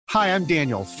Hi, I'm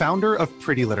Daniel, founder of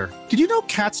Pretty Litter. Did you know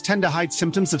cats tend to hide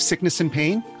symptoms of sickness and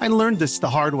pain? I learned this the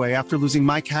hard way after losing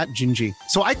my cat, Gingy.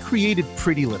 So I created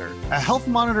Pretty Litter, a health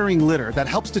monitoring litter that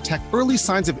helps detect early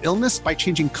signs of illness by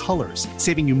changing colors,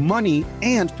 saving you money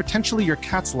and potentially your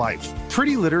cat's life.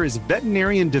 Pretty Litter is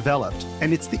veterinarian developed,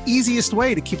 and it's the easiest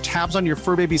way to keep tabs on your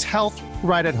fur baby's health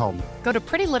right at home. Go to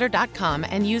prettylitter.com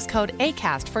and use code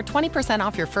ACAST for 20%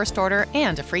 off your first order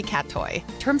and a free cat toy.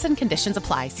 Terms and conditions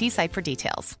apply. See site for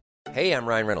details. Hey, I'm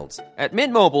Ryan Reynolds. At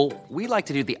Mint Mobile, we like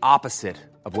to do the opposite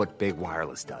of what Big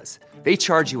Wireless does. They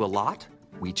charge you a lot,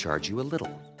 we charge you a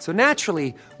little. So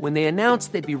naturally, when they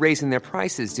announced they'd be raising their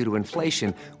prices due to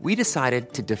inflation, we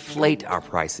decided to deflate our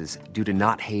prices due to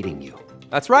not hating you.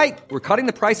 That's right. We're cutting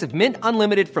the price of Mint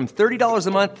Unlimited from $30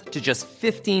 a month to just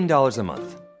 $15 a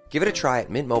month. Give it a try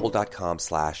at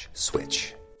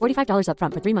mintmobile.com/switch. $45 up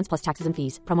front for 3 months plus taxes and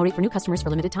fees. Promo rate for new customers for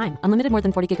limited time. Unlimited more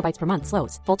than 40 gigabytes per month.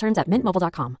 Slows full terms at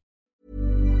mintmobile.com.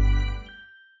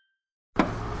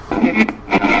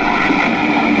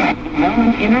 No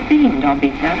one intervened on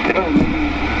behalf of...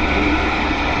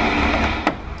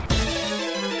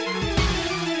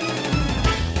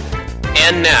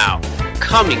 And now,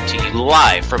 coming to you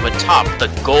live from atop the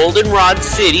Goldenrod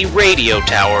City radio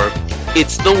tower,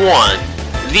 it's the one,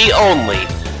 the only,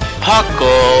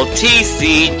 Puckle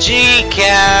TCG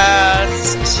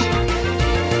Cast!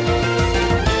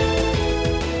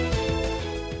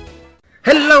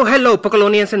 Hello,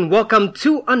 Puckalonians, and welcome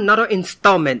to another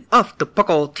installment of the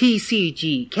Puckle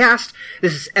TCG Cast.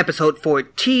 This is episode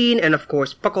 14, and of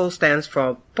course, Puckle stands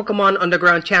for Pokemon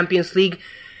Underground Champions League,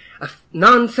 a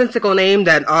nonsensical name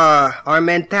that our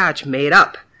man Thatch made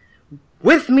up.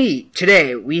 With me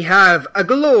today, we have a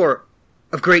galore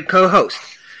of great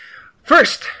co-hosts.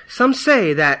 First, some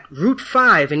say that Route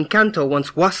 5 in Kanto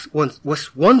was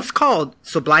once called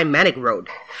Sublime Manic Road.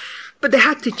 But they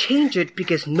had to change it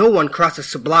because no one crosses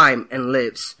Sublime and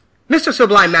lives. Mr.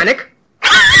 Sublime Manic!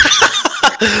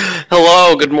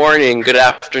 Hello, good morning, good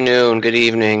afternoon, good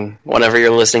evening, whenever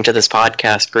you're listening to this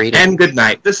podcast, greetings. And good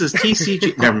night. This is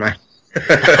TCG... Never mind.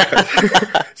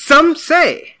 Some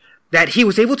say that he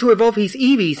was able to evolve his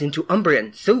Eevees into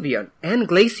Umbreon, Sylveon, and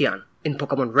Glaceon in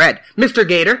Pokemon Red. Mr.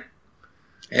 Gator!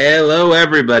 Hello,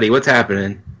 everybody. What's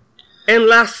happening? And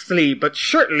lastly, but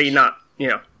certainly not,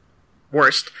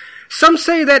 worst, some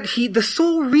say that the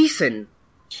sole reason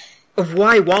of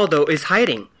why Waldo is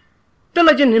hiding, the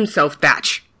legend himself,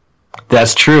 Thatch.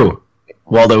 That's true.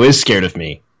 Waldo is scared of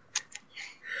me.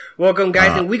 Welcome,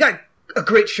 guys, and we got a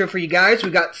great show for you guys.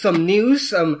 We got some news,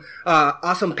 some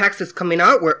awesome packs that's coming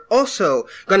out. We're also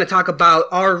going to talk about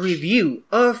our review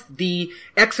of the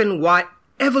X and Y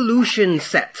Evolution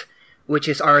set, which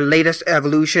is our latest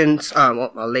evolutions,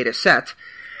 our latest set.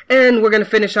 And we're going to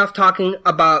finish off talking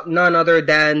about none other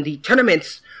than the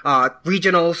tournaments,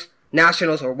 regionals,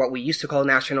 nationals, or what we used to call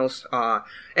nationals,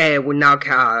 and we're not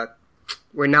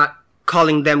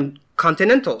calling them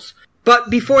continentals. But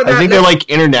before that, I think they're like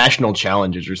international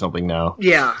challenges or something now.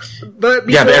 Yeah, but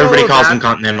everybody calls them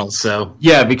continentals, so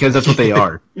yeah, because that's what they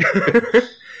are.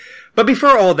 But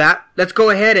before all that, let's go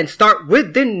ahead and start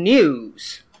with the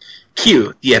news.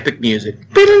 Cue the epic music.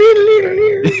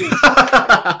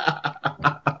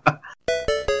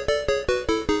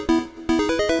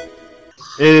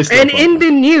 And in the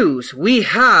news, we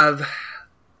have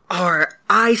our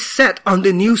eyes set on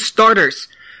the new starters.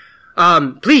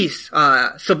 Please,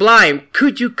 Sublime,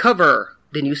 could you cover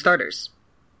the new starters?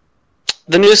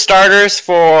 The new starters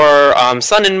for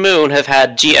Sun and Moon have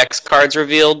had GX cards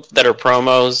revealed that are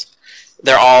promos.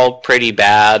 They're all pretty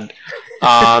bad.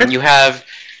 You have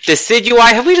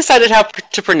Decidueye. Have we decided how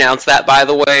to pronounce that, by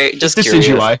the way? Just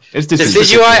Decidueye. It's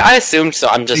Decidueye? I assumed so.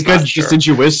 I'm just not sure.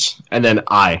 Deciduous, and then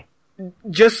I.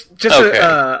 Just okay.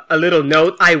 a little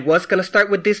note. I was going to start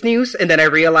with this news, and then I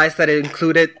realized that it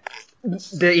included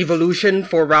the evolution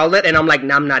for Rowlet, and I'm like,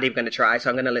 nah, I'm not even going to try, so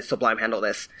I'm going to let Sublime handle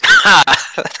this.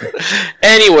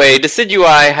 Anyway,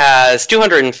 Decidueye has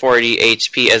 240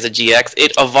 HP as a GX.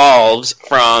 It evolves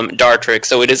from Dartrix,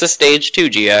 so it is a Stage 2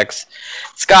 GX.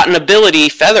 It's got an ability,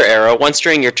 Feather Arrow. Once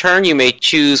during your turn, you may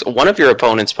choose one of your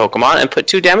opponent's Pokemon and put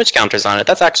 2 damage counters on it.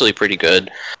 That's actually pretty good.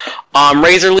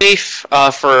 Razor Leaf,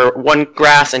 for 1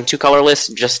 grass and 2 colorless,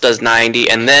 just does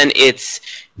 90. And then its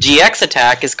GX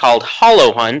attack is called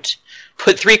Hollow Hunt.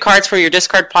 Put 3 cards from your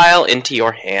discard pile into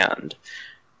your hand.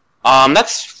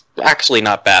 That's actually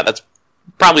not bad. That's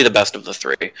probably the best of the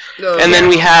 3. And then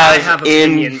we have... I have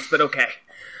opinions, but okay.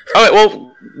 Alright,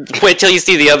 well, wait till you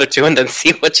see the other 2 and then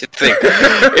see what you think.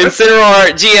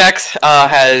 Incineroar GX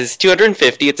has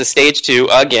 250. It's a Stage 2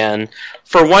 again.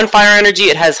 For 1 Fire Energy,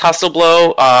 it has Hustle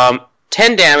Blow,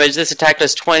 10 damage. This attack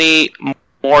does 20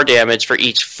 more damage for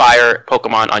each fire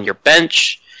Pokemon on your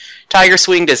bench. Tiger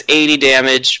Swing does 80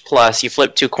 damage, plus you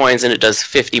flip 2 coins and it does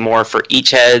 50 more for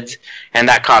each head, and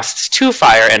that costs 2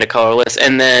 fire and a colorless.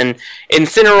 And then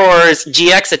Incineroar's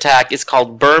GX attack is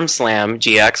called Burn Slam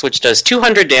GX, which does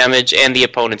 200 damage, and the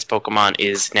opponent's Pokemon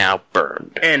is now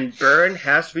burned. And Burn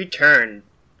has returned.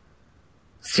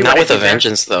 See Not what I with a did there?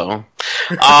 vengeance, though.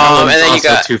 And And then you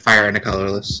got 2 fire and a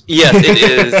colorless. Yes, it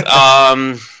is.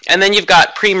 And then you've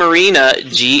got Primarina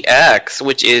GX,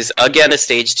 which is, again, a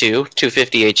Stage 2,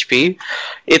 250 HP.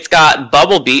 It's got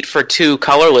Bubble Beat for 2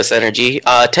 colorless energy,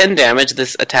 10 damage.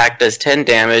 This attack does 10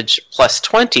 damage, plus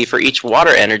 20 for each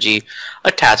water energy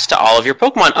attached to all of your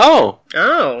Pokemon. Oh!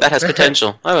 That has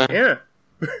potential. Oh. Yeah.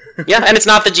 Yeah, and it's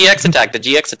not the GX attack. The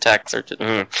GX attacks are...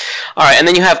 Alright, and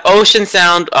then you have Ocean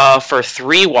Sound for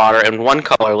 3 water and 1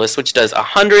 colorless, which does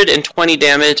 120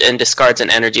 damage and discards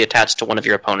an energy attached to one of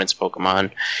your opponent's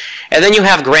Pokemon. And then you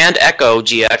have Grand Echo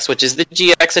GX, which is the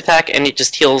GX attack, and it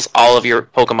just heals all of your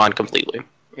Pokemon completely.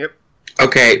 Yep.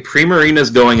 Okay,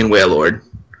 Primarina's going in Wailord.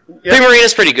 Yep.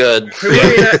 Primarina's pretty good.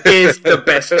 Primarina is the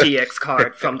best GX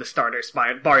card from the starters,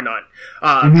 bar none.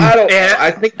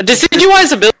 I think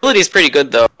Decidueye's ability is pretty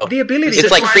good, though. The ability It's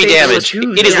is like free damage.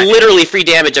 It is literally free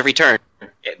damage every turn,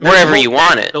 wherever you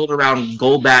want it. Built around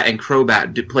Golbat and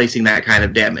Crobat placing that kind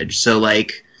of damage. So,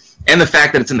 like, and the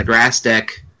fact that it's in the grass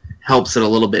deck helps it a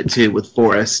little bit, too, with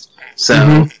Forest.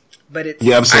 So... But it's...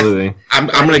 Yeah, absolutely. I'm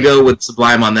going to go with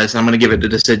Sublime on this. I'm going to give it to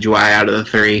Decidueye out of the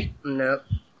 3. No.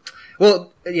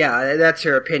 Well, yeah, that's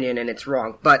your opinion, and it's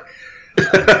wrong, but...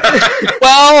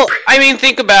 Well, I mean,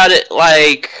 think about it,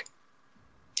 like...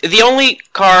 The only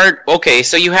card... Okay,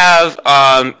 so you have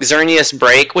Xerneas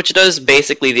Break, which does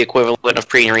basically the equivalent of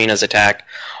Primarina's attack.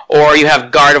 Or you have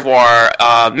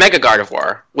Gardevoir, Mega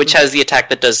Gardevoir, which has the attack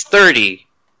that does 30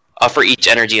 for each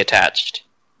energy attached.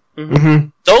 Mm-hmm.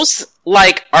 Those,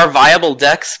 like, are viable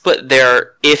decks, but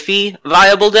they're iffy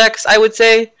viable decks, I would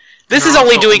say. This is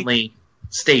only doing...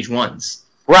 Stage 1s.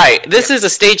 Right. This is a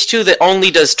Stage 2 that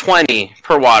only does 20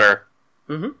 per water.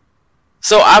 Mm-hmm.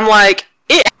 So I'm like,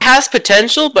 it has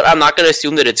potential, but I'm not going to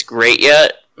assume that it's great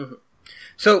yet. Mm-hmm.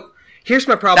 So, here's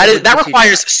my problem. That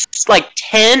requires, like,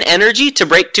 10 energy to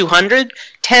break 200?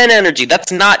 10 energy.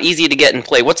 That's not easy to get in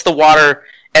play. What's the water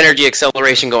energy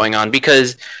acceleration going on?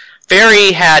 Because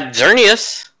Fairy had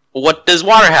Xerneas. What does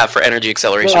water have for energy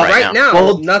acceleration right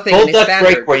now? Nothing. Golduck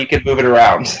Break where you can move it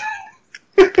around.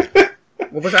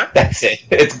 What was that? That's it.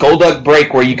 It's Golduck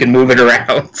Break where you can move it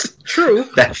around. True.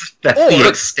 That's the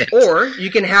extent. Or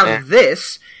you can have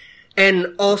this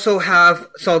and also have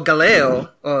Solgaleo,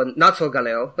 not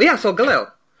Solgaleo. Oh yeah,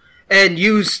 Solgaleo. And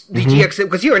use the GX,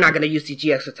 because you are not going to use the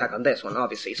GX attack on this one,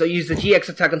 obviously. So use the GX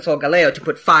attack on Solgaleo to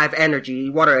put 5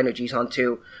 water energies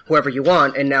onto whoever you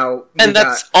want, and now... And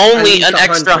that's only an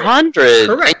extra 100.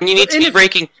 Correct. And you need to be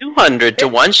breaking 200 to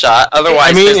one-shot,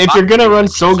 otherwise... I mean, if you're gonna run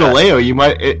Solgaleo, you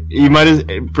might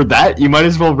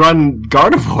as well run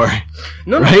Gardevoir.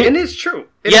 No, right? it is true.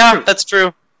 That's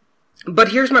true.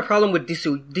 But here's my problem with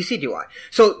Decidueye.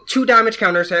 So, 2 damage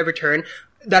counters every turn,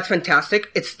 that's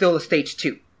fantastic. It's still a Stage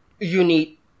 2. You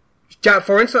need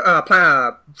Forest of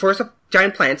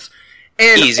Giant Plants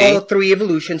and all 3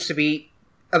 evolutions to be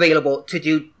available to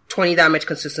do 20 damage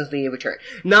consistently every turn.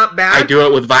 Not bad. I do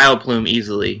it with Vileplume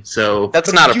easily, so...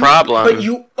 That's not a problem. But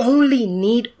you only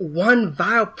need 1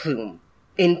 Vileplume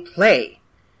in play.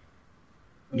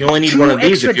 You only need 1 of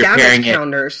these if you're carrying it.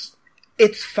 Counters,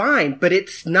 it's fine, but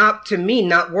it's not, to me,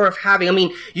 not worth having. I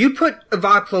mean, you put a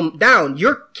Vileplume down,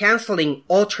 you're canceling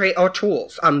all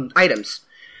tools, items.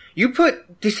 You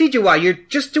put Decidueye, you're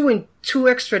just doing 2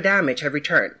 extra damage every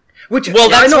turn. Which, well,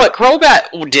 that's what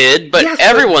Crobat did, but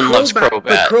everyone loves Crobat.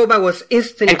 But Crobat was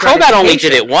instant and Crobat only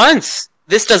did it once.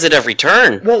 This does it every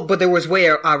turn. Well, but there was way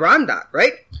around that,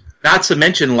 right? Not to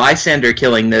mention, Lysander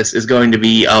killing this is going to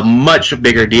be a much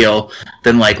bigger deal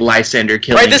than, like, Lysander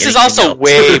killing... Right, this is also else.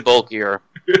 way bulkier.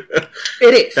 It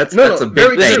is. That's a big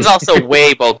thing. This is also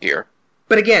way bulkier.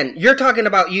 But again, you're talking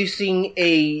about using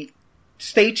a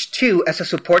Stage 2 as a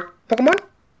support Pokemon?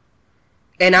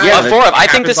 And I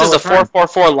think this is a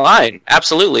 4-4-4 line.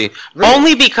 Absolutely. Really?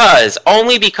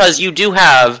 Only because you do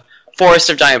have Forest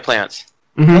of Giant Plants.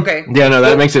 Mm-hmm. Okay. Yeah, no,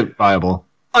 that makes it viable.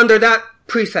 Under that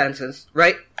pre-sentence,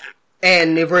 right?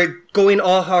 And if we're going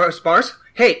all hard sparse,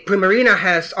 hey, Primarina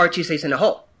has Archie's in the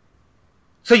hull.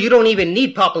 So you don't even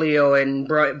need Popplio and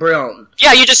Brionne.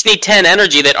 Yeah, you just need 10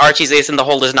 energy that Archie's Ace in the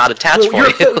hole does not attach for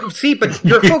you. See, but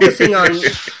you're focusing on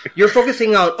you're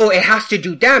focusing on, it has to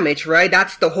do damage, right?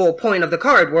 That's the whole point of the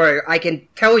card, where I can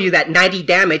tell you that 90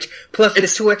 damage plus the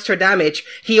 2 extra damage,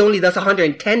 he only does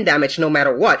 110 damage no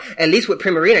matter what. At least with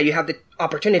Primarina, you have the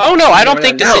opportunity. Oh, no, I don't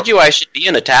think Decidueye should be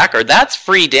an attacker. That's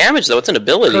free damage, though. It's an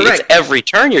ability. Correct. It's every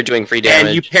turn you're doing free damage.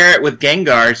 And you pair it with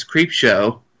Gengar's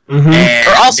Creepshow. Mm-hmm.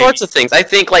 Or all sorts of things. I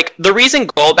think, like, the reason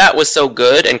Golbat was so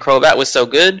good and Crobat was so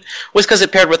good was because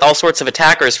it paired with all sorts of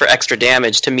attackers for extra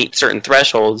damage to meet certain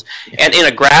thresholds. And in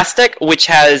a grass deck, which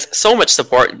has so much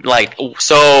support,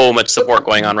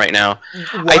 going on right now,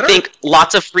 I think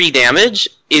lots of free damage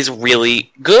is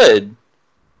really good.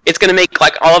 It's going to make,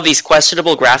 like, all of these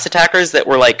questionable grass attackers that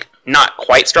were, like, not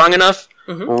quite strong enough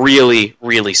really,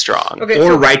 really strong. Okay,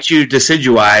 or Raichu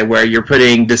Decidueye, where you're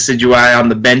putting Decidueye on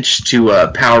the bench to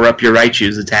power up your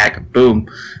Raichu's attack. Boom.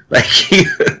 Like,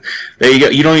 there you go.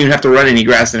 You don't even have to run any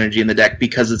grass energy in the deck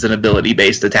because it's an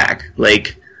ability-based attack.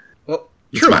 Like,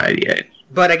 that's my idea.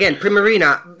 But again,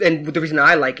 Primarina, and the reason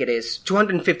I like it is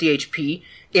 250 HP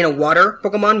in a water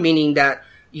Pokemon, meaning that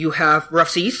you have Rough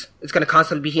Seas. It's going to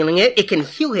constantly be healing it. It can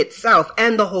heal itself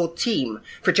and the whole team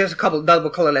for just a couple double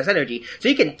colorless energy. So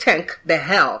you can tank the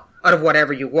hell out of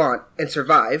whatever you want and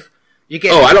survive. You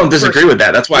get I don't disagree with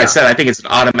that. That's why I said I think it's an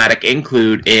automatic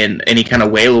include in any kind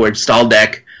of Wailord stall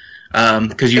deck,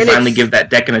 because you finally give that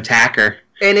deck an attacker.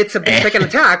 And it's a second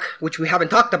attack, which we haven't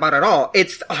talked about at all.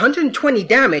 It's 120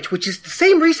 damage, which is the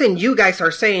same reason you guys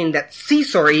are saying that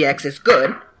Scizor EX is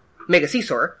good. Mega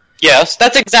Scizor. Yes,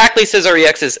 that's exactly Scizor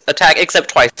EX's attack, except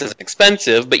twice as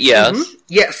expensive, but yes. Mm-hmm.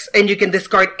 Yes, and you can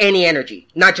discard any energy,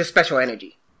 not just special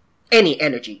energy. Any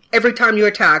energy. Every time you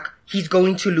attack, he's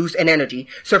going to lose an energy.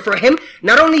 So for him,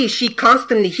 not only is she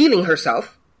constantly healing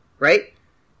herself, right?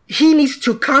 He needs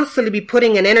to constantly be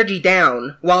putting an energy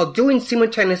down while doing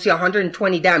simultaneously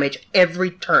 120 damage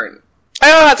every turn.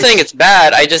 I'm not saying it's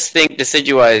bad, I just think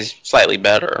Decidueye is slightly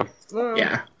better. Well,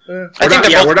 yeah.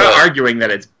 We're not arguing that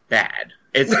it's bad.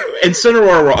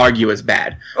 Incineroar will argue it's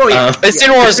bad. Oh yeah,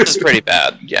 Incineroar is just pretty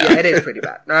bad. Yeah, it is pretty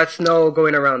bad. That's no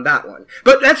going around that one.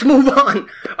 But let's move on.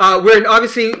 We're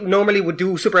obviously normally would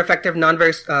do super effective, not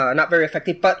very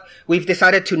effective, but we've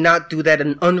decided to not do that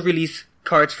in unreleased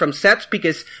cards from sets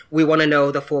because we want to know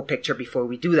the full picture before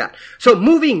we do that. So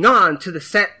moving on to the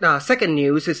second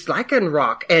news is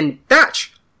Lycanroc, and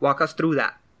Thatch, walk us through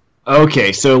that.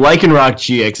 Okay, so Lycanroc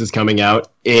GX is coming out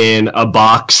in a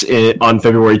box on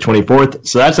February 24th,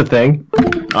 so that's a thing.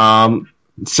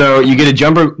 So you get a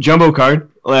jumbo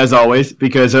card, as always,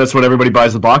 because that's what everybody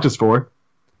buys the boxes for.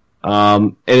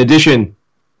 In addition,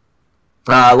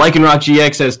 Lycanroc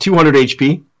GX has 200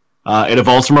 HP. It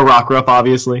evolves from a Rockruff,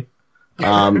 obviously.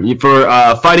 For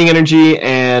fighting energy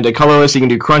and a colorless, you can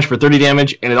do Crunch for 30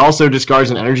 damage, and it also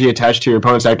discards an energy attached to your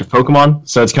opponent's active Pokemon,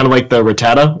 so it's kind of like the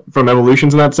Rattata from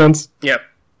Evolutions in that sense. Yep.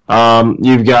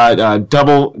 You've got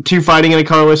 2 fighting and a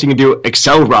colorless, you can do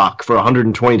Excel Rock for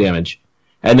 120 damage.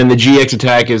 And then the GX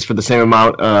attack is for the same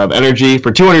amount of energy.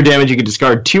 For 200 damage, you can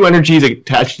discard 2 energies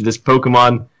attached to this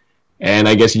Pokemon, and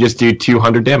I guess you just do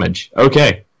 200 damage.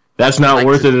 Okay. That's not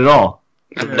worth it at all.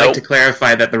 I'd like to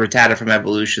clarify that the Rattata from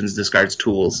Evolutions discards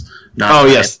tools.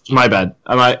 Yes, my bad.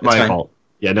 My fault.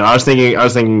 Yeah, no, I was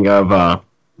thinking of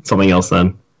something else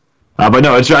then. But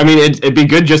no, it'd be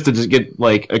good just to just get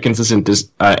like a consistent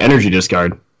energy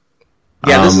discard.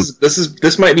 Yeah,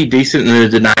 this might be decent in a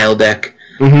denial deck.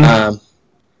 Mm-hmm.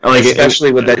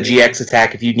 Especially with that GX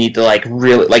attack, if you need to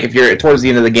if you're towards the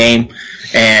end of the game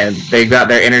and they've got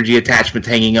their energy attachment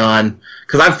hanging on.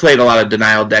 Because I've played a lot of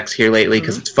denial decks here lately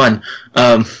because it's fun.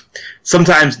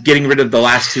 Sometimes getting rid of the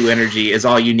last 2 energy is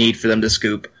all you need for them to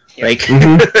scoop. Yep.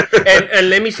 and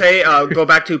let me say, go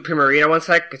back to Primarina one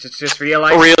sec, because it's just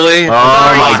realized. Oh, really?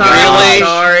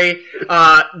 Sorry.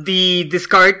 The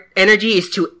discard energy is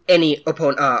to any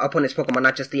opponent's Pokemon,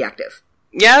 not just the active.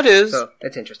 Yeah, it is. So,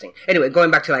 that's interesting. Anyway,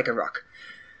 going back to Lycanroc.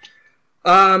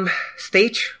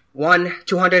 Stage 1,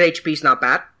 200 HP is not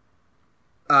bad.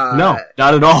 No,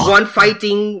 not at all. 1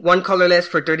 fighting, 1 colorless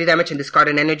for 30 damage and discard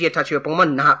an energy attached to your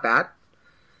Pokemon, not bad.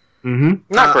 Mm-hmm.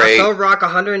 Not great. Excel Rock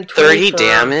 120 30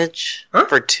 damage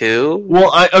for 2?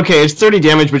 Well, it's 30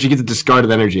 damage, but you get the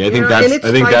discarded energy. I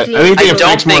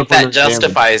don't think that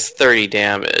justifies 30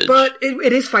 damage. But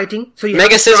it is fighting. So you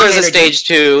Mega Scizor is a stage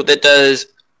 2 that does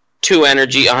 2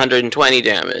 energy, 120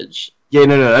 damage. Yeah,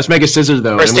 no, that's Mega Scizor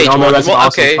though. And we all know that's an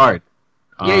awesome card.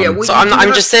 So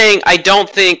I'm just saying I don't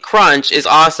think Crunch is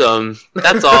awesome.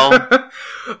 That's all.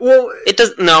 Well, it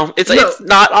does it's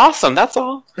not awesome. That's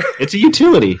all. It's a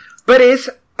utility. But it is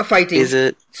a fighting. Is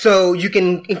it? So you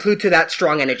can include to that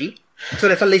strong energy. So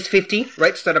that's at least 50,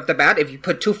 right? Start off the bat. If you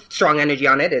put 2 strong energy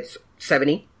on it, it's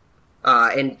 70.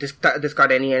 and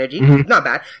discard any energy. Not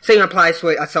bad. Same applies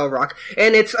with Accelerock.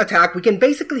 And its attack, we can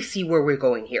basically see where we're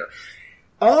going here.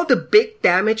 All the big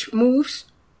damage moves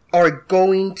are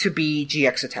going to be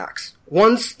GX attacks.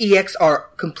 Once EX are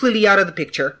completely out of the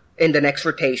picture in the next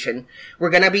rotation, we're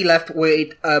going to be left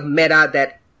with a meta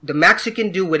that the max you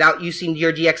can do without using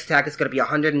your GX attack is going to be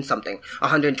 100 and something.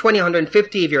 120,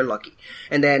 150 if you're lucky.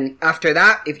 And then after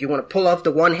that, if you want to pull off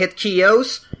the one-hit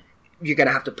KOs, you're going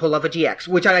to have to pull off a GX,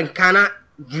 which I kind of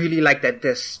really like that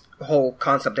this whole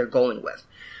concept they're going with.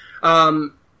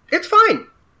 It's fine.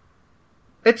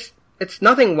 It's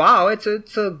nothing wow. It's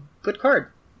a good card.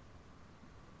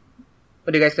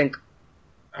 What do you guys think?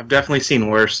 I've definitely seen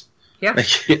worse. Yeah.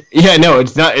 Yeah, no,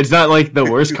 it's not like the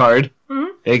worst card.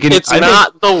 It's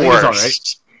not the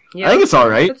worst. Yeah, I think it's all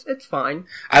right. It's fine.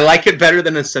 I like it better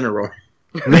than Incineroar.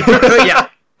 Yeah.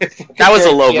 That was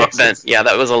a low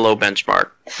that was a low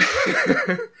benchmark.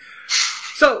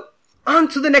 So, on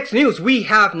to the next news. We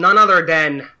have none other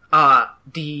than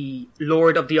the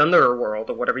Lord of the Underworld,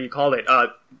 or whatever you call it,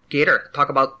 Gator. Talk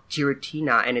about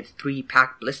Giratina and its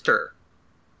 3-pack blister.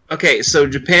 Okay, so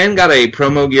Japan got a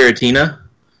promo Giratina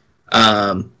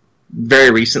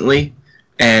very recently,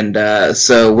 and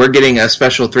so we're getting a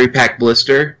special 3-pack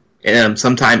blister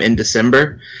sometime in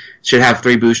December. Should have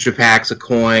 3 booster packs, a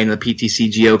coin, the PTC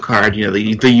Geo card,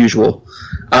 the usual.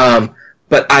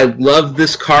 But I love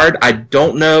this card. I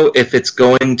don't know if it's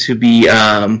going to be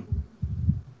as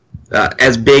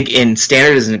big in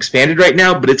standard as in expanded right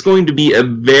now, but it's going to be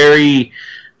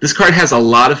this card has a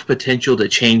lot of potential to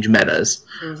change metas.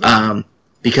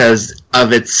 Because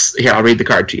of its... Here, I'll read the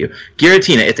card to you.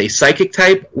 Giratina, it's a psychic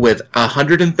type with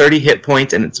 130 hit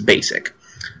points, and it's basic.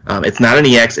 It's not an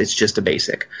EX, it's just a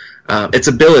basic. Its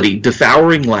ability,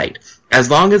 Devouring Light. As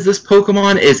long as this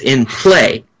Pokemon is in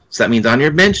play, so that means on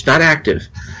your bench, not active,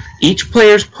 each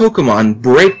player's Pokemon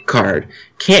break card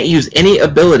can't use any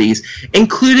abilities,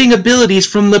 including abilities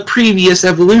from the previous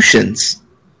evolutions.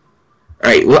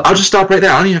 Alright, well, I'll just stop right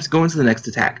there. I don't even have to go into the next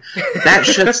attack. That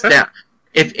shuts down...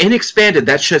 If in Expanded,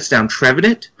 that shuts down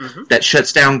Trevenant, that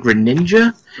shuts down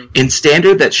Greninja. In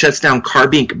Standard, that shuts down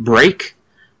Carbink Break,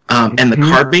 and the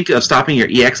Carbink of stopping your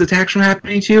EX attacks from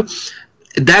happening to you.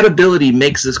 That ability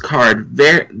makes this card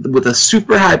with a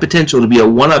super high potential to be a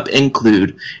 1-up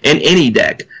include in any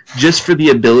deck, just for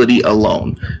the ability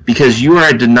alone, because you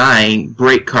are denying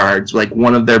break cards like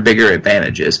one of their bigger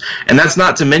advantages. And that's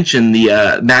not to mention the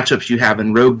matchups you have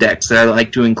in rogue decks that I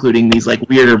like to including these like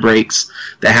weirder breaks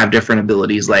that have different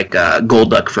abilities, like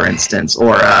Golduck, for instance,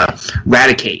 or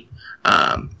Raticate,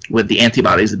 with the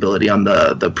antibodies ability on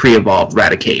the pre-evolved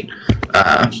Raticate.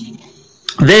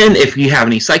 Then, if you have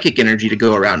any Psychic energy to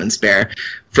go around and spare,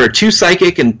 for 2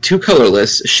 Psychic and 2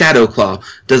 Colorless, Shadow Claw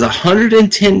does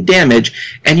 110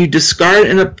 damage, and you discard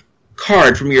a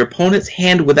card from your opponent's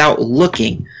hand without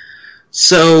looking.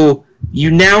 So,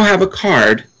 you now have a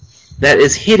card that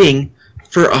is hitting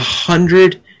for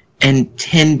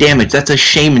 110 damage. That's a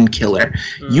Shaman Killer.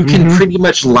 You can pretty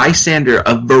much Lysander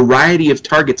a variety of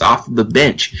targets off of the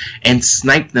bench and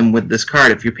snipe them with this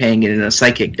card if you're playing it in a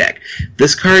Psychic deck.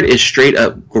 This card is straight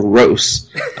up gross.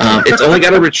 It's only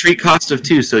got a retreat cost of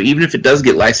 2, so even if it does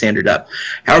get Lysandered up.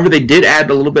 However, they did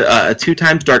add a little bit, 2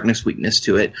 times Darkness weakness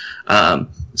to it.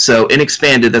 So in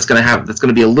Expanded, that's going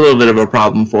to be a little bit of a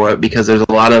problem for it because there's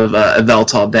a lot of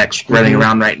Yveltal decks running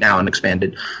around right now in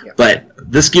Expanded. Yeah. But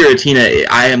this Giratina,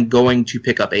 I am going to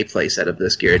pick up a playset of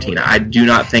this Giratina. I do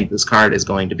not think this card is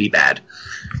going to be bad.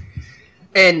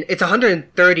 And it's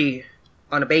 130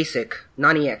 on a basic,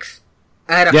 non-EX.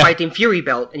 Add a Fighting Fury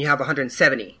belt, and you have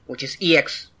 170, which is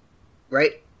EX,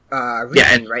 right?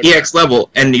 And right EX now. Level,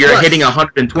 and you're hitting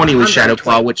 120 with Shadow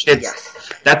Claw, which hits... Yes.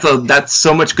 That's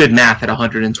so much good math at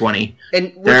 120.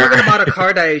 And we're talking about a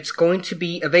card that is going to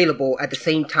be available at the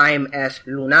same time as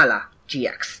Lunala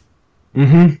GX.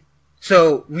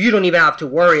 So you don't even have to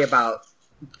worry about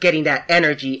getting that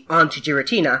energy onto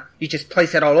Giratina. You just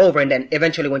place it all over, and then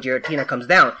eventually when Giratina comes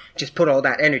down, just put all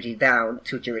that energy down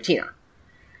to Giratina.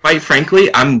 Quite frankly,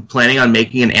 I'm planning on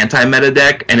making an anti-meta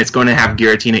deck, and it's going to have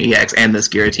Giratina EX and this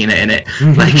Giratina in it.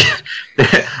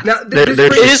 Now, it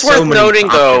is worth noting,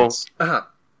 though,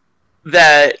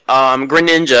 that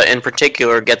Greninja in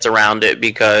particular gets around it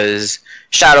because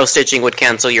Shadow Stitching would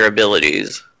cancel your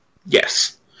abilities.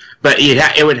 Yes. But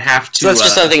it would have to... So that's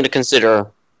just something to consider.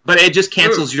 But it just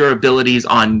cancels your abilities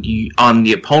on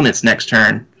the opponent's next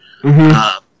turn.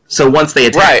 So once they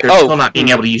attack, they're still not being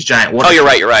able to use Giant Water. Oh, you're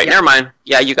right. Yeah. Never mind.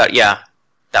 Yeah, you got... Yeah.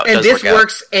 And this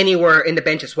works anywhere in the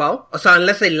bench as well. So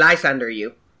unless they Lysander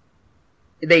you,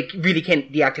 they really can't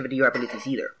deactivate your abilities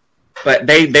either. But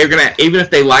they're gonna, even if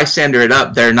they Lysander it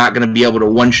up, they're not gonna be able to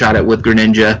one shot it with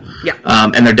Greninja. Yeah.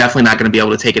 And they're definitely not gonna be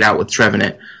able to take it out with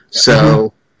Trevenant.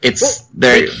 So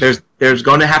there's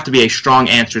going to have to be a strong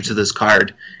answer to this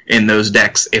card in those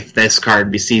decks if this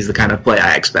card sees the kind of play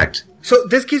I expect. So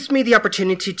this gives me the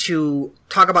opportunity to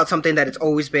talk about something that has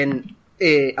always been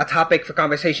a topic for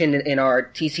conversation in our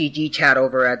TCG chat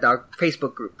over at our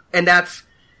Facebook group, and that's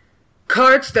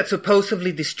cards that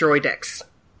supposedly destroy decks.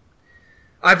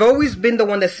 I've always been the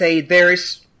one to say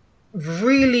there's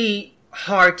really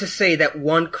hard to say that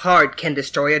one card can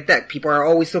destroy a deck. People are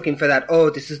always looking for that, oh,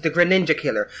 this is the Greninja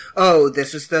killer. Oh,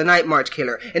 this is the Night March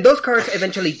killer. And those cards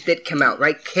eventually did come out,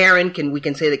 right? We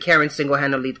can say that Karen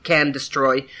single-handedly can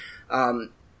destroy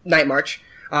Night March.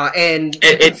 And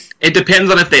it depends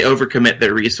on if they overcommit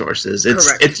their resources.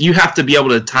 Correct. You have to be able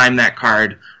to time that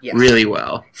card really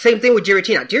well. Same thing with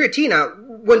Giratina. Giratina,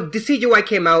 when the CGY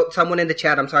came out, someone in the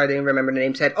chat, I'm sorry I didn't remember the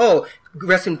name, said, oh,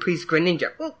 rest in peace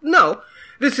Greninja. Well, no.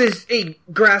 This is a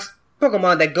grass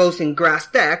Pokemon that goes in grass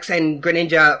decks, and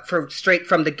Greninja, straight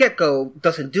from the get-go,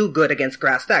 doesn't do good against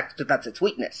grass decks, but that's its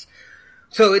weakness.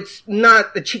 So it's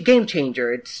not a game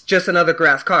changer, it's just another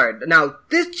grass card. Now,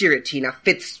 this Giratina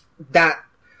fits that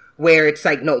where it's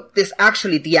like, no, this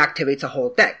actually deactivates a whole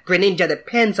deck. Greninja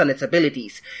depends on its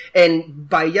abilities. And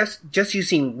by just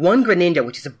using one Greninja,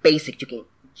 which is a basic,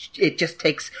 it just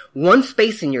takes one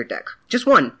space in your deck. Just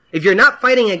one. If you're not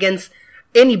fighting against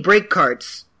any break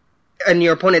cards on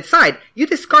your opponent's side, you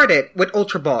discard it with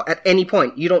Ultra Ball at any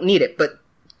point. You don't need it, but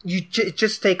it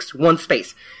just takes one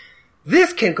space.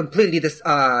 This can completely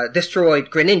destroy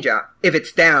Greninja if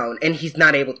it's down and he's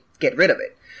not able to get rid of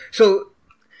it. So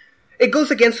it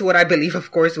goes against what I believe, of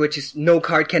course, which is no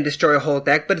card can destroy a whole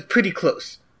deck, but it's pretty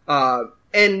close.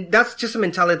 And that's just a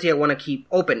mentality I want to keep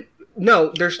open.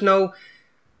 No, there's no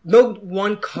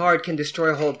one card can destroy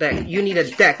a whole deck. You need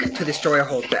a deck to destroy a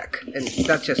whole deck. And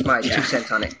that's just my 2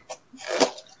 cents on it.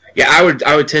 Yeah,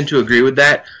 I would tend to agree with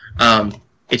that.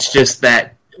 It's just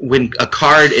that when a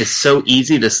card is so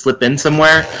easy to slip in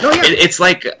somewhere, it's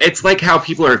like how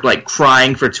people are like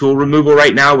crying for tool removal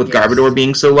right now with Garbodor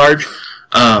being so large.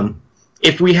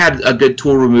 If we had a good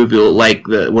tool removal like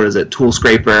Tool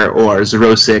Scraper or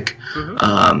Xerosic,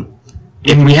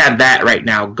 if we had that right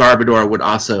now, Garbodor would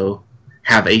also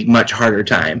have a much harder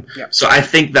time. Yep. So I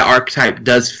think the archetype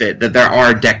does fit, that there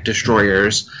are deck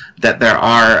destroyers, that there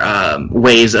are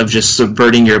ways of just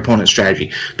subverting your opponent's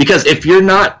strategy. Because if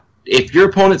your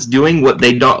opponent's doing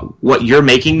what you're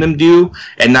making them do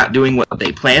and not doing what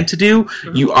they plan to do,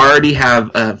 you already have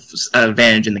an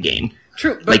advantage in the game.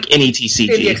 True. But like any TCG.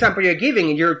 In the example you're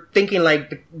giving, you're thinking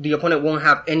like the opponent won't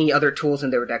have any other tools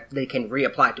in their deck they can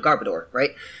reapply to Garbodor,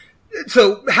 right?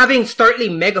 So having Startly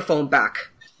Megaphone back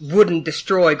wouldn't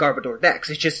destroy Garbodor decks.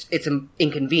 It's an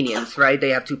inconvenience, right? They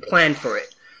have to plan for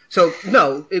it. So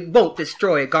no, it won't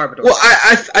destroy a Garbodor. Well,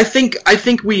 I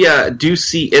think we do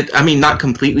see it. I mean, not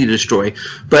completely destroy,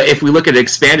 but if we look at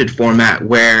expanded format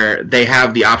where they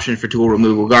have the option for tool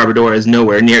removal, Garbodor is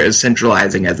nowhere near as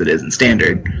centralizing as it is in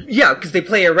standard. Yeah, because they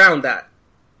play around that.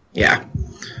 Yeah.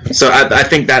 So I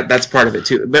think that's part of it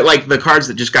too. But like the cards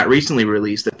that just got recently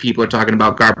released that people are talking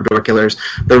about Garbodor killers,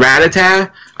 the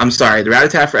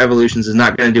Rattata for Evolutions is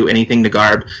not going to do anything to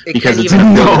Garb because it's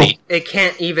an ability. It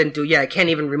can't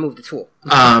even remove the tool.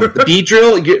 The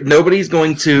Beedrill, nobody's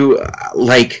going to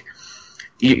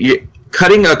you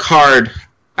cutting a card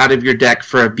out of your deck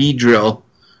for a Beedrill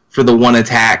for the one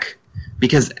attack,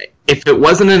 because if it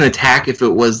wasn't an attack, if it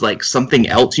was like something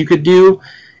else you could do,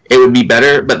 it would be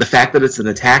better, but the fact that it's an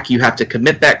attack, you have to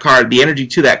commit that card, the energy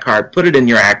to that card, put it in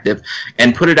your active,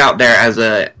 and put it out there as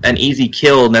an easy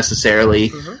kill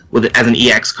necessarily as an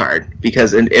EX card.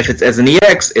 Because if it's as an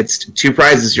EX, it's 2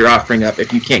 prizes you're offering up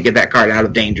if you can't get that card out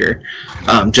of danger,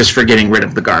 just for getting rid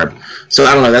of the Garb. So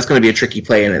I don't know, that's going to be a tricky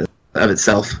play in of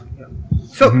itself.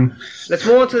 So, let's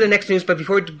move on to the next news, but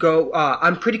before we go,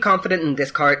 I'm pretty confident in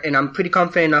this card, and I'm pretty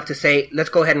confident enough to say, let's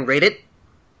go ahead and rate it.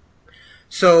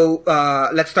 So,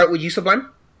 let's start with you,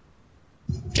 Sublime.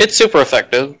 It's super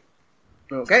effective.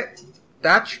 Okay.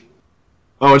 Datch.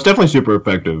 Oh, it's definitely super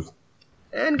effective.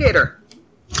 And Gator.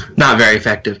 Not very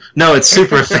effective. No, it's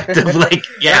super effective. That's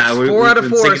 4 out of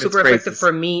 4 super effective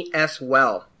for me as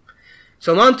well.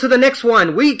 So on to the next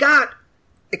one. We got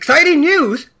exciting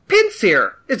news.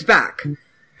 Pinsir is back.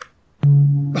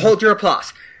 Hold your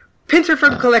applause. Pinsir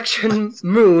from the collection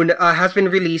Moon has been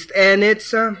released, and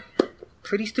it's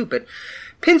pretty stupid.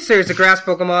 Pinsir is a grass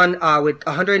Pokemon with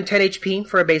 110 HP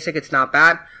for a basic. It's not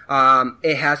bad.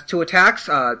 It has 2 attacks.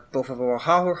 Both of them are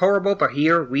horrible, but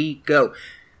here we go.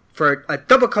 For a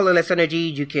double colorless energy,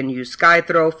 you can use Sky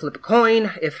Throw, flip a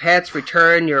coin. If heads,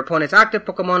 return your opponent's active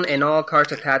Pokemon and all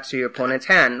cards attached to your opponent's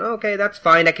hand. Okay, that's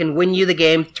fine. I can win you the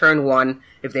game turn 1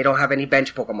 if they don't have any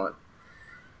bench Pokemon.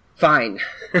 Fine.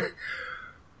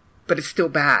 But it's still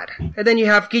bad. And then you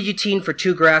have Guillotine for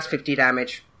 2 grass, 50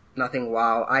 damage. Nothing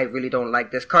wow. I really don't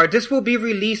like this card. This will be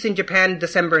released in Japan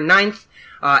December 9th.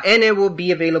 And it will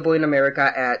be available in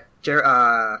America at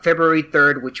February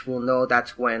 3rd, which we'll know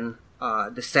that's when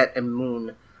the Sun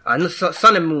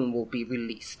and Moon will be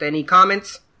released. Any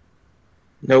comments?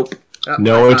 Nope.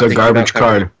 No, it's a garbage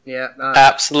card. Yeah.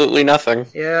 Absolutely nothing.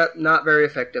 Yeah, not very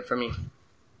effective for me.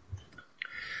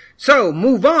 So,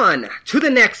 move on to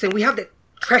the next, and we have the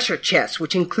treasure chest,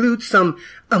 which includes some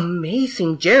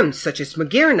amazing gems such as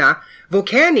Magearna,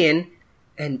 Volcanion,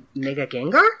 and Mega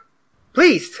Gengar?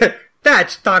 Please,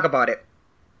 Thatch, talk about it.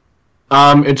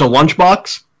 It's a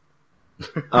lunchbox.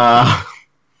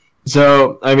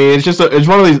 So, I mean, it's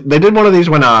one of these. They did one of these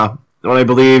when I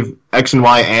believe X and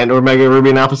Y and or Mega Ruby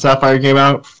and Alpha Sapphire came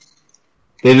out.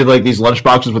 They did like these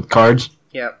lunchboxes with cards.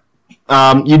 Yeah.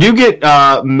 You do get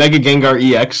Mega Gengar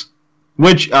EX,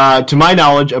 which, to my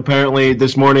knowledge, apparently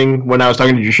this morning when I was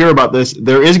talking to Jushir about this,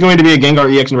 there is going to be a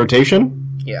Gengar EX in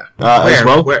rotation. Yeah. As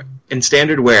well. Where? In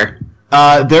standard where?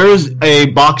 There's a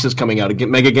box that's coming out, a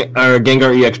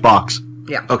Gengar EX box.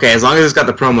 Yeah. Okay, as long as it's got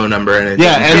the promo number in it.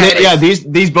 Yeah,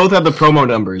 these both have the promo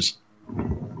numbers.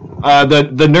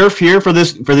 The nerf here for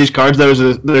these cards,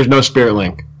 there's no Spirit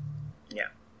Link. Yeah.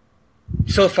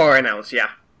 So far announced, yeah.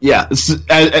 Yeah,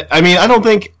 I mean, I don't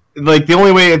think like the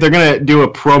only way if they're gonna do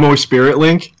a promo Spirit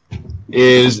Link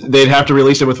is they'd have to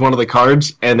release it with one of the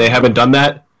cards, and they haven't done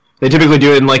that. They typically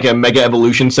do it in like a Mega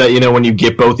Evolution set, when you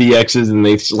get both EXs and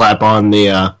they slap on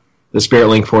the Spirit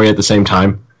Link for you at the same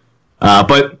time.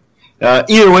 But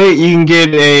either way, you can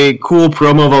get a cool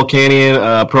promo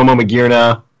Volcanion, promo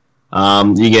Magearna.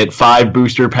 You get 5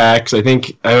 booster packs. I'm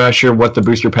not sure what the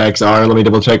booster packs are. Let me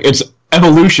double check. It's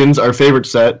Evolutions, our favorite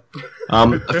set.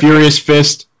 Furious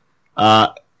Fist,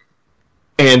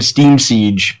 and Steam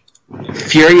Siege.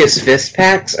 Furious Fist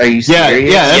packs? Are you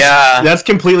serious? Yeah, that's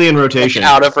completely in rotation.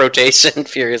 Out of rotation,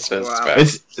 Furious Fist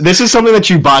packs. This is something that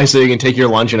you buy so you can take your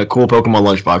lunch in a cool Pokemon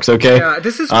lunchbox, okay? Yeah,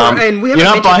 this is and we haven't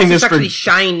you're not buying this is this actually for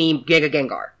shiny Mega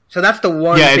Gengar. So that's the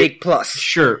one big plus.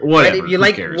 Sure, whatever. Right? If you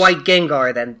like white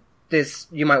Gengar, then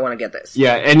you might want to get this.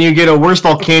 Yeah, and you get a worse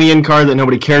Volcanion card that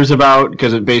nobody cares about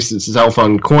because it bases itself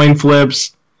on coin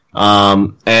flips.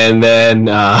 And then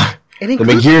the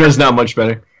Magearna's not much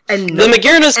better. And the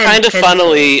Magearna's kind of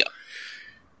funnily...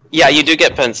 Yeah, you do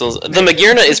get pencils. The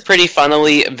Magearna is pretty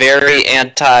funnily very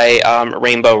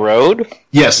anti-Rainbow Road.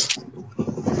 Yes.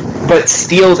 But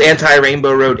Steel's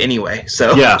anti-Rainbow Road anyway,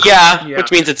 so... Yeah,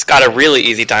 which means it's got a really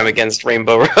easy time against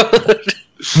Rainbow Road.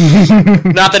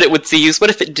 Not that it would see use, but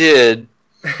if it did...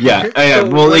 Yeah, so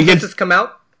when does this come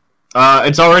out?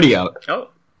 It's already out. Oh.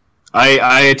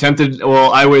 I attempted...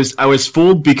 Well, I was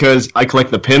fooled because I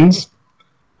collect the pins.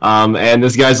 And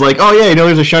this guy's like, oh yeah,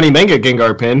 there's a shiny Mega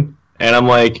Gengar pin. And I'm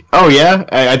like, oh yeah?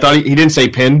 I thought he didn't say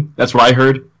pin. That's what I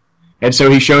heard. And so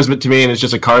he shows it to me and it's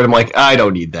just a card. I'm like, I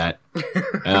don't need that.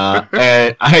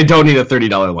 And I don't need a $30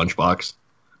 lunchbox.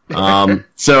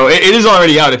 So it is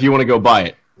already out if you want to go buy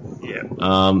it.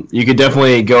 Yeah. You could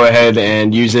definitely go ahead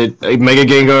and use it. Mega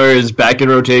Gengar is back in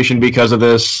rotation because of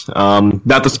this.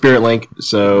 Not the Spirit Link,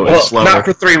 so it's slower. Not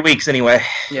for 3 weeks anyway.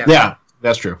 Yeah,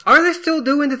 that's true. Are they still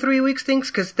doing the 3 weeks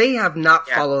things? Because they have not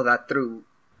followed that through.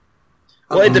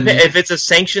 Well, it depends. If it's a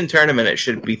sanctioned tournament, it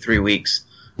should be 3 weeks.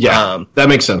 Yeah, that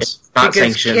makes sense. Not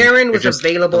because sanctioned. Karen was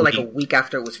available like a week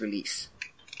after it was released.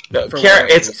 No,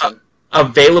 it's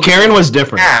available. Karen was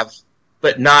different.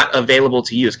 But not available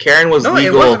to use. Karen was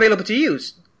legal. No, it was available to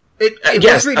use. It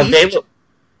was released. Available.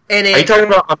 And are you talking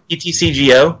about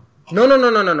PTCGO?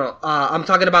 No. I'm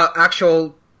talking about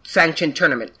actual sanctioned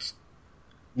tournaments.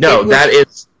 No, that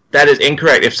is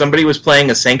incorrect. If somebody was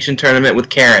playing a sanctioned tournament with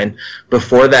Karen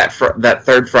before that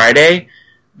third Friday,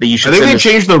 you should. I think they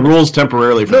changed the rules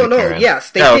temporarily for Karen. Yes,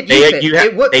 they did use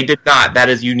it. They did not. That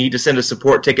is, you need to send a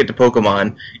support ticket to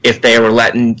Pokemon if they were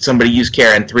letting somebody use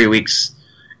Karen 3 weeks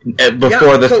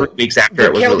before 3 weeks after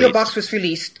it was released. The box was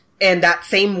released, and that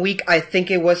same week, I think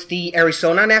it was the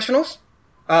Arizona Nationals.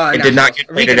 It did not get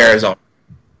played at Arizona.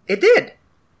 It did.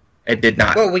 It did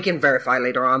not. Well, we can verify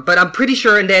later on, but I'm pretty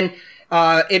sure. And then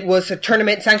it was a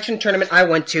sanctioned tournament I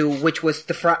went to, which was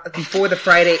before the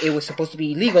Friday. It was supposed to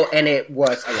be legal, and it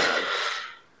was allowed.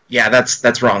 Yeah,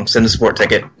 that's wrong. Send a support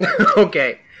ticket.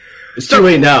 Okay. It's too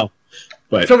late now.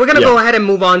 But, so we're gonna go ahead and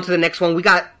move on to the next one. We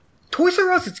got Toys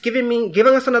R Us. It's giving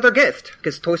us another gift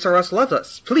because Toys R Us loves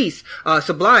us. Please,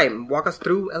 Sublime, walk us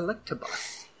through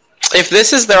Electabuzz. If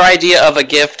this is their idea of a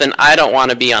gift, then I don't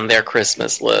want to be on their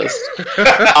Christmas list.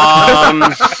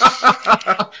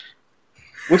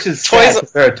 Which is sad,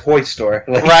 'cause they're a toy store.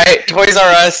 Right, Toys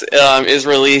R Us is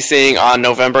releasing on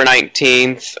November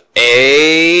 19th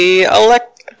a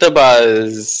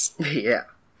Electabuzz. Yeah.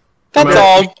 That's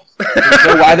all. You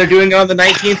know why they're doing it on the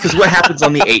 19th? Because what happens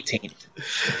on the 18th?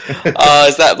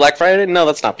 Is that Black Friday? No,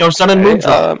 that's not. Yo, Sun and Moon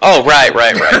drop. Right.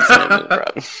 Sun and Moon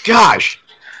drop. Gosh.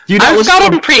 Dude, I've got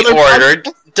them pre-ordered.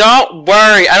 Don't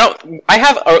worry. I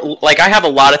have a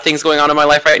lot of things going on in my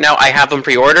life right now. I have them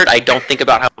pre-ordered. I don't think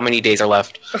about how many days are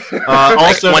left.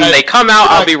 Also, when they come out,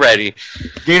 I'll be ready.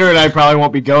 Gator and I probably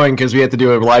won't be going because we have to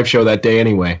do a live show that day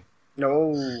anyway.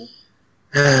 No.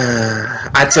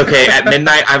 That's okay. At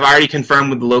midnight, I've already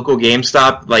confirmed with the local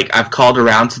GameStop. Like, I've called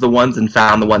around to the ones and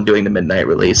found the one doing the midnight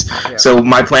release. Yeah. So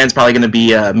my plan's probably going to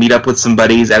be meet up with some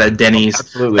buddies at a Denny's.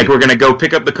 Absolutely. Like, we're going to go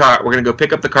pick up the car. We're going to go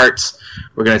pick up the carts.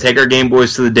 We're going to take our Game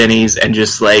Boys to the Denny's and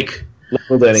just like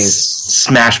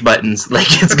smash buttons. Like,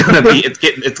 it's going to be.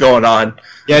 It's going on.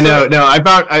 Yeah, no.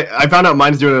 I found out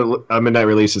mine's doing a midnight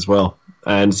release as well,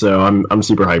 and so I'm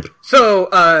super hyped. So,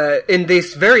 in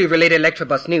this very related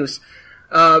Electabuzz news.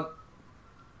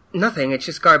 Nothing. It's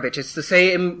just garbage. It's the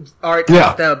same art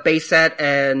as the base set,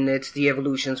 and it's the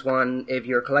Evolutions one. If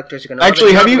your collectors are going to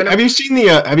actually, have you seen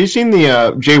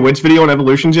the Jay Witz video on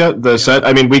Evolutions yet? The set.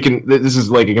 I mean, this is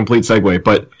like a complete segue,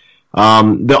 but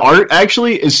the art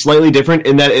actually is slightly different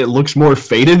in that it looks more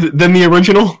faded than the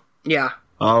original. Yeah.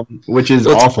 Which is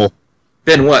awful.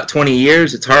 Been what, 20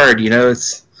 years? It's hard,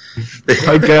 It's.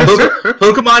 I guess.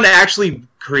 Pokemon actually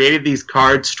created these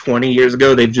cards 20 years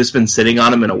ago. They've just been sitting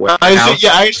on them in a warehouse.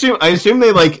 I assume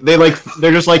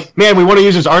they're just like, man, we want to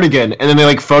use this art again, and then they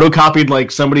like photocopied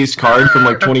like somebody's card from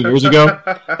like 20 years ago,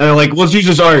 and they're like, let's use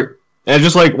this art. And it's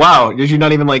just like, wow, did you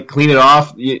not even like clean it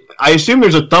off? I assume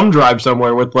there's a thumb drive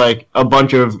somewhere with like a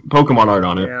bunch of Pokemon art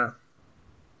on it. Yeah.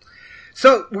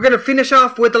 So we're gonna finish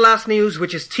off with the last news,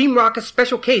 which is Team Rocket's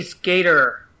special case.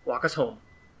 Gator, walk us home.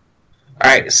 All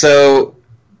right, so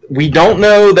we don't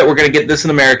know that we're going to get this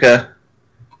in America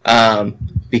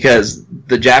because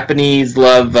the Japanese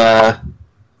love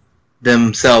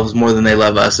themselves more than they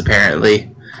love us,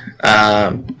 apparently.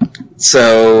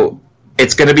 So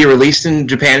it's going to be released in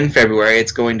Japan in February.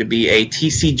 It's going to be a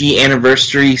TCG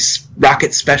Anniversary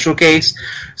Rocket Special Case.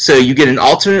 So you get an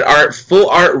alternate art, full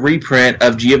art reprint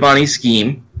of Giovanni's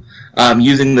Scheme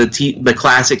using the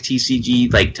classic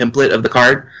TCG like template of the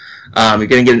card. You're going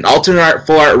to get an alternate art,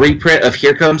 full art reprint of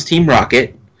Here Comes Team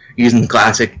Rocket, using the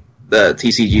classic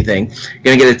TCG thing. You're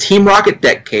going to get a Team Rocket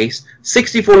deck case,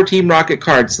 64 Team Rocket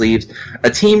card sleeves, a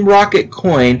Team Rocket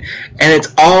coin, and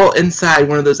it's all inside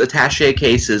one of those attaché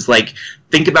cases. Like,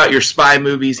 think about your spy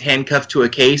movies handcuffed to a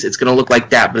case. It's going to look like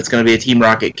that, but it's going to be a Team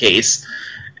Rocket case.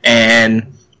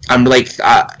 And I'm like,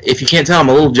 if you can't tell, I'm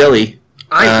a little jelly.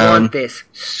 I want this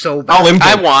so bad.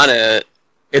 I want it.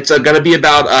 It's going to be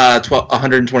about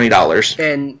 $120.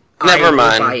 And Never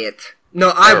mind. Will buy it.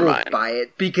 No, I won't buy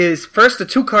it because first the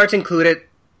 2 cards included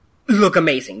look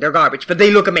amazing. They're garbage, but they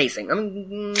look amazing.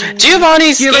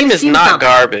 Giovanni's Scheme is not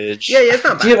garbage. Yeah, it's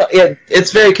not bad.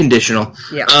 It's very conditional.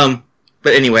 Yeah.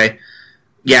 But anyway,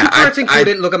 yeah. 2 cards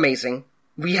included look amazing.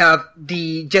 We have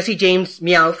the Jesse James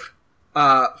Meowth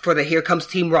for the Here Comes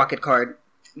Team Rocket card.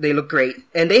 They look great,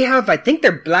 and they have, I think,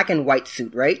 their black and white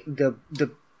suit, right? The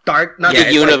dark, not the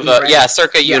Unova,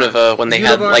 circa Unova, when they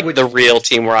had like the real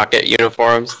Team Rocket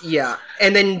uniforms. Yeah,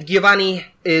 and then Giovanni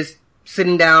is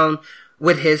sitting down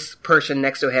with his person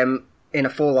next to him in a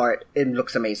full art. It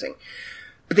looks amazing.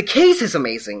 But the case is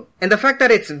amazing, and the fact that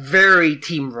it's very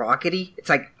Team Rocket-y, it's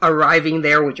like arriving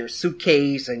there with your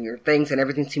suitcase and your things and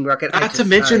everything's Team Rocket. Not to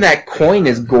mention that coin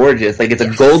is gorgeous. Like, it's a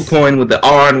gold coin with the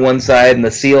R on one side and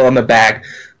the seal on the back.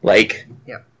 Like,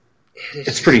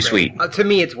 it's pretty sweet. To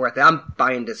me, it's worth it. I'm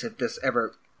buying this if this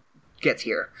ever gets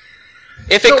here.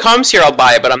 If it comes here, I'll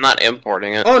buy it, but I'm not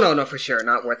importing it. Oh, no, for sure.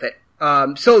 Not worth it.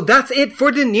 So that's it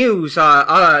for the news.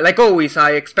 Like always,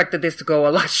 I expected this to go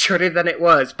a lot shorter than it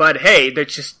was, but hey,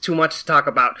 there's just too much to talk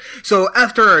about. So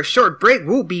after a short break,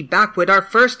 we'll be back with our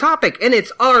first topic, and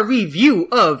it's our review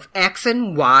of X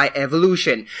and Y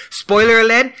Evolution. Spoiler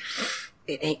alert,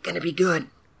 it ain't gonna be good.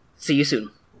 See you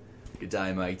soon. Good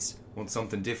day, mates. Want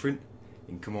something different?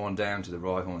 You can come on down to the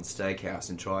Rhyhorn Steakhouse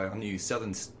and try our new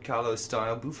Southern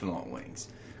Carlos-style bouffalon wings.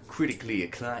 Critically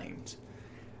acclaimed.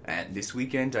 And this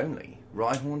weekend only,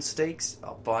 Rhyhorn Steaks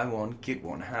are buy one, get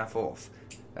one half off.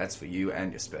 That's for you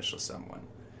and your special someone.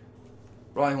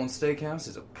 Rhyhorn Steakhouse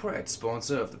is a proud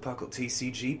sponsor of the Puckle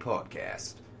TCG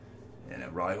podcast. And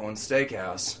at Rhyhorn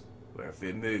Steakhouse, where if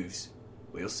it moves,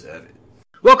 we'll serve it.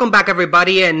 Welcome back,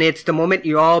 everybody, and it's the moment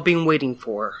you've all been waiting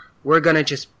for. we're gonna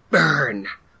just burn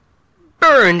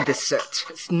this set.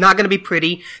 It's not gonna be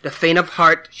pretty. The faint of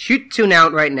heart shoot tune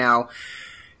out right now.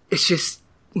 It's just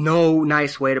no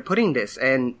nice way to putting this,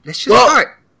 and let's just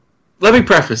start. Let me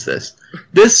preface this.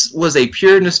 This was a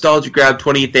pure nostalgia grab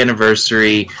 20th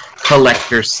anniversary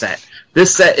collector set.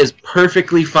 This set is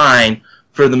perfectly fine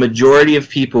for the majority of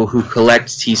people who collect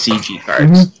TCG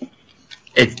cards.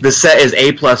 The set is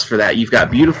A+ for that. You've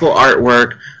got beautiful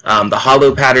artwork. The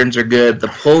holo patterns are good. The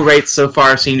pull rates so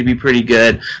far seem to be pretty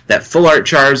good. That full art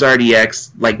Charizard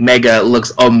EX, like Mega,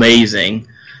 looks amazing.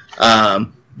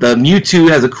 The Mewtwo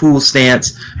has a cool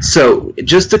stance. So,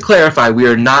 just to clarify, we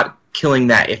are not killing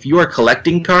that. If you are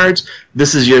collecting cards,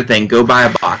 this is your thing. Go buy a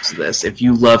box of this if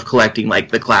you love collecting like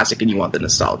the classic and you want the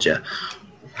nostalgia.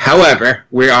 However,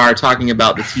 we are talking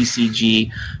about the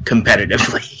TCG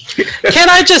competitively. Can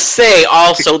I just say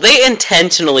also, they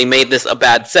intentionally made this a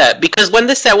bad set, because when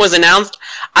this set was announced,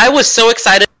 I was so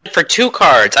excited for 2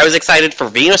 cards. I was excited for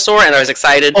Venusaur, and I was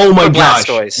excited for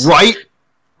Blastoise. Right?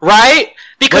 Right?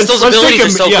 Because those abilities are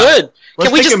so good.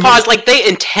 Can we just pause? Like, they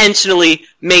intentionally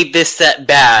made this set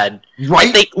bad. Right?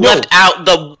 Like, they left out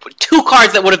the 2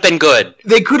 cards that would have been good.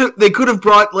 They could have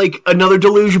brought, like, another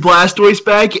Deluge Blastoise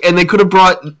back, and they could have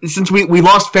brought, since we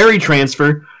lost Fairy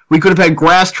Transfer, we could have had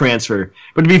Grass Transfer.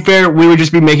 But to be fair, we would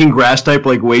just be making Grass type,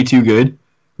 like, way too good.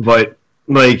 But,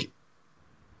 like,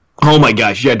 oh my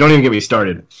gosh, yeah, don't even get me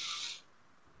started.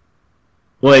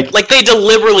 Like they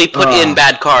deliberately put in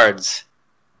bad cards.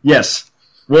 Yes.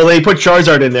 Well, they put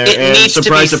Charizard in there, and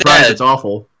surprise, surprise, it's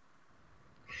awful.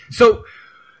 So,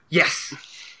 yes.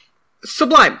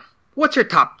 Sublime, what's your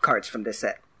top cards from this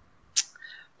set?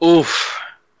 Oof.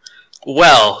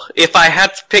 Well, if I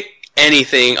had to pick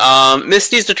anything,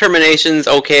 Misty's Determination's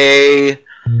okay.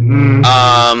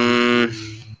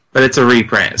 But it's a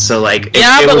reprint, so like,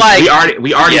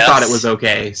 we already thought it was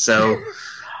okay. So,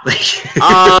 like,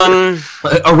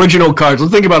 original cards.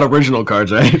 Let's think about original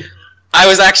cards, right? I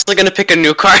was actually going to pick a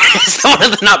new card. It's one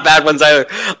of the not bad ones. I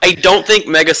don't think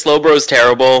Mega Slowbro is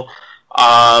terrible.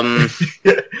 I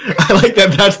like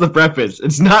that. That's the preface.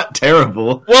 It's not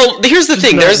terrible. Well, here's the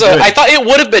thing. I thought it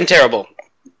would have been terrible,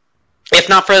 if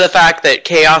not for the fact that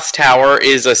Chaos Tower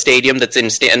is a stadium that's in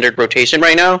standard rotation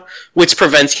right now, which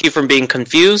prevents you from being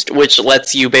confused, which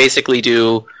lets you basically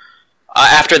do,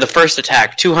 after the first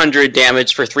attack, 200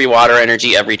 damage for 3 water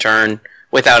energy every turn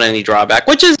without any drawback,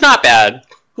 which is not bad.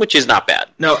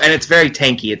 No, and it's very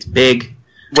tanky. It's big.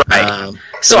 Right.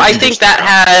 So I think that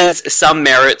has some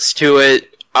merits to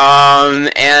it.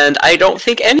 And I don't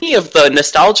think any of the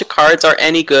nostalgia cards are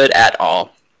any good at all.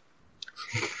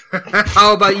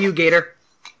 How about you, Gator?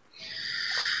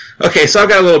 Okay, so I've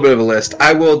got a little bit of a list.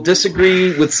 I will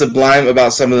disagree with Sublime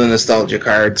about some of the nostalgia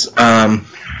cards. I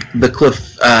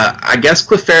guess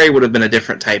Clefairy would have been a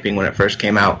different typing when it first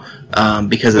came out,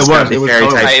 because it's got the fairy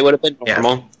type. It would have been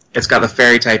normal. Yeah, it's got the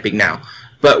fairy typing now.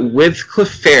 But with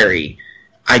Clefairy,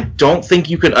 I don't think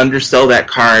you can undersell that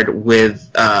card with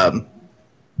the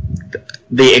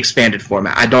expanded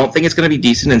format. I don't think it's going to be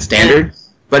decent in standard,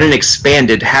 but in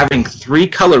expanded, having 3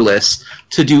 colorless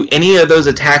to do any of those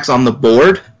attacks on the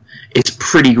board is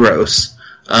pretty gross.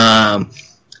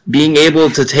 Being able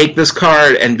to take this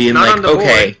card and being like,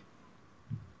 okay...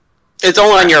 It's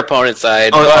only on your opponent's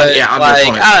side. Oh, but yeah, on like, the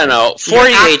opponent's I don't know,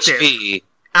 40 HP.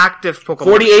 Active Pokemon.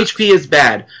 40 HP is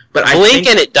bad, but Blink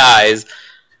and it dies.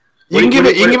 You can give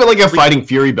it like a Fighting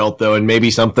Fury belt though, and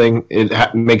maybe something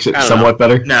makes it somewhat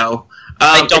better. No,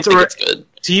 I don't think it's good.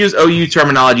 To use OU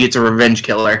terminology, it's a revenge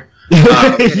killer.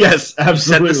 Yes,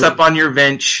 absolutely. Set this up on your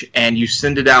bench, and you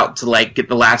send it out to like get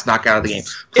the last knockout of the game.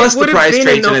 Plus, the prize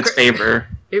trades in its favor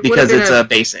because it's a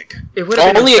basic.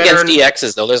 Only against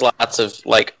EXs though. There's lots of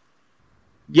like.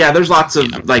 Yeah, there's lots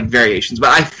of like variations, but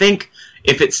I think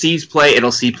if it sees play,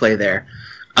 it'll see play there.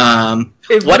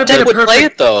 What deck would play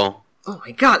it though? Oh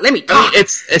my god, let me talk.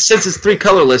 Since it's 3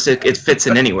 colorless, it fits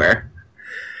in anywhere.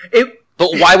 But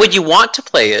why would you want to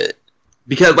play it?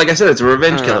 Because, like I said, it's a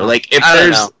revenge killer. Like if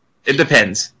it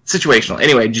depends. Situational.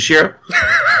 Anyway, Jashiro?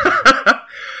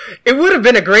 It would have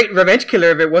been a great revenge killer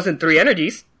if it wasn't 3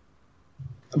 energies.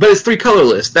 But it's 3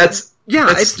 colorless. That's 3.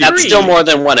 That's still more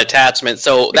than 1 attachment,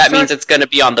 so that means it's going to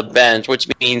be on the bench, which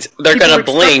means they're going to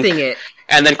blink,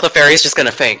 and then Clefairy is just going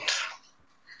to faint.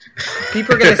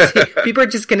 People are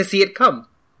just going to see it come.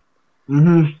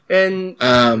 Mm-hmm.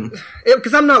 And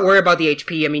because I'm not worried about the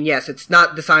HP. I mean, yes, it's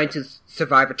not designed to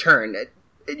survive a turn.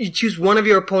 You choose one of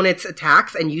your opponent's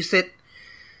attacks and use it.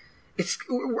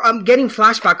 I'm getting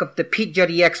flashback of the Pete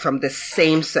Judd EX from the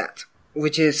same set,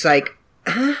 which is like,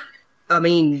 I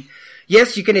mean,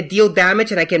 yes, you're going to deal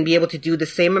damage, and I can be able to do the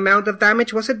same amount of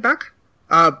damage. Was it back?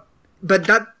 But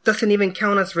that doesn't even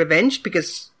count as revenge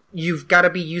because you've got to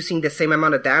be using the same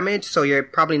amount of damage, so you're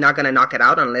probably not going to knock it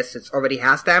out unless it already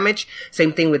has damage.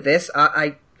 Same thing with this.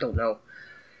 I don't know.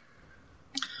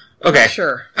 Okay.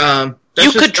 Sure.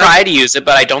 You could try to use it,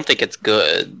 but I don't think it's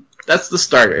good. That's the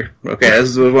starter. Okay, this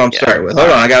is what I'm starting with. Hold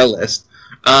on, I got a list.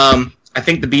 I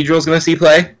think the Beedrill is going to see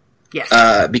play.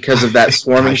 Yes. Because of that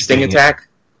swarming sting attack.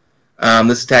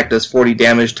 This attack does 40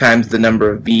 damage times the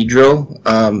number of Beedrill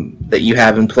that you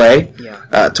have in play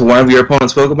to one of your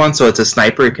opponent's Pokemon, so it's a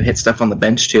sniper. It can hit stuff on the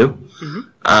bench, too.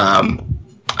 Mm-hmm.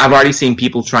 I've already seen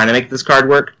people trying to make this card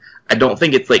work. I don't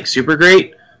think it's, like, super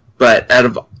great, but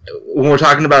when we're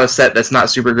talking about a set that's not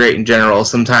super great in general,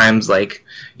 sometimes, like,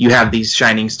 you have these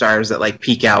shining stars that, like,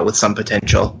 peek out with some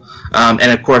potential.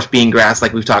 And, of course, being grass,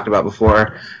 like we've talked about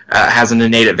before, has an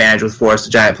innate advantage with forest to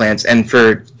giant plants. And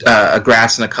for a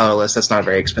grass and a colorless, that's not a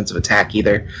very expensive attack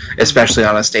either, especially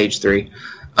on a stage 3.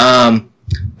 Then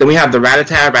we have the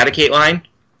Rattata Eradicate line.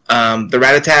 The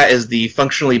Rattata is the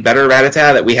functionally better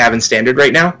Rattata that we have in Standard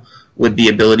right now, with the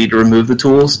ability to remove the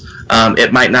tools.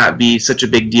 It might not be such a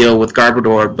big deal with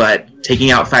Garbodor, but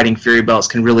taking out Fighting Fury Belts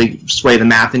can really sway the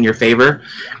math in your favor.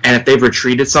 And if they've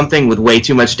retreated something with way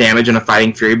too much damage and a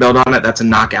Fighting Fury Belt on it, that's a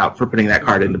knockout for putting that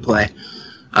card into play.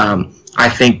 I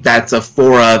think that's a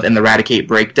 4 of in the Eradicate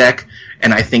Break deck,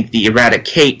 and I think the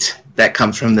Eradicate that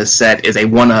comes from this set is a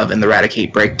 1 of in the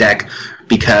Eradicate Break deck,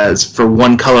 because for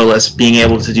one colorless, being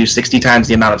able to do 60 times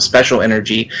the amount of special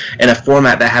energy in a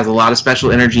format that has a lot of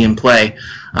special energy in play,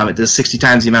 it does 60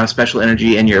 times the amount of special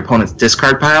energy in your opponent's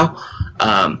discard pile.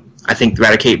 I think the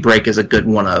Eradicate Break is a good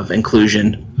 1 of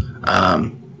inclusion.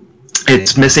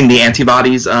 It's missing the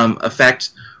antibodies effect,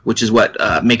 which is what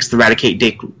makes the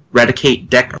Eradicate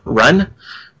deck run,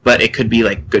 but it could be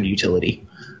like good utility.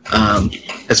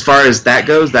 As far as that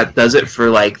goes, that does it for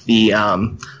like the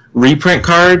reprint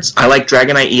cards. I like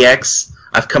Dragonite EX.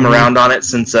 I've come around on it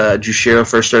since Jushiro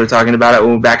first started talking about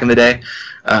it back in the day,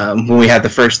 when we had the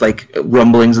first like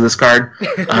rumblings of this card.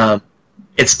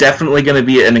 It's definitely going to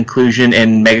be an inclusion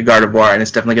in Mega Gardevoir, and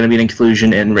it's definitely going to be an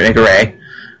inclusion in Mega Ray.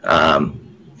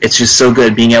 It's just so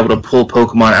good being able to pull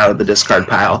Pokemon out of the discard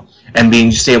pile and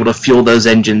being just able to fuel those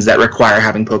engines that require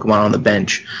having Pokemon on the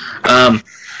bench.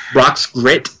 Brock's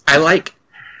Grit, I like.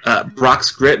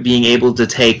 Brock's Grit being able to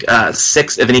take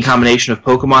 6 of any combination of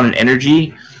Pokemon and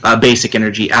energy, basic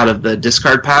energy, out of the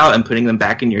discard pile and putting them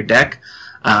back in your deck.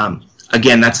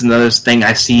 Again, that's another thing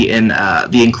I see in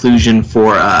the inclusion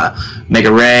for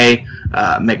Mega Ray,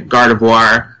 Mega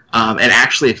Gardevoir, and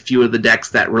actually a few of the decks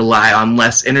that rely on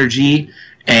less energy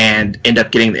and end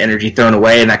up getting the energy thrown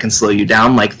away, and that can slow you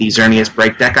down, like the Xerneas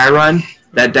Break deck I run.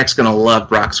 That deck's going to love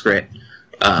Brock's Grit.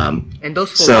 And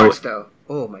those full arts, though.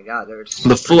 Oh my god, they're just...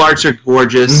 The full arts are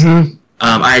gorgeous. Mm-hmm.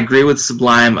 I agree with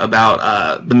Sublime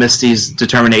about the Misty's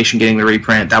Determination getting the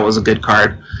reprint. That was a good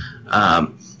card.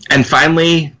 And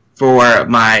finally, for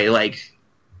my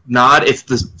nod, it's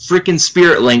the freaking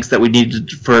Spirit Links that we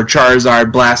needed for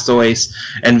Charizard, Blastoise,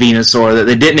 and Venusaur that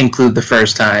they didn't include the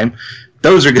first time.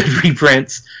 Those are good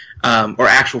reprints, or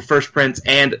actual first prints,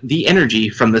 and the energy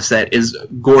from the set is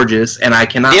gorgeous, and I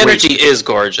cannot wait. The energy is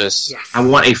gorgeous. Yes. I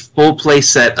want a full play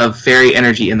set of Fairy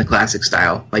Energy in the classic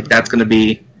style. That's going to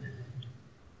be...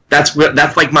 That's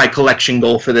like my collection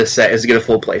goal for this set, is to get a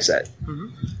full play set.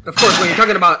 Mm-hmm. Of course, when you're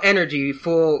talking about energy,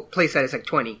 full play set is like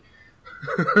 20.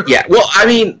 Yeah, well, I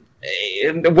mean,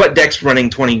 what deck's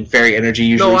running 20 Fairy Energy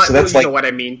usually? No, so that's you know what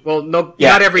I mean. Well, no, yeah,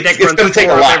 not every deck runs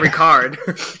 4 of every card.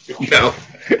 No.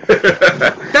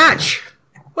 Thatch,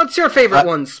 what's your favorite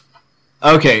ones?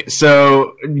 Okay,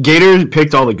 so Gator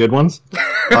picked all the good ones.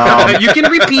 You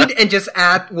can repeat and just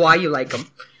add why you like them.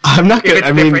 I'm not gonna.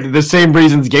 I mean, the same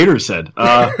reasons Gator said.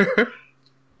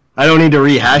 I don't need to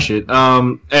rehash it.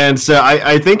 And so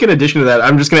I think in addition to that,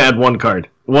 I'm just gonna add one card,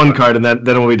 and then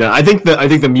we'll be done. I think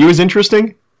the Mew is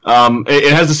interesting.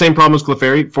 It has the same problem as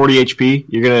Clefairy, 40 HP.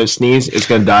 You're gonna sneeze, it's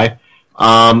gonna die.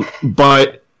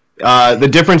 But the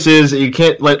difference is you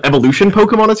can't let evolution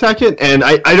Pokemon attack it, and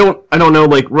I don't know.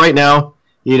 Like right now,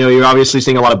 you're obviously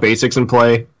seeing a lot of basics in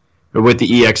play with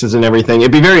the EXs and everything.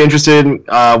 It'd be very interested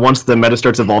once the meta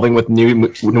starts evolving with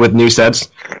new sets,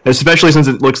 especially since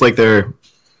it looks like they're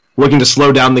looking to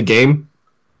slow down the game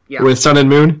with Sun and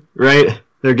Moon. Right?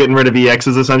 They're getting rid of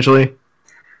EXs essentially,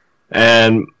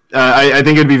 and I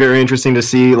think it'd be very interesting to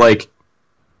see in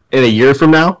a year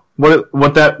from now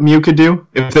what that Mew could do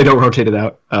if they don't rotate it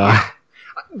out.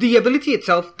 The ability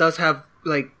itself does have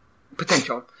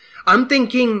potential. I'm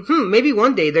thinking, maybe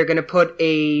one day they're gonna put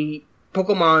a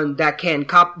Pokemon that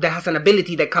that has an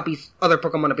ability that copies other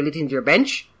Pokemon abilities into your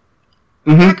bench.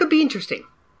 Mm-hmm. That could be interesting,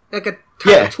 like a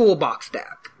toolbox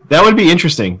deck. That would be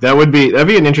interesting. That'd be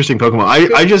an interesting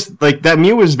Pokemon. I just like that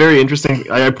Mew was very interesting.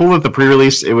 I pulled up the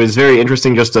pre-release. It was very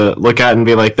interesting just to look at and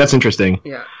be like, that's interesting.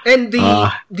 Yeah, and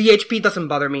the HP doesn't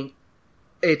bother me.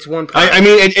 It's one. I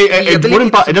mean, it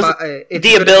wouldn't.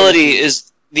 The ability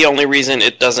is the only reason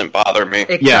it doesn't bother me.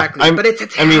 Exactly, but it's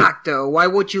attack though. Why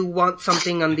would you want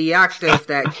something on the active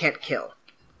that can't kill?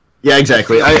 Yeah,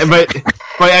 exactly. But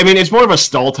I mean, it's more of a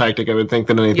stall tactic, I would think,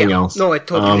 than anything else. No, it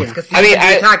totally is. Because the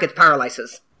attack, it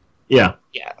paralyzes. Yeah.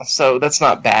 Yeah, so that's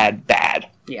not bad.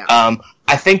 Yeah.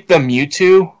 I think the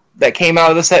Mewtwo that came out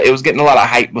of the set, it was getting a lot of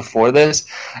hype before this.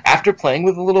 After playing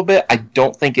with it a little bit, I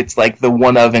don't think it's like the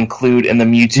one of include in the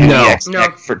Mewtwo EX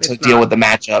deck to deal with the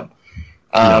matchup.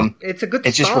 It's a good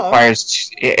It just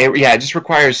requires... it just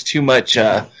requires too much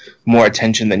more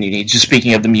attention than you need. Just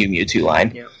speaking of the Mewtwo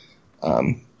line. Yeah.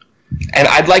 And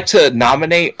I'd like to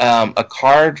nominate a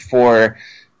card for...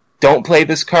 Don't play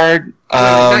this card.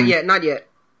 Not yet.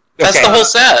 That's the whole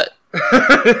set.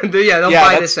 Don't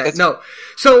buy this set. No.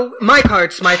 So, my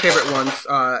cards, my favorite ones.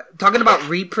 Talking about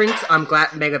reprints, I'm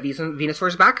glad Mega Venusaur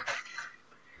is back.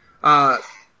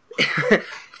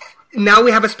 Now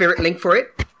we have a Spirit Link for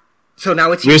it. So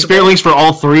now it's we have Spirit Links for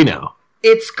all three now.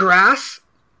 It's grass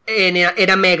in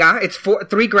a Mega. It's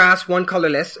 3 grass, 1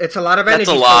 colorless. It's a lot of energy.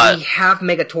 That's a lot. So we have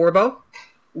Mega Turbo.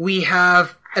 We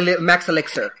have Max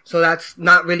Elixir. So that's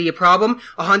not really a problem.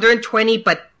 120,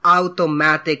 but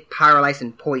automatic paralyze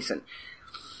and poison.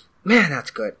 Man, that's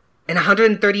good. And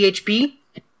 130 HP.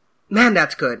 Man,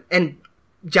 that's good. And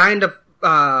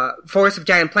Forest of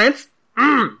Giant Plants.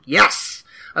 Yes,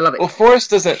 I love it. Well, Forest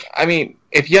doesn't. I mean,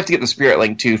 if you have to get the Spirit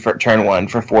Link too for turn 1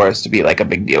 for Forest to be like a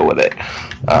big deal with it,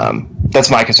 that's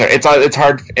my concern. It's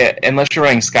hard unless you're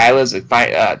running Skylas.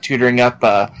 Tutoring up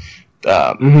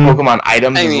Pokemon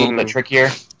items is a little bit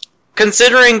trickier.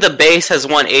 Considering the base has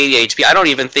 180 HP, I don't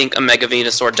even think a Mega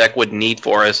Venusaur deck would need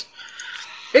Forest.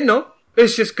 No,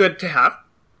 it's just good to have.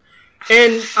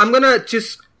 And I'm gonna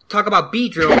just talk about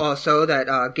Beedrill also that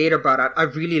Gator brought up. I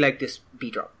really like this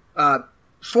Beedrill.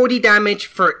 40 damage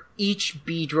for each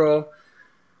Beedrill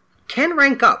can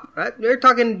rank up. Right? They're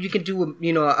talking you can do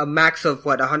a max of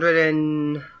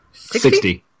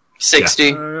 160?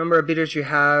 60. Number of Beedrills you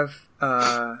have.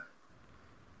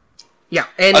 Yeah,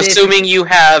 and assuming you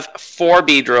have 4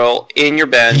 Beedrill in your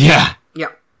bench. Yeah.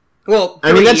 Well,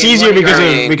 I mean that's easier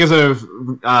because of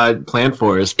Plant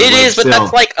Forest. It is, but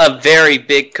that's like a very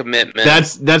big commitment.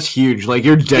 That's huge. Like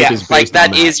your deck is based like that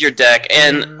on is your deck,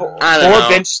 and I don't know.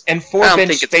 Four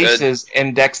bench spaces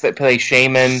in decks that play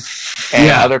Shaman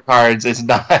and other cards is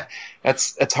not.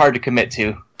 It's hard to commit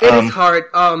to. It is hard.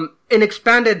 In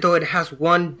Expanded though, it has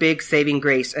one big saving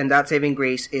grace, and that saving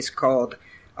grace is called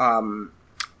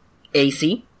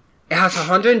AC. It has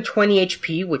 120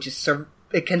 HP, which is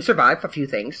it can survive a few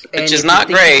things. Which is not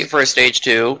great for a stage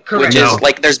 2. Correct. Which is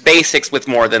like there's basics with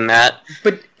more than that.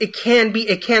 But it can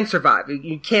survive.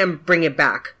 You can bring it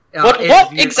back. What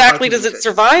exactly does it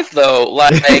survive though?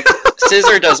 Like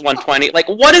Scissor does 120. Like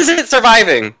what is it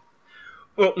surviving?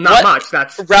 Well, not much.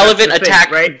 That's relevant attack,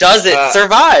 thing, right? Does it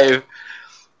survive?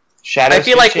 Shadow I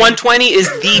feel like 120 is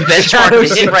the benchmark to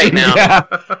hit right now.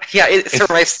 Yeah, it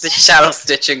survives the shadow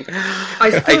stitching.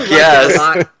 I still like it a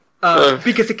lot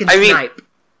because it can snipe.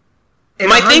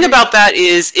 My thing about that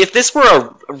is, if this were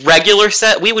a regular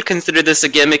set, we would consider this a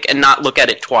gimmick and not look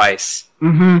at it twice.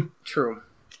 Mm-hmm. True.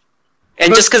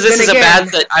 And just because this is a bad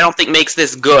set, I don't think makes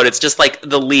this good. It's just like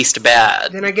the least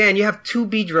bad. Then again, you have 2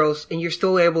 Beedrills and you're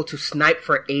still able to snipe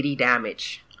for 80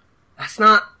 damage. That's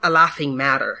not a laughing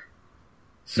matter.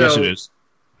 So, yes, it is.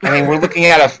 I mean, we're looking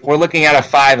at a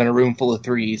 5 in a room full of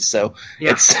 3s, so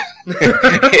it's.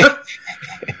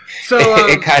 So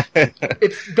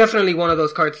it's definitely one of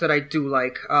those cards that I do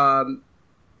like. And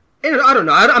I don't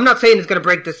know. I'm not saying it's going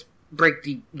to break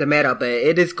the meta, but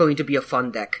it is going to be a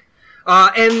fun deck.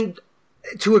 And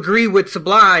to agree with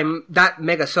Sublime, that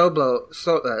Mega Slowbro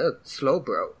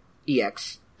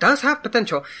EX does have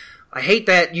potential. I hate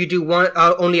that you do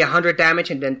only 100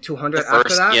 damage and then 200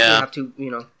 after that. Yeah. You have to,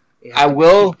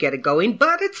 get it going,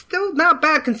 but it's still not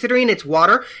bad considering it's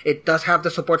water. It does have the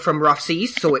support from Rough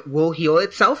Seas, so it will heal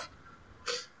itself.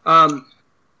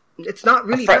 It's not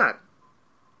really bad.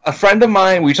 A friend of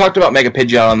mine, we talked about Mega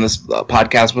Pidgeot on this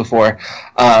podcast before,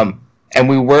 and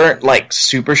we weren't like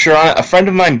super sure on it. A friend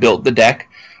of mine built the deck.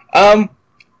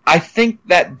 I think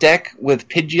that deck with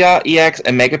Pidgeot EX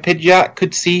and Mega Pidgeot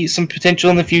could see some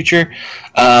potential in the future.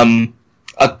 A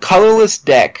colorless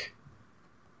deck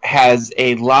has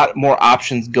a lot more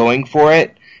options going for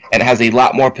it, and has a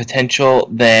lot more potential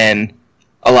than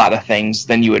a lot of things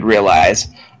than you would realize.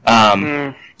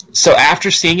 So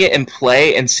after seeing it in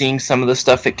play and seeing some of the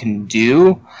stuff it can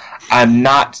do, I'm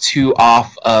not too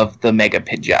off of the Mega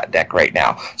Pidgeot deck right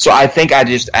now. So I think I'd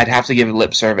have to give it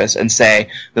lip service and say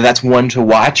that that's one to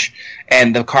watch.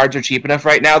 And the cards are cheap enough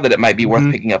right now that it might be worth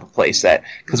picking up a playset,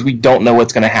 because we don't know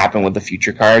what's going to happen with the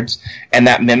future cards. And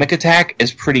that Mimic attack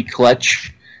is pretty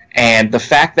clutch. And the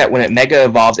fact that when it Mega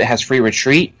Evolves, it has free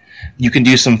retreat, you can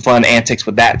do some fun antics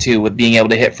with that too, with being able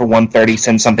to hit for 130,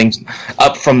 send something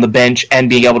up from the bench, and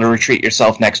being able to retreat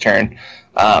yourself next turn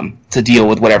to deal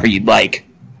with whatever you'd like.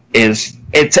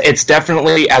 It's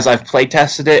definitely, as I've play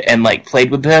tested it and like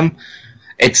played with him,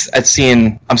 I'm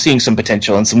seeing some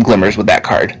potential and some glimmers with that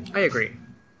card.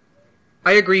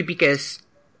 I agree because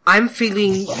I'm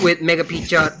feeling with Mega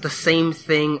Pidgeot the same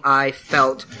thing I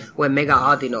felt when Mega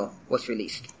Audino was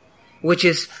released, which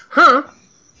is,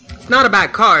 it's not a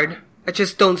bad card. I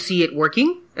just don't see it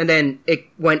working. And then it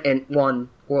went and won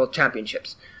World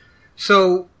Championships.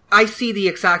 So I see the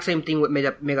exact same thing with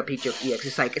Mega Pidgeot EX.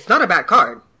 It's like, it's not a bad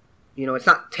card. You know, it's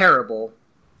not terrible.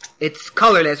 It's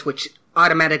colorless, which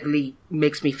automatically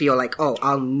makes me feel like,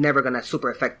 I'm never gonna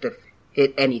super effective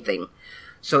hit anything.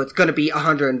 So it's gonna be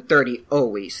 130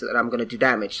 always that I'm gonna do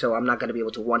damage, so I'm not gonna be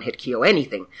able to one-hit KO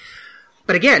anything.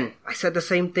 But again, I said the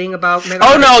same thing about Mega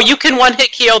Oh no, you can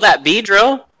one-hit KO that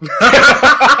Beedrill.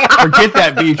 Forget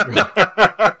that Beedrill.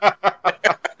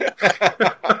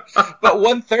 But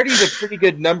 130 is a pretty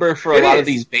good number for a lot of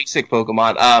these basic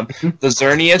Pokemon. The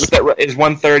Xerneas that is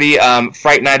 130.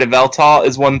 Fright Knight of Veltal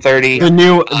is 130. The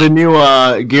new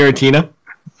Giratina.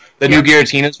 The new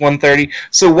Giratina is 130.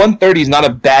 So 130 is not a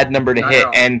bad number to hit,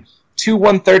 and 2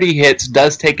 130 hits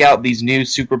does take out these new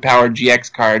superpowered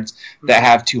GX cards that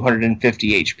have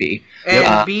 250 HP.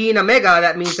 And being a Mega,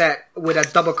 that means that with a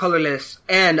double colorless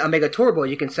and a Mega Turbo,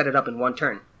 you can set it up in one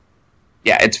turn.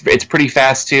 Yeah, it's pretty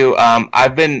fast too.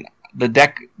 The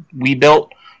deck we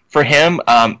built for him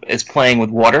is playing with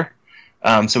water.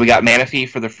 So we got Manaphy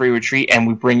for the free retreat, and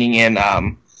we're bringing in,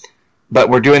 but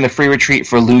we're doing the free retreat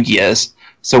for Lugias.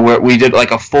 So we did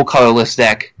like a full colorless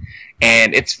deck,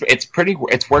 and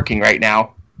it's working right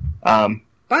now.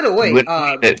 By the way,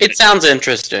 it sounds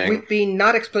interesting. We've been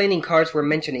not explaining cards we're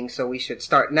mentioning, so we should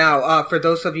start now. For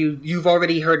those of you, you've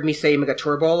already heard me say Mega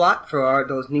Turbo a lot for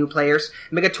those new players.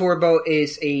 Mega Turbo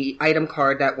is a item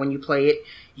card that when you play it,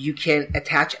 you can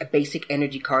attach a basic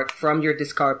energy card from your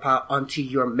discard pile onto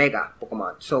your Mega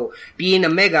Pokemon. So being a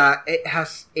Mega, it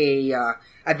has a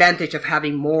advantage of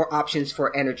having more options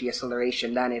for energy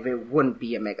acceleration than if it wouldn't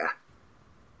be a Mega.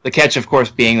 The catch, of course,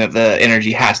 being that the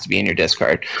energy has to be in your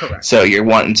discard. Correct. So you're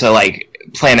wanting to like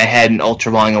plan ahead and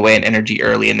ultra balling away an energy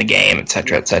early in the game,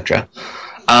 etc., etc.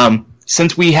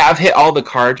 Since we have hit all the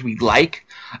cards we like,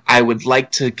 I would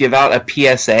like to give out a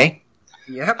PSA.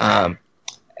 Yep.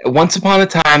 Once upon a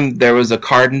time, there was a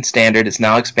card in Standard. It's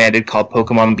now expanded, called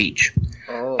Pokemon Beach.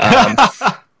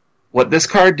 What this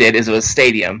card did is it was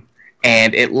Stadium,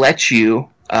 and it lets you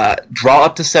draw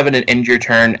up to 7 and end your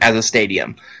turn as a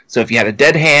Stadium. So if you had a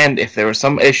dead hand, if there was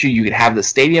some issue, you could have the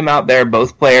Stadium out there.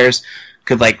 Both players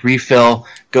could like refill,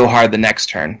 go hard the next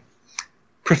turn.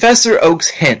 Professor Oak's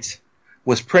Hint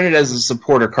was printed as a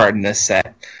supporter card in this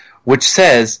set, which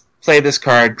says, play this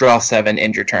card, draw 7,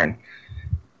 end your turn.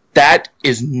 That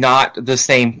is not the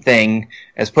same thing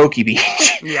as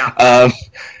Pokebeach. Yeah.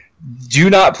 Do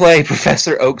not play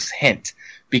Professor Oak's Hint,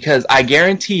 because I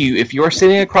guarantee you, if you're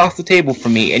sitting across the table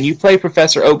from me and you play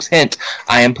Professor Oak's Hint,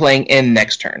 I am playing in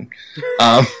next turn.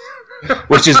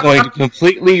 Which is going to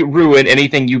completely ruin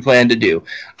anything you plan to do.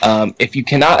 If you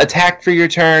cannot attack for your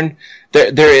turn,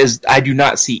 I do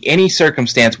not see any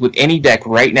circumstance with any deck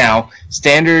right now,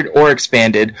 Standard or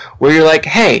Expanded, where you're like,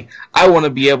 hey, I want to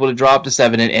be able to draw up to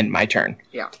 7 and end my turn.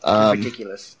 Yeah,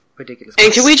 ridiculous.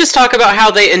 And can we just talk about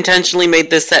how they intentionally made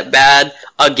this set bad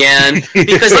again?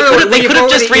 Because they could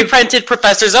have just reprinted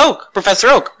Professor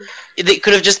Oak. It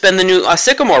could have just been the new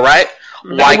Sycamore, right?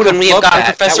 Why couldn't we have gotten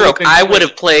Professor Oak? I would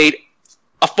have played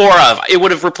a 4-of. It would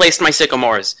have replaced my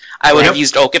Sycamores. I would have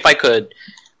used Oak if I could.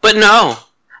 But no,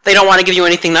 they don't want to give you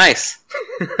anything nice.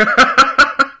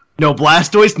 No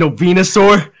Blastoise, no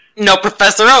Venusaur. No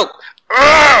Professor Oak.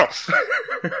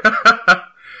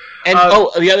 And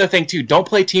the other thing too, don't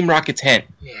play Team Rocket's Hint.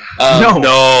 Yeah.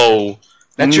 No.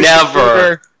 That's your never.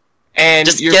 supporter, and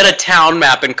just get a town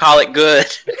map and call it good.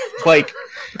 Like,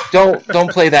 don't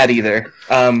play that either.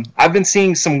 I've been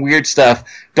seeing some weird stuff.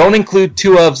 Don't include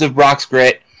 2-ofs of Brock's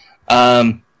Grit.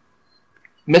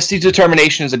 Misty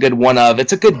Determination is a good 1-of.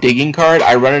 It's a good digging card.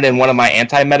 I run it in one of my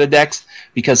anti-meta decks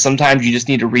because sometimes you just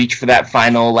need to reach for that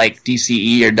final like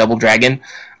DCE or Double Dragon.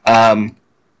 But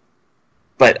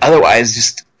otherwise,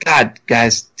 just God,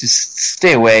 guys, just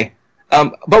stay away.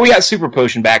 But we got Super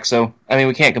Potion back, so I mean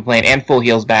we can't complain, and Full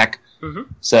Heal's back. Mm-hmm.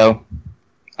 So,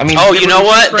 I mean, you know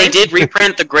what? They did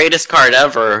reprint the greatest card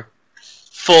ever,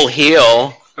 Full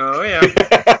Heal. Oh yeah.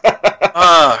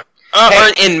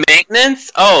 In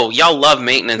maintenance? Oh, y'all love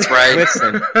maintenance, right?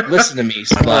 Listen to me,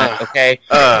 Splat, okay?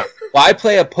 Why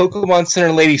play a Pokemon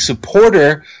Center Lady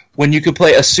supporter when you could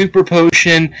play a Super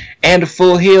Potion and a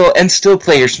Full Heal and still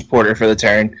play your supporter for the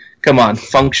turn? Come on,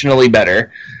 functionally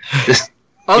better.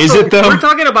 Also, is it though? We're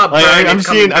talking about Burn.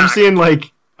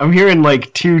 I'm hearing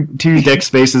like two deck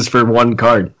spaces for one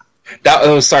card. That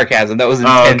was sarcasm. That was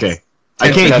intense. Oh, okay.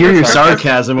 I can't hear your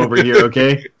sarcasm over here,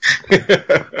 okay?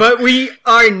 But we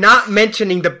are not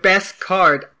mentioning the best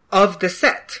card of the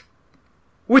set,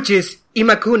 which is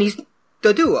Imakuni's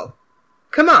Doduo.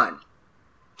 Come on.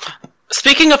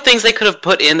 Speaking of things they could have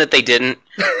put in that they didn't,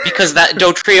 because that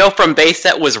Dotrio from base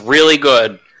set was really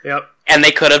good. Yep. And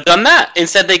they could have done that.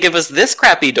 Instead, they give us this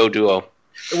crappy Doduo.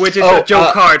 Which is a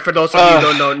joke card, for those of you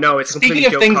who don't know. It's a completely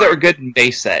speaking of things card. that are good in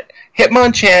base set,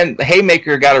 Hitmonchan, the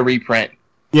Haymaker got a reprint.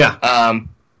 Yeah.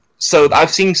 So I've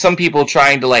seen some people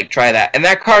trying to try that, and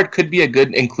that card could be a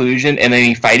good inclusion in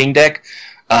any fighting deck,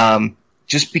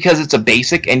 just because it's a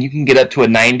basic and you can get up to a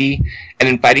 90. And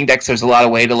in fighting decks, there's a lot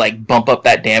of way to bump up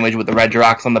that damage with the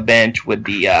Regirox on the bench, with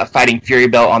the Fighting Fury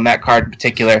Belt on that card in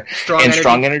particular,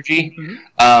 Strong Energy.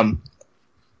 Mm-hmm.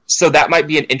 So that might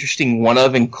be an interesting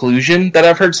one-of inclusion that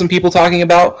I've heard some people talking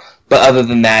about. But other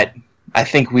than that, I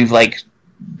think we've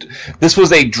this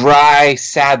was a dry,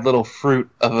 sad little fruit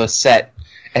of a set,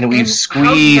 and we've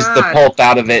squeezed the pulp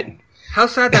out of it. How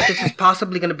sad that this is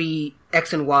possibly going to be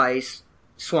X and Y's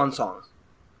swan song.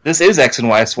 This is X and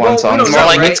Y swan song. It's more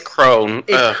like it's Crone.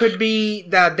 It could be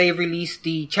that they released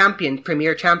the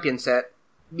Premier Champion set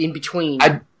in between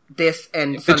this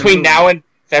and Sun between and now and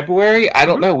February. I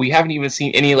don't know. We haven't even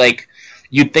seen any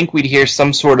You'd think we'd hear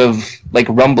some sort of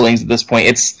rumblings at this point.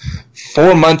 It's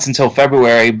 4 months until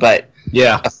February, but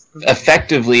yeah,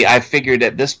 effectively, I figured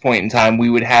at this point in time we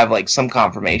would have some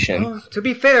confirmation. Well, to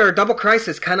be fair, Double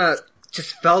Crisis kind of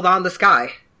just fell down the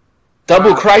sky.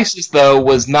 Double Crisis though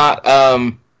was not.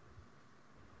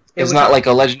 It was not like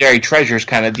a Legendary Treasures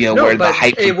kind of deal where the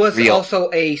hype was real. Also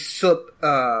a subset.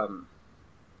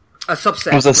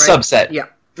 It was a subset. Yeah.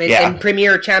 In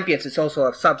Premier Champions, it's also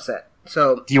a subset.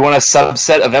 So, do you want a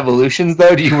subset of evolutions,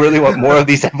 though? Do you really want more of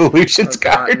these evolutions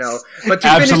cards? No. But to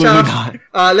finish off,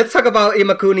 let's talk about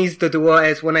Imakuni's Doduo.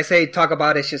 As when I say talk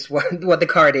about, it's just what the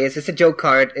card is. It's a joke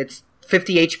card. It's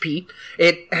 50 HP.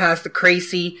 It has the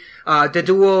crazy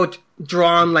Doduo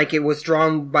drawn like it was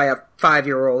drawn by a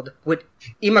 5-year-old with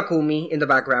Imakuni in the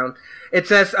background. It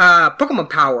says,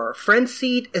 Pokemon Power,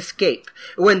 Frenzied Escape.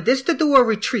 When this Doduo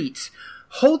retreats,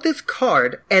 hold this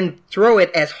card and throw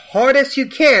it as hard as you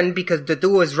can because the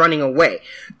duo is running away.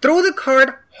 Throw the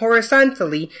card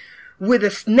horizontally with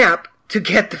a snap to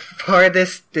get the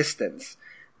farthest distance.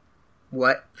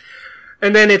 What?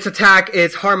 And then its attack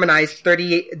is harmonized,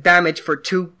 38 damage for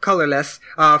 2 colorless.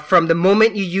 From the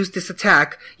moment you use this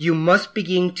attack, you must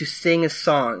begin to sing a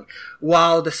song.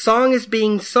 While the song is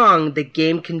being sung, the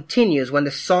game continues. When the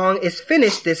song is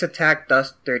finished, this attack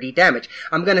does 30 damage.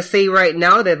 I'm gonna say right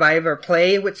now that if I ever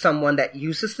play with someone that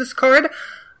uses this card,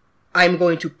 I'm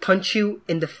going to punch you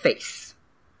in the face.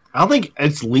 I don't think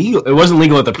it's legal. It wasn't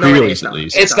legal at the pre-release, at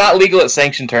least. It's not legal at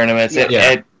sanctioned tournaments.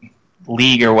 At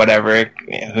League or whatever.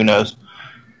 Who knows?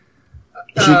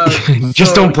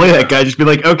 Just don't play that guy. Just be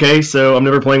like, okay, so I'm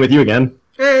never playing with you again.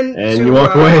 And you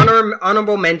walk away.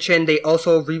 Honorable mention, they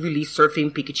also re-released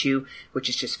Surfing Pikachu, which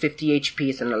is just 50 HP.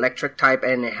 It's an electric type,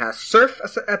 and it has Surf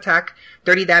attack,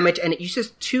 30 damage, and it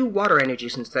uses 2 water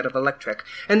energies instead of electric.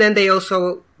 And then they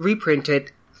also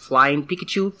reprinted Flying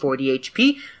Pikachu, 40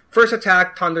 HP. First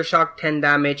attack, Thunder Shock, 10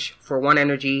 damage for 1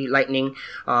 energy, Lightning,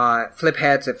 flip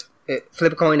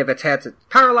a coin if its heads, it's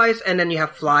paralyzed, and then you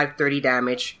have Fly, 30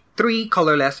 damage. 3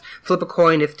 colorless, flip a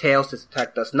coin if tails, this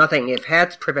attack does nothing. If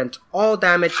heads, prevent all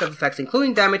damage of effects,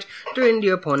 including damage, during the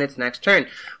opponent's next turn.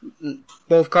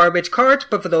 Both garbage cards,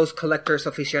 but for those collectors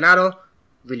aficionado,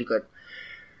 really good.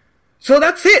 So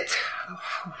that's it!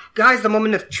 Guys, the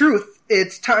moment of truth.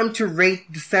 It's time to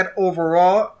rate the set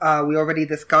overall. We already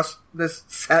discussed this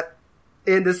set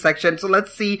in this section, so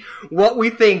let's see what we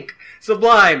think.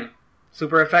 Sublime.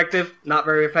 Super effective, not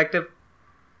very effective.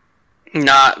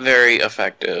 Not very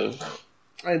effective.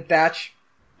 And Thatch?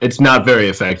 It's not very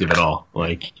effective at all.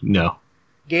 No.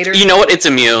 Gator? You know what? It's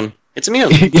immune. It's immune.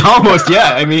 Almost,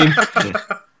 yeah. I mean...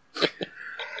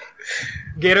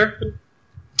 Gator?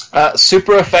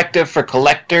 Super effective for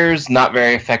collectors, not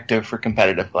very effective for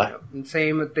competitive play.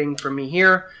 Same thing for me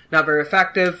here. Not very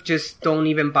effective. Just don't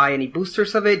even buy any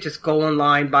boosters of it. Just go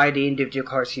online, buy the individual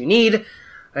cards you need,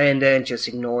 and then just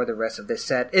ignore the rest of this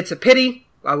set. It's a pity.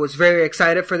 I was very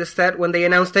excited for this set when they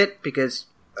announced it, because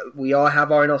we all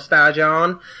have our nostalgia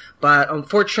on. But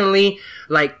unfortunately,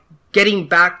 like, getting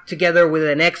back together with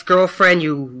an ex-girlfriend,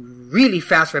 you really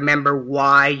fast remember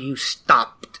why you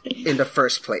stopped in the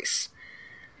first place.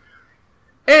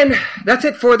 And that's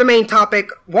it for the main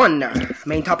topic 1.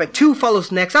 Main topic 2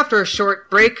 follows next after a short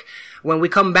break. When we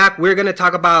come back, we're going to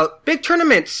talk about big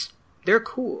tournaments. They're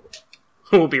cool.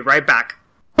 We'll be right back.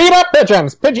 Beat up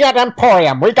Pigeons, Pidgeot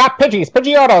Emporium. We got Pidgeys,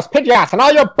 Pidgeotos, Pidgeots, and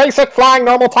all your basic flying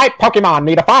normal type Pokemon.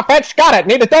 Need a Farfetch? Got it.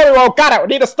 Need a Doduo? Got it.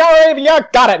 Need a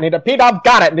Staravia? Got it. Need a P-Dub?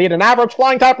 Got it. Need an average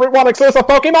flying type Route 1 exclusive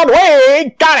Pokemon?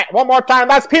 We got it. One more time,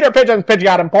 that's Peter Pigeons,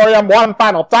 Pidgeot Emporium. One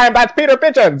final time, that's Peter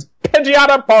Pigeons, Pidgeot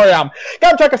Emporium.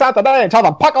 Go check us out today and tell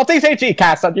them Puckle TCG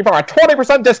Cast sent you for a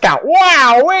 20% discount.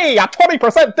 Wow-wee! A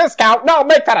 20% discount? No,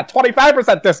 make that a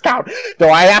 25% discount. Do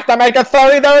I have to make it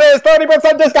 30? There it is,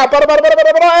 30% discount.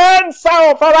 And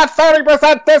so, for that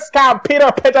 30% discount,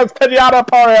 Peter Pigeons, Pidgeot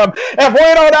Emporium. If we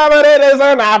don't have it, it is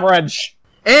an average.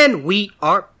 And we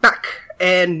are back.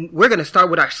 And we're going to start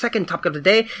with our second topic of the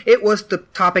day. It was the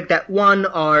topic that won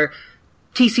our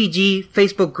TCG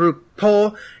Facebook group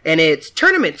poll, and it's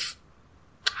tournaments,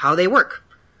 how they work.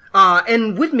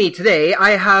 And with me today,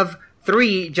 I have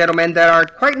 3 gentlemen that are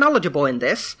quite knowledgeable in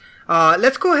this.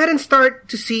 Let's go ahead and start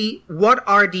to see what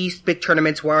are these big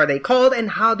tournaments, what are they called,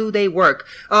 and how do they work.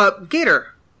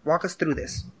 Gator, walk us through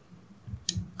this.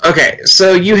 Okay,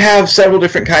 so you have several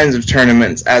different kinds of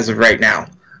tournaments as of right now.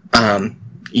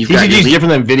 TCG is different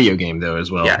than video game, though, as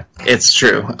well. Yeah, it's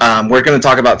true. We're going to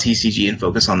talk about TCG and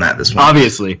focus on that this one.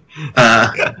 Obviously.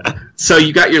 So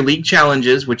you got your league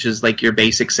challenges, which is like your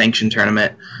basic sanctioned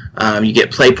tournament. You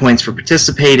get play points for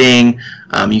participating.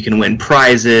 You can win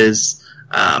prizes.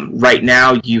 Right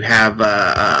now, you have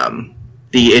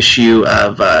the issue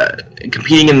of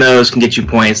competing in those can get you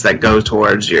points that go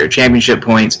towards your championship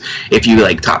points if you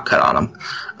like top cut on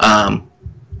them.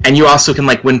 And you also can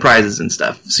like win prizes and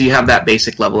stuff. So you have that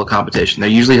basic level of competition. They're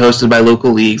usually hosted by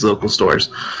local leagues, local stores.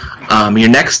 Your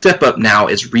next step up now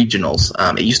is regionals.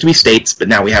 It used to be states, but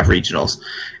now we have regionals.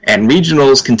 And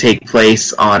regionals can take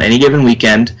place on any given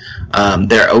weekend.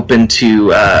 They're open to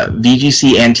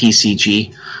VGC and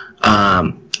TCG.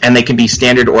 And they can be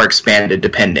standard or expanded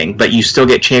depending. But you still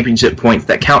get championship points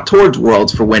that count towards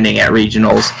Worlds for winning at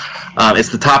regionals. It's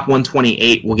the top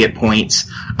 128 will get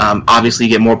points. Obviously,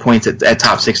 you get more points at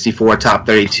top 64, top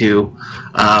 32.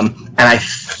 And I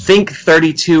think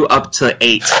 32 up to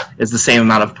 8 is the same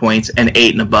amount of points, and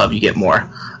 8 and above you get more.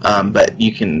 But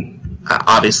you can,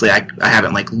 obviously, I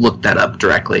haven't like looked that up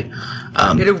directly.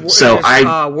 It is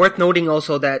worth noting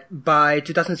also that by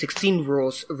 2016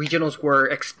 rules, regionals were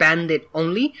expanded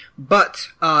only, but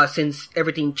since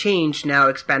everything changed,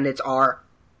 now expandeds are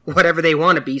whatever they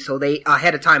want to be, so they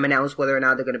ahead of time announce whether or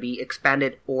not they're going to be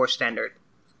expanded or standard.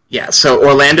 Yeah, so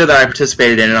Orlando that I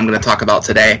participated in and I'm going to talk about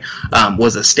today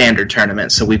was a standard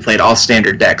tournament, so we played all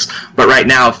standard decks. But right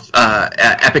now,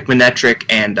 Epic Manetric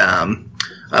and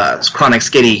Chronic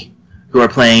Skitty, who are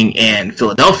playing in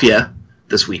Philadelphia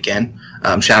this weekend,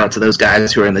 shout out to those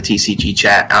guys who are in the TCG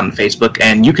chat on Facebook,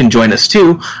 and you can join us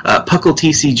too. Puckle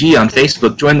TCG on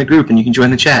Facebook, join the group and you can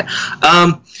join the chat.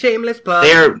 Shameless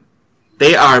plug.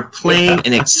 They are playing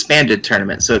an expanded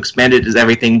tournament. So expanded is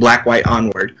everything black, white,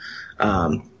 onward.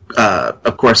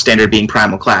 Of course, standard being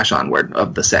Primal Clash onward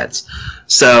of the sets.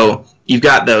 So you've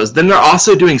got those. Then they're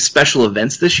also doing special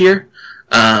events this year.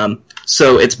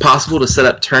 So it's possible to set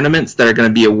up tournaments that are going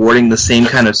to be awarding the same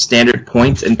kind of standard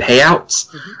points and payouts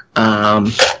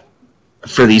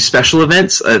for these special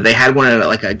events. They had one at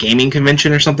like a gaming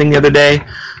convention or something the other day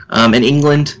in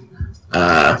England.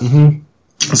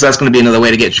 So that's going to be another way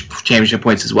to get championship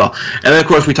points as well. And then, of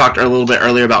course, we talked a little bit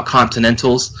earlier about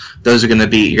continentals. Those are going to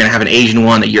be, you're going to have an Asian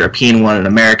one, a European one, an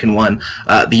American one.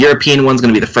 The European one's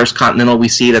going to be the first continental we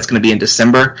see. That's going to be in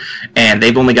December. And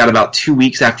they've only got about 2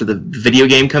 weeks after the video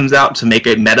game comes out to make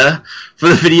a meta for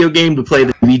the video game to play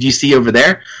the VGC over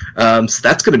there. So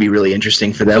that's going to be really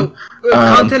interesting for them.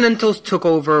 Continentals took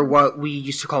over what we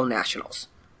used to call nationals.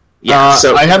 Yeah,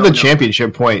 so I have the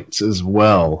championship points as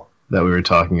well that we were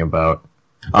talking about.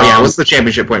 What's the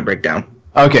championship point breakdown?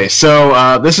 Okay,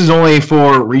 so this is only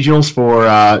for regionals for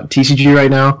TCG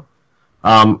right now.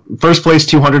 First place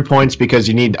 200 points because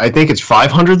you need, I think it's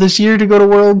 500 this year to go to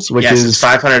Worlds, which is it's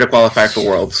 500 to qualify for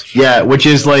Worlds. Yeah, which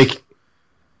is like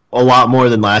a lot more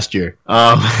than last year.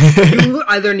 You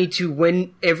either need to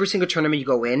win every single tournament you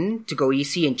go in to go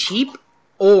easy and cheap,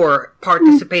 or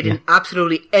participate in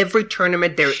absolutely every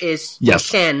tournament there is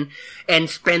Yes. you can, and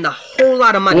spend a whole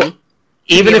lot of money. Well,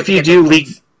 even if you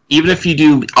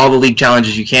do all the league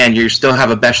challenges you can, you still have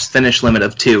a best finish limit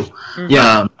of 2.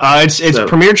 Yeah, it's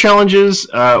Premier Challenges.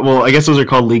 Well, I guess those are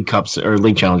called League Cups or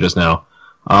League Challenges now.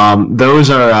 Those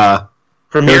are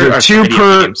Premier are 2 video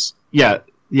per. games.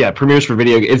 Yeah, Premiers for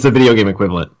video. It's the video game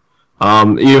equivalent.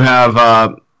 You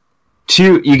have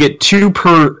 2. You get 2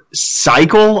 per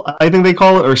cycle. I think they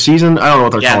call it, or season. I don't know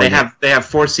what they're calling it. They have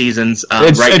 4 seasons.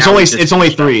 It's only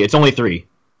 3. It's only 3.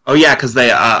 Oh yeah, because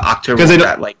they October. Because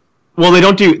got, like. Well, they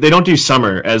don't do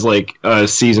summer as like a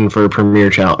season for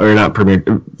Premier or not Premier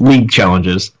League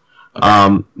challenges.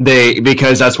 Okay.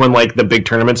 Because that's when like the big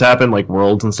tournaments happen, like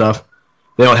Worlds and stuff.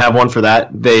 They don't have one for that.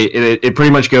 It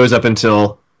pretty much goes up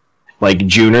until like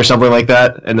June or something like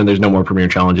that, and then there's no more Premier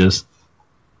challenges.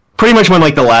 Pretty much when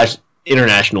like the last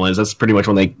international is, that's pretty much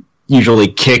when they usually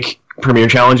kick Premier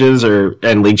challenges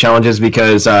and League challenges,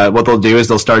 because what they'll do is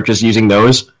they'll start just using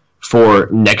those for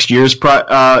next year's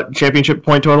championship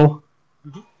point total.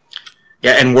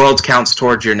 Yeah, and Worlds counts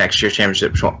towards your next year's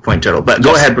championship point total. But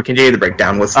go ahead, continue the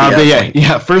breakdown. What's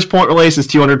the first point release is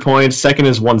 200 points. Second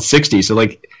is 160. So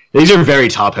like these are very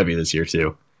top heavy this year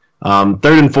too.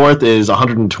 Third and fourth is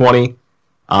 120.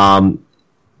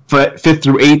 Fifth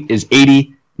through 8 is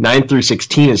 80. 9 through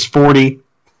 16 is 40.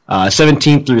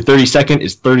 17 through 32nd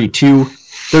is 32.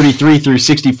 33 through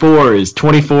 64 is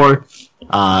 24.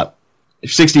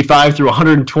 65 through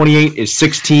 128 is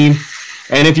 16.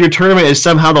 And if your tournament is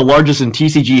somehow the largest in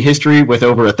TCG history with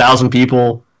over 1,000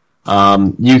 people,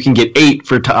 you can get 8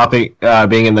 for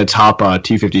being in the top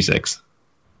 256.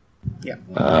 Yeah.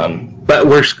 But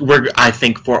I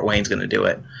think Fort Wayne's going to do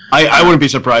it. I wouldn't be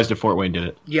surprised if Fort Wayne did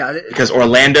it. Yeah. Because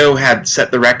Orlando had set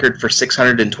the record for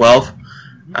 612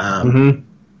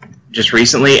 just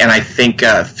recently, and I think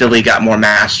Philly got more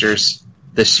Masters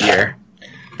this year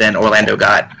than Orlando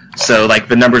got. So, like,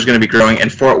 the number's going to be growing,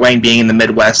 and Fort Wayne being in the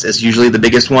Midwest is usually the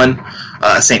biggest one.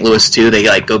 St. Louis, too, they,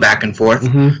 like, go back and forth.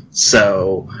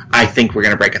 So, I think we're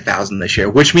going to break 1,000 this year,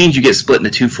 which means you get split into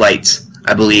 2 flights,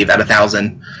 I believe, at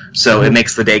 1,000. So, it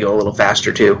makes the day go a little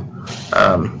faster, too.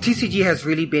 TCG has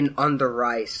really been on the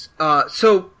rise. I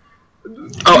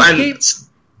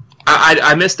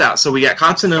missed out. So, we got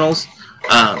Continentals.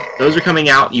 Those are coming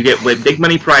out. You get big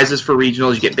money prizes for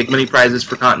regionals. You get big money prizes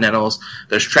for continentals.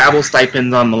 There's travel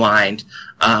stipends on the line.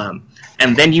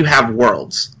 And then you have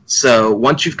Worlds. So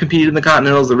once you've competed in the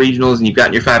continentals, the regionals, and you've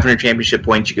gotten your 500 championship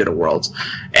points, you go to Worlds.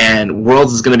 And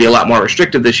Worlds is going to be a lot more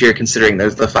restrictive this year, considering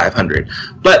there's the 500.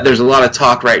 But there's a lot of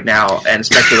talk right now and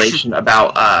speculation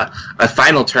about a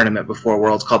final tournament before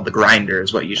Worlds called the Grinder,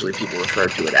 is what usually people refer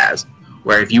to it as.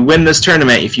 Where if you win this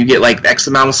tournament, if you get like X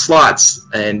amount of slots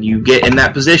and you get in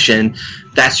that position,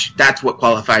 that's what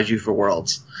qualifies you for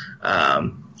Worlds.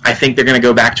 I think they're going to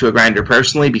go back to a Grinder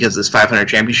personally, because this 500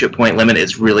 championship point limit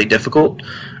is really difficult.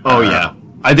 Oh yeah,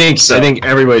 I think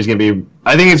everybody's going to be.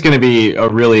 I think it's going to be a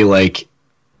really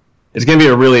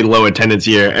low attendance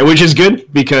year, which is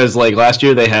good because like last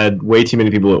year they had way too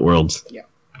many people at Worlds. Yeah.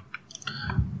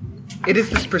 It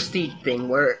is this prestige thing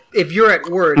where if you're at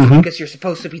Worlds, because you're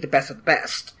supposed to be the best of the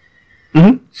best.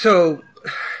 So,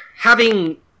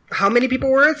 having how many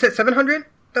people were it? 700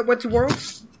 that went to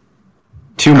Worlds?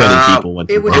 Too many people went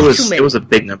to Worlds. It was a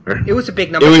big number. It was a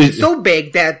big number. It was so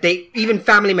big that even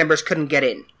family members couldn't get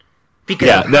in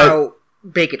because of how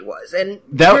big it was. And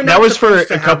that was for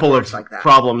a couple of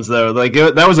problems though. Like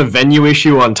that was a venue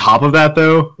issue on top of that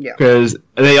though, because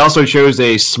they also chose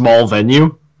a small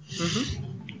venue.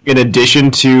 In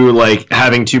addition to like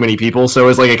having too many people, so it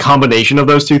was like a combination of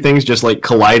those two things just like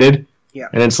collided. Yeah.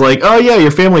 And it's like, oh yeah,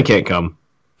 your family can't come.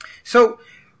 So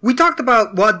we talked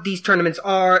about what these tournaments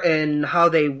are and how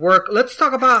they work. Let's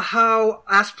talk about how,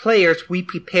 as players, we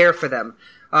prepare for them.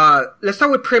 Let's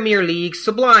start with Premier League.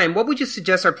 Sublime, what would you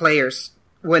suggest our players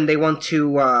when they want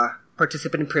to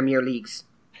participate in Premier Leagues?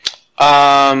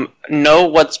 Know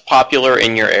what's popular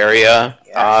in your area.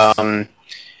 Yes.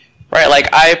 Right,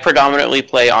 like I predominantly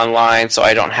play online, so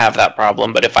I don't have that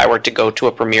problem. But if I were to go to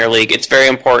a Premier League, it's very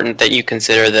important that you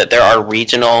consider that there are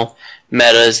regional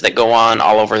metas that go on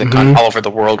all over the all over the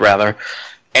world, rather,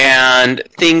 and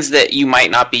things that you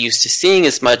might not be used to seeing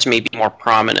as much may be more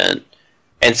prominent.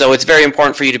 And so it's very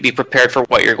important for you to be prepared for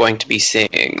what you're going to be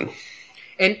seeing.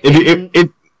 And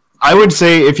I would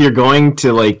say if you're going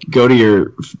to like go to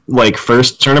your like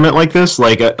first tournament like this,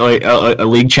 like a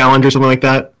league challenge or something like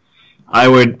that, I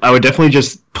would definitely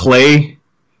just play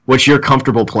what you're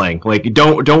comfortable playing. Like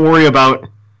don't worry about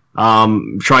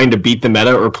trying to beat the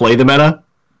meta or play the meta.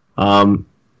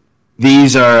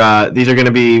 these are going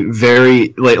to be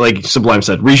very, like Sublime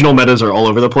said, regional metas are all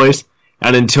over the place.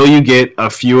 And until you get a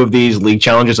few of these league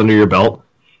challenges under your belt,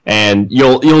 and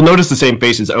you'll notice the same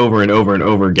faces over and over and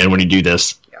over again when you do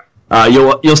this. Yeah.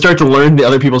 You'll start to learn the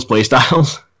other people's play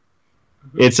styles.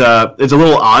 It's a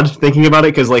little odd thinking about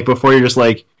it because like before you're just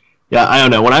like, yeah, I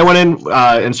don't know. When I went in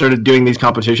and started doing these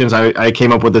competitions, I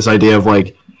came up with this idea of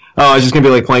like, oh, it's just gonna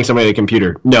be like playing somebody at a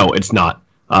computer. No, it's not.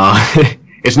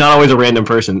 It's not always a random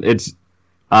person. It's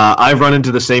I've run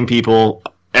into the same people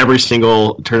every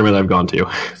single tournament I've gone to.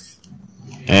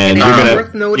 And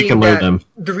worth noting you can learn them.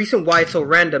 The reason why it's so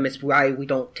random is why we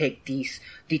don't take the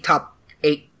top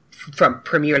 8 from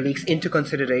Premier Leagues into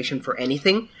consideration for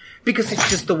anything, because it's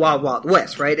just the Wild Wild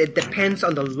West, right? It depends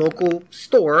on the local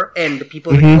store and the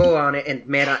people that go on it and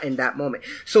meta in that moment.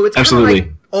 So it's kind of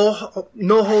like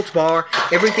no holds bar.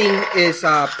 Everything is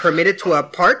permitted to a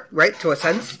part, right? To a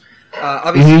sense.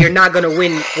 Obviously, you're not going to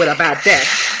win with a bad deck,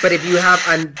 but if you have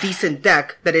a decent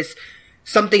deck that is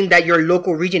something that your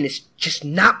local region is just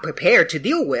not prepared to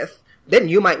deal with, then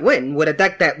you might win with a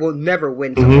deck that will never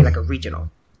win something like a regional.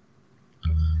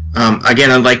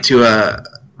 Again, I'd like to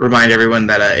remind everyone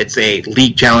that it's a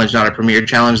league challenge, not a premier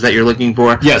challenge that you're looking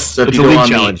for. Yes, so it's a league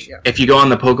challenge. If you go on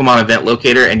the Pokemon event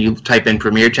locator and you type in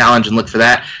premier challenge and look for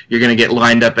that, you're going to get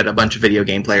lined up at a bunch of video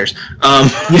game players.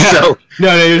 So,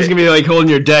 no, you're just going to be like holding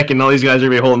your deck and all these guys are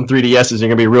going to be holding 3DSs and you're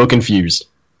going to be real confused.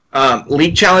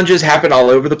 League challenges happen all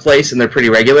over the place, and they're pretty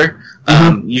regular.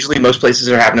 Usually most places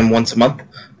are happening once a month.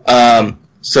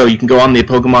 So you can go on the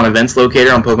Pokemon Events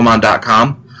Locator on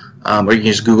Pokemon.com, or you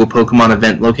can just Google Pokemon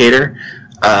Event Locator,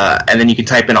 and then you can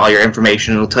type in all your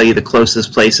information, and it'll tell you the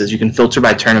closest places. You can filter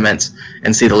by tournaments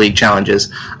and see the league challenges.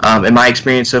 In my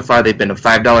experience so far, they've been a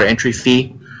 $5 entry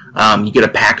fee. You get a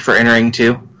pack for entering,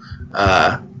 too.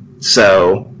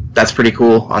 So that's pretty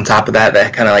cool. On top of that,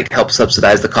 that kind of like helps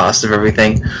subsidize the cost of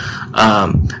everything.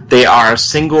 They are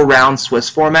single round Swiss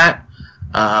format.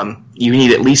 You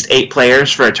need at least 8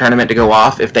 players for a tournament to go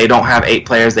off. If they don't have 8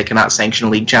 players, they cannot sanction a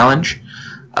league challenge.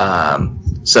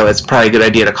 So it's probably a good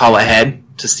idea to call ahead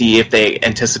to see if they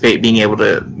anticipate being able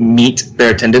to meet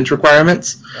their attendance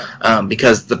requirements,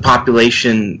 because the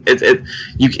population,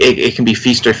 it can be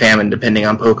feast or famine depending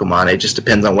on Pokemon. It just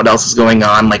depends on what else is going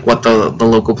on, like what the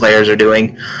local players are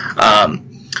doing.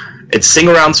 It's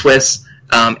single round Swiss,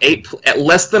 8 at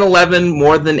less than 11,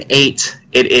 more than 8.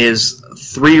 It is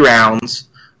 3 rounds,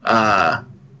 or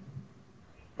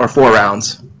 4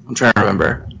 rounds. I'm trying to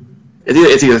remember.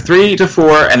 It's either 3 to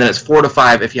 4, and then it's 4 to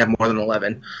 5 if you have more than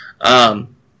 11.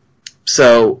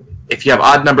 So if you have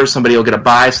odd numbers, somebody will get a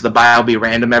bye, so the bye will be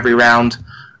random every round.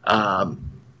 And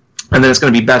then it's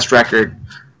going to be best record.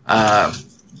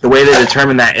 The way they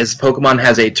determine that is Pokemon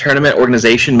has a tournament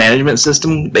organization management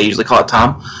system, they usually call it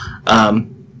TOM,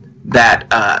 that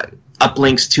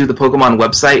uplinks to the Pokemon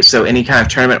website, so any kind of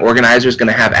tournament organizer is going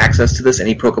to have access to this,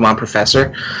 any Pokemon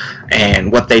professor.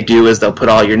 And what they do is they'll put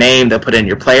all your name, they'll put in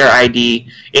your player ID.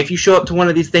 If you show up to one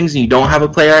of these things and you don't have a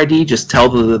player ID, just tell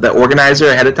the organizer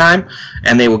ahead of time,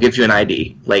 and they will give you an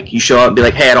ID. Like, you show up and be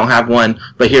like, hey, I don't have one,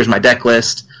 but here's my deck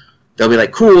list. They'll be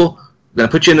like, cool, I'm going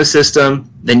to put you in the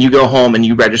system. Then you go home and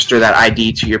you register that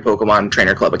ID to your Pokemon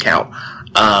Trainer Club account.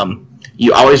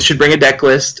 You always should bring a deck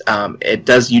list.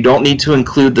 You don't need to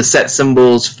include the set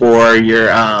symbols for your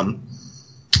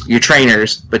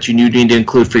trainers, but you need to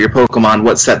include for your Pokemon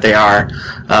what set they are.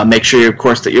 Make sure, of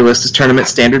course, that your list is tournament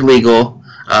standard legal,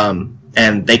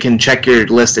 and they can check your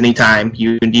list anytime.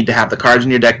 You need to have the cards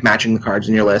in your deck matching the cards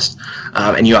in your list,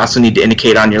 and you also need to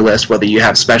indicate on your list whether you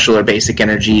have special or basic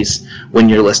energies when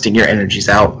you're listing your energies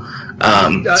out.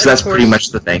 So that's pretty much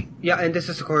the thing. Yeah, and this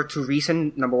is according to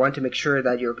reason, number 1, to make sure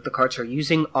that the cards you're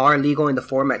using are legal in the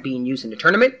format being used in the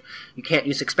tournament. You can't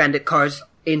use expanded cards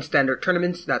in standard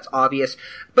tournaments, that's obvious.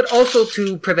 But also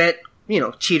to prevent,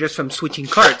 cheaters from switching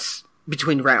cards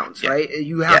between rounds, right?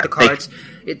 You have the cards.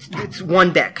 It's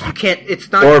one deck. You can't.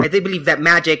 It's not. I believe that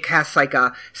Magic has like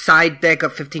a side deck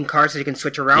of 15 cards that you can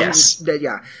switch around. Yes.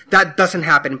 That doesn't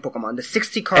happen in Pokemon. The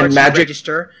 60 cards you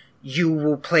register, you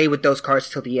will play with those cards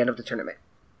till the end of the tournament.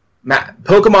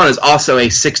 Pokemon is also a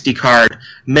 60-card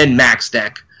min-max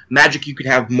deck. Magic, you can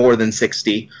have more than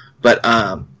 60, but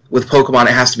with Pokemon,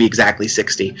 it has to be exactly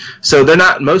 60. So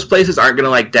most places aren't going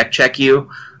to like deck check you,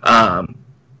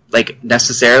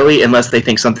 necessarily, unless they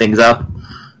think something's up.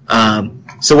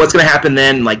 So what's going to happen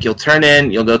then? Like, you'll turn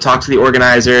in, you'll go talk to the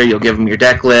organizer, you'll give them your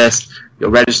deck list, you'll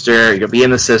register, you'll be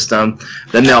in the system.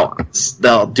 Then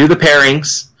they'll do the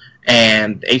pairings,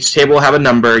 and each table will have a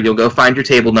number. You'll go find your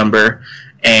table number,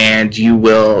 and you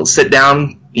will sit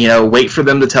down, wait for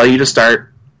them to tell you to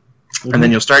start, and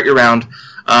then you'll start your round.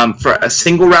 For a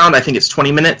single round, I think it's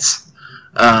 20 minutes.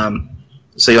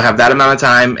 So you'll have that amount of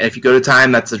time. And if you go to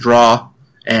time, that's a draw.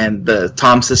 And the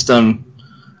Tom system,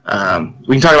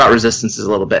 we can talk about resistances a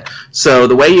little bit. So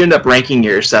the way you end up ranking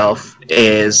yourself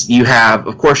is you have,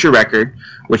 of course, your record,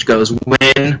 which goes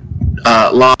win,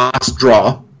 loss,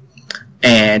 draw.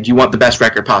 And you want the best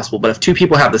record possible. But if two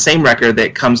people have the same record,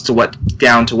 that comes to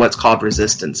down to what's called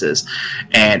resistances.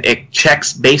 And it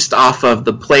checks based off of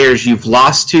the players you've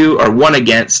lost to or won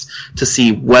against to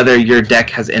see whether your deck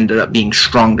has ended up being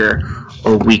stronger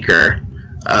or weaker.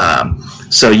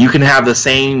 So you can have the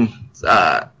same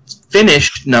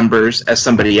finished numbers as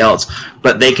somebody else,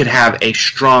 but they could have a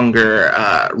stronger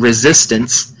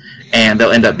resistance, and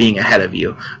they'll end up being ahead of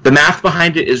you. The math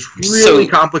behind it is really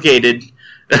complicated.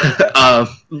 But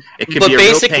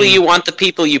basically, you want the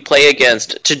people you play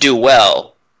against to do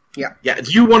well. Yeah.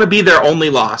 You want to be their only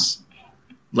loss.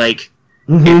 Like,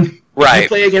 if you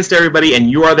play against everybody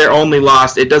and you are their only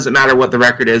loss, it doesn't matter what the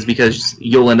record is because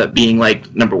you'll end up being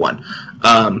like number one.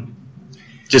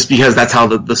 Just because that's how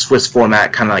the Swiss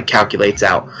format kind of like calculates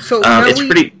out. So it's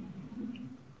pretty.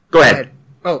 Go ahead.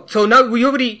 Oh, so now we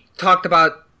already talked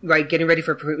about getting ready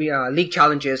for league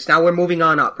challenges. Now we're moving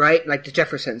on up, right? Like the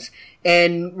Jeffersons.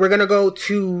 And we're going to go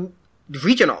to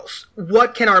regionals.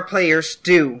 What can our players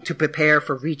do to prepare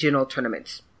for regional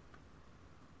tournaments?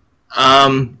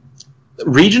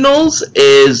 Regionals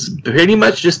is pretty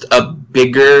much just a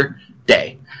bigger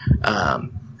day.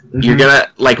 You're going to,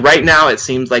 like right now, it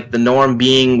seems like the norm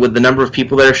being with the number of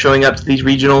people that are showing up to these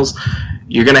regionals,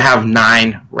 you're going to have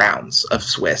 9 rounds of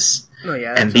Swiss. Oh,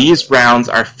 yeah, and these rounds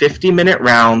are 50-minute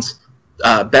rounds,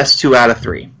 best 2 out of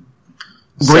 3.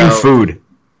 Bring food.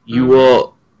 You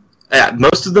will.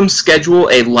 Most of them schedule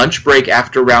a lunch break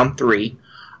after round 3,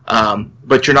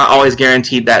 but you're not always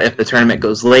guaranteed that if the tournament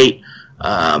goes late,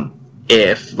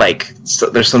 if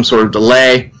there's some sort of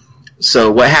delay.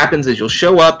 So what happens is you'll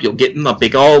show up, you'll get in a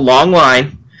big old long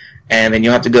line, and then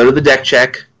you'll have to go to the deck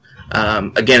check.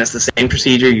 Again, it's the same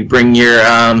procedure. You bring your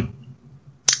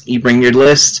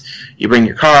list, you bring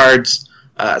your cards.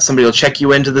 Somebody will check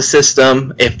you into the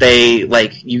system. If they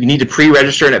you need to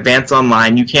pre-register in advance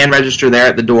online. You can register there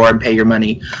at the door and pay your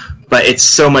money, but it's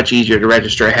so much easier to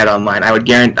register ahead online. I would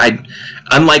guarantee,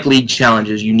 unlike league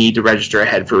challenges, you need to register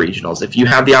ahead for regionals. If you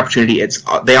have the opportunity,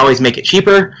 they always make it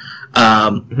cheaper,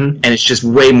 and it's just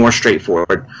way more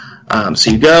straightforward.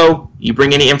 So you go, you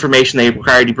bring any information they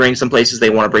require you to bring. Some places they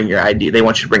want to bring your ID. They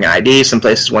want you to bring an ID. Some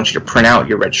places want you to print out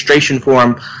your registration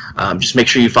form. Just make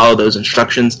sure you follow those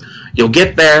instructions. You'll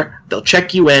get there. They'll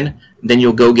check you in. Then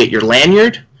you'll go get your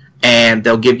lanyard, and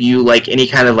they'll give you any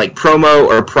kind of promo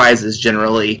or prizes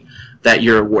generally that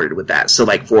you're awarded with that. So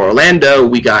for Orlando,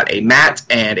 we got a mat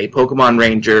and a Pokemon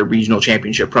Ranger Regional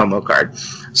Championship promo card.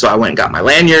 So I went and got my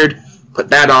lanyard, put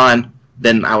that on.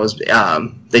 Then I was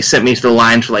they sent me to the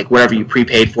line for whatever you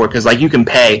prepaid for, because you can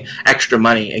pay extra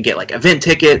money and get event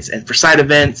tickets and for side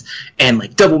events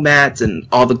and double mats and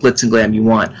all the glitz and glam you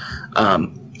want.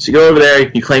 So you go over there,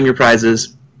 you claim your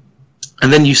prizes,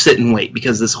 and then you sit and wait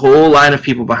because this whole line of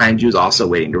people behind you is also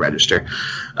waiting to register.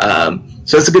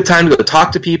 So it's a good time to go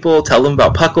talk to people, tell them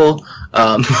about Puckle.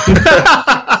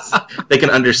 They can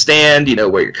understand,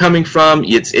 where you're coming from.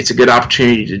 It's a good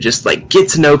opportunity to just get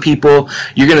to know people.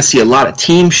 You're going to see a lot of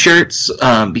team shirts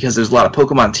because there's a lot of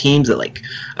Pokemon teams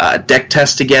that deck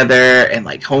test together and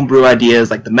homebrew ideas.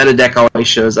 The meta deck always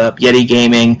shows up. Yeti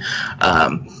Gaming.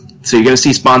 So you're going to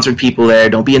see sponsored people there.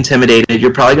 Don't be intimidated.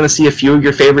 You're probably going to see a few of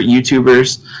your favorite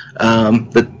YouTubers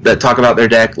that talk about their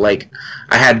deck.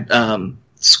 I had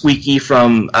Squeaky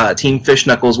from Team Fish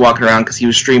Knuckles walking around because he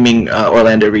was streaming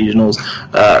Orlando Regionals.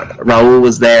 Raul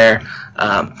was there.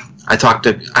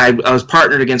 I was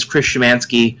partnered against Chris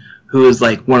Szymanski, who is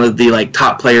one of the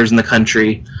top players in the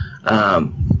country.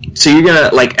 So you're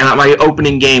gonna and my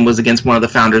opening game was against one of the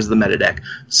founders of the meta deck.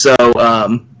 So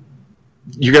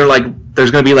you're gonna there's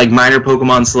gonna be minor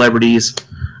Pokemon celebrities.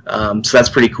 So that's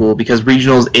pretty cool because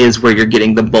regionals is where you're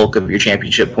getting the bulk of your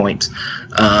championship points.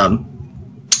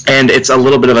 And it's a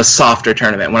little bit of a softer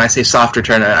tournament. When I say softer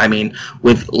tournament, I mean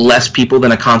with less people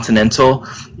than a continental,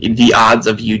 the odds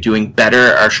of you doing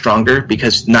better are stronger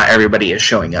because not everybody is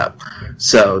showing up.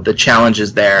 So the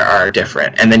challenges there are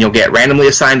different. And then you'll get randomly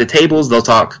assigned to tables.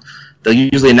 They'll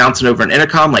usually announce it over an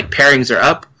intercom, pairings are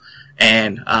up.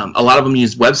 And a lot of them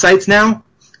use websites now.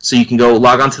 So you can go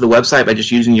log onto the website by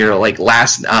just using your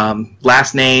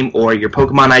last name or your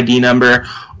Pokemon ID number,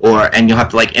 and you'll have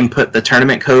to input the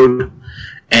tournament code.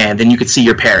 And then you can see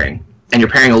your pairing. And your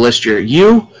pairing will list your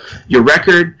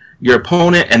record, your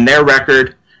opponent, and their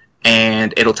record,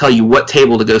 and it'll tell you what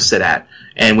table to go sit at.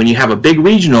 And when you have a big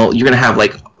regional, you're going to have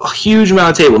a huge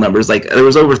amount of table numbers. There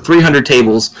was over 300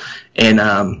 tables in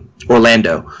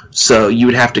Orlando. So you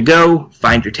would have to go,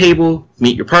 find your table,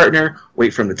 meet your partner,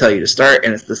 wait for him to tell you to start,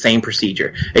 and it's the same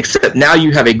procedure. Except now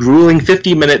you have a grueling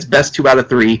 50 minutes, best 2 out of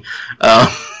 3.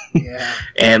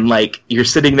 And like you're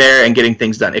sitting there and getting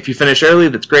things done. If you finish early,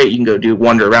 that's great. You can go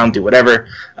wander around, do whatever.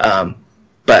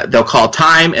 But they'll call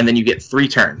time, and then you get 3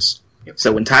 turns. Yep.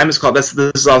 So when time is called,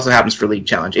 this also happens for League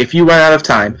Challenge. If you run out of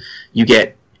time,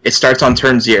 it starts on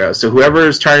turn 0. So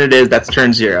whoever's turn it is, that's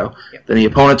turn 0. Yep. Then the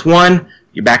opponent's 1.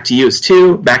 You're back to you, it's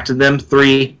 2. Back to them,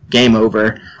 3. Game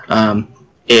over.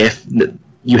 If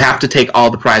you have to take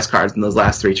all the prize cards in those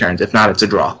last 3 turns. If not, it's a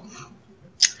draw.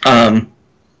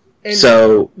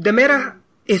 So the meta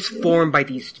is formed by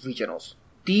these regionals.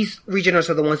 These regionals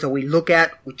are the ones that we look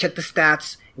at, we check the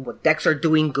stats, and what decks are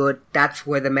doing good, that's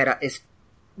where the meta is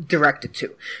directed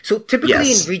to. So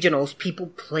typically in regionals, people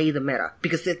play the meta,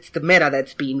 because it's the meta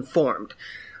that's being formed.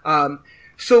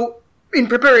 So in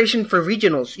preparation for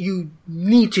regionals, you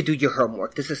need to do your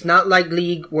homework. This is not like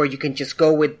League, where you can just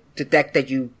go with the deck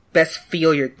that you best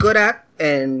feel you're good at,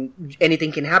 and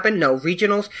anything can happen. No,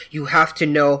 regionals, you have to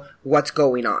know what's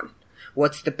going on.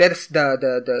 What's the best,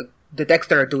 the decks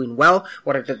that are doing well?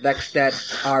 What are the decks that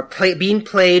are being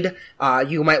played?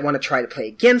 You might want to try to play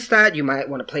against that. You might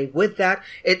want to play with that.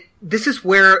 This is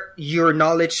where your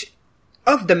knowledge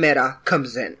of the meta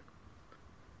comes in.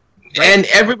 Right? And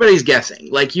everybody's guessing.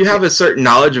 Like, you have a certain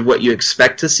knowledge of what you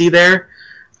expect to see there.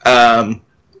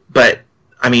 But,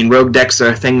 I mean, rogue decks are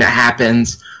a thing that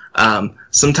happens.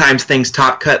 Sometimes things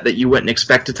top cut that you wouldn't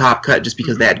expect to top cut just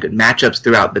because they had good matchups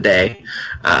throughout the day.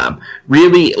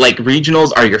 Really, like,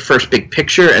 regionals are your first big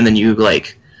picture, and then you,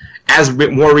 like, as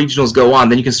more regionals go on,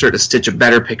 then you can start to stitch a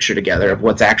better picture together of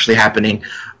what's actually happening.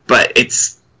 But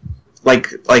it's, like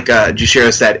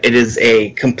Jushiro said, it is a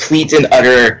complete and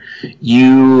utter,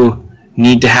 you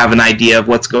need to have an idea of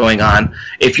what's going on.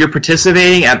 If you're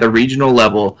participating at the regional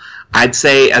level, I'd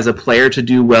say as a player to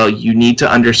do well, you need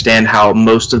to understand how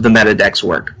most of the meta decks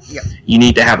work. Yep. You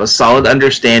need to have a solid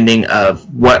understanding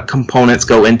of what components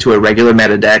go into a regular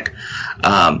meta deck.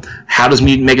 How does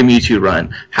Mega Mewtwo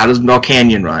run? How does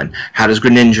Volcanion run? How does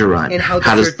Greninja run? And how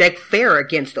does your deck fare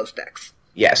against those decks?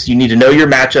 Yes, you need to know your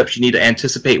matchups. You need to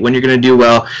anticipate when you're going to do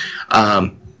well.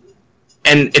 And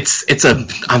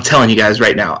I'm telling you guys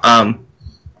right now.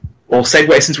 Well,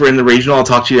 segue, since we're in the regional, I'll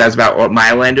talk to you guys about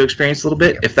my Orlando experience a little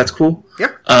bit, if that's cool.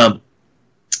 Yep.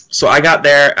 So I got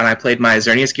there, and I played my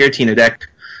Xerneas Giratina deck.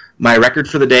 My record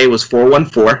for the day was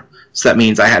 4-1-4, so that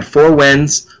means I had 4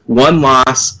 wins, 1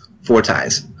 loss, 4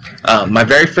 ties. My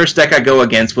very first deck I go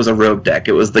against was a rogue deck.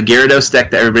 It was the Gyarados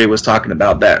deck that everybody was talking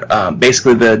about. That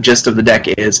basically the gist of the deck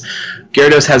is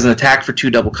Gyarados has an attack for 2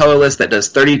 double colorless that does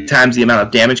 30 times the amount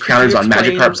of damage counters on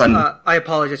Magikarps. I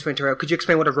apologize for interrupting. Could you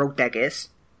explain what a rogue deck is?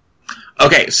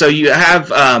 Okay, so you have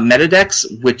meta decks,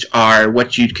 which are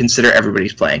what you'd consider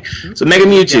everybody's playing. Mm-hmm. So Mega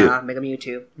Mewtwo. Yeah, Mega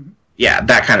Mewtwo. Mm-hmm. Yeah,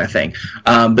 that kind of thing.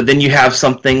 But then you have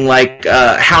something like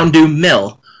Houndoom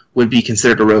Mill would be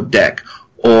considered a rogue deck.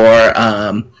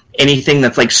 Or anything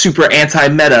that's like super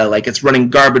anti-meta, like it's running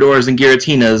Garbodors and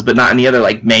Giratinas, but not any other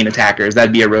like main attackers.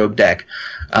 That'd be a rogue deck.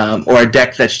 Or a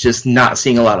deck that's just not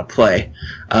seeing a lot of play,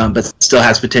 but still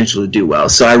has potential to do well.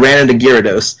 So I ran into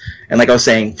Gyarados, and like I was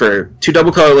saying, for 2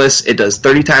 double colorless, it does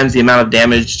 30 times the amount of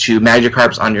damage to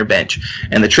Magikarps on your bench.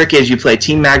 And the trick is you play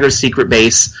Team Magra's Secret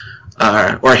Base,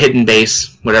 or Hidden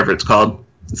Base, whatever it's called.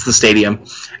 It's the stadium.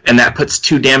 And that puts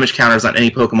 2 damage counters on any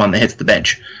Pokemon that hits the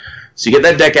bench. So you get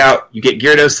that deck out, you get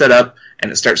Gyarados set up,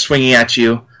 and it starts swinging at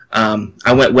you.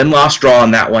 I went win-loss-draw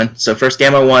on that one. So first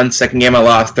game I won, second game I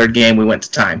lost, third game we went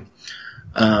to time.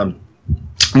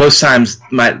 Most times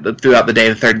throughout the day,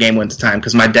 the third game went to time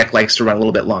because my deck likes to run a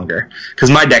little bit longer. Because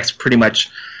my deck's pretty much,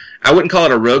 I wouldn't call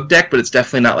it a rogue deck, but it's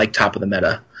definitely not like top of the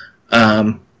meta.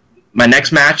 My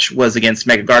next match was against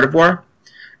Mega Gardevoir,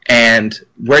 and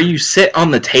where you sit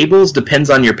on the tables depends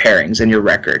on your pairings and your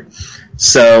record.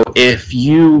 So if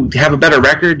you have a better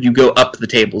record, you go up the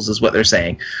tables, is what they're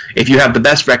saying. If you have the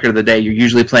best record of the day, you're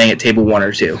usually playing at table 1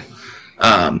 or 2.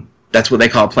 That's what they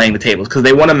call playing the tables, because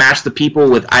they want to match the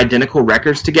people with identical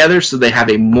records together so they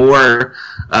have a more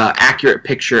accurate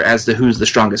picture as to who's the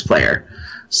strongest player.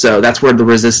 So that's where the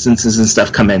resistances and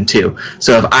stuff come in, too.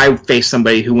 So if I face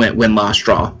somebody who went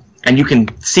win-loss-draw, and you can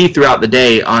see throughout the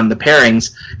day on the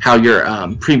pairings how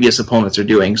your previous opponents are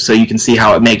doing, so you can see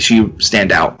how it makes you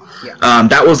stand out. Yeah.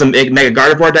 That was a Mega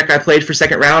Gardevoir deck I played for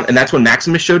second round, and that's when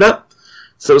Maximus showed up.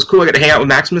 So it was cool. I got to hang out with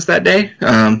Maximus that day.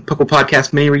 Puckle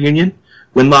Podcast mini reunion.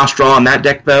 Win-loss-draw on that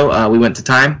deck, though. We went to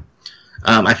time.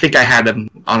 I think I had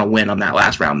him on a win on that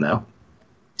last round, though.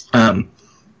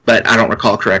 But I don't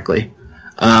recall correctly.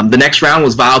 The next round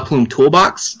was Vileplume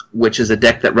Toolbox, which is a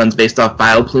deck that runs based off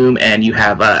Vileplume, and you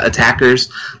have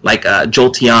attackers like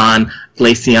Jolteon,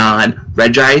 Glaceon,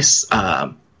 Regice,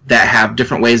 that have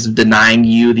different ways of denying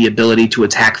you the ability to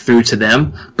attack through to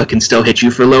them, but can still hit you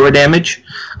for lower damage.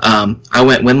 I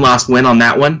went win, lost, win on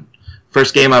that one.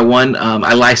 First game I won,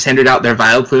 I Lysandered out their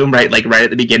Vileplume right at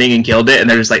the beginning and killed it, and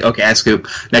they're just like, okay, I scoop.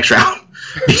 Next round.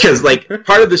 Because, like,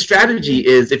 part of the strategy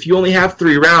is if you only have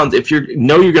 3 rounds, if you're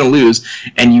going to lose,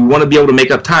 and you want to be able to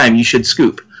make up time, you should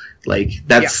scoop. Like,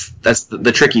 that's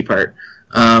the tricky part.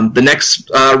 The next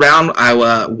round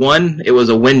I won. It was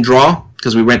a win-draw,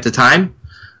 because we went to time,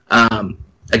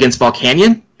 against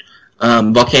Volcanion.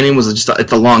 Volcanion was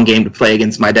it's a long game to play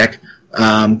against my deck.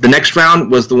 The next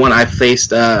round was the one I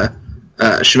faced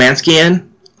Shemansky in.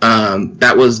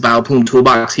 That was Vileplume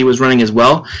Toolbox he was running as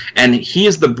well, and he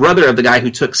is the brother of the guy who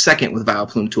took second with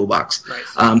Vileplume Toolbox.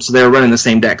 Nice. So they were running the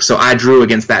same deck, so I drew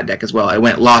against that deck as well. I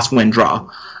went lost, win, draw.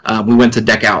 We went to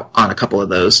deck out on a couple of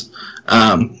those.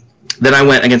 Then I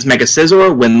went against Mega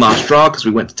Scizor, win, lost, draw, because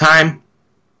we went to time.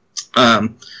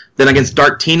 Then against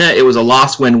Dark Tina, it was a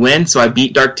loss, win, win, so I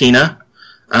beat Dark Tina,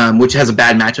 which has a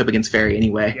bad matchup against Fairy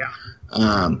anyway. Yeah.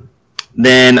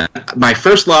 Then my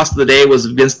first loss of the day was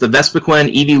against the Vespiquen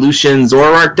Evolution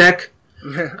Zoroark deck.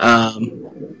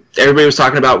 Everybody was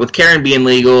talking about with Karen being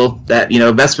legal that,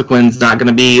 Vespiquen's not going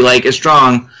to be like as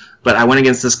strong, but I went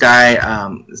against this guy.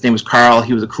 His name was Carl.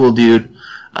 He was a cool dude.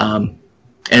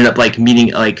 Ended up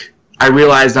meeting I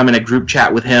realized I'm in a group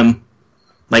chat with him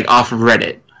off of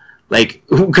Reddit.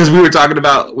 Because we were talking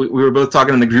about, we were both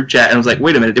talking in the group chat, and I was like,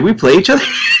 wait a minute, did we play each other?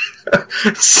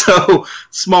 So,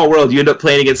 small world, you end up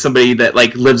playing against somebody that,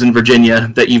 lives in Virginia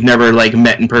that you've never,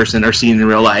 met in person or seen in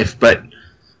real life, but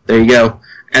there you go.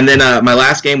 And then, my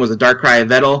last game was a Darkrai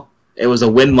Yveltal. It was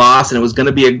a win-loss, and it was going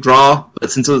to be a draw,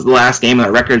 but since it was the last game and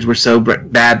our records were so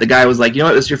bad, the guy was like, you know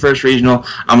what, this is your first regional,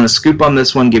 I'm going to scoop on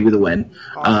this one, give you the win.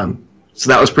 So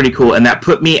that was pretty cool, and that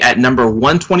put me at number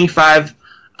 125,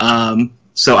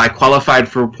 so I qualified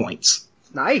for points.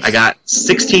 Nice. I got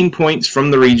 16 points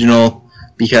from the regional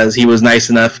because he was nice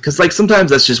enough. Because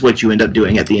sometimes that's just what you end up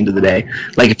doing at the end of the day.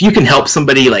 If you can help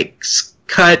somebody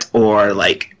cut, or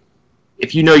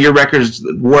if you know your record is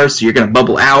worse, so you're going to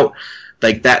bubble out.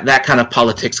 That kind of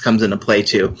politics comes into play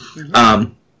too.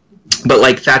 Mm-hmm. But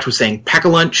like Thatch was saying,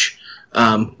 Pack-a-Lunch.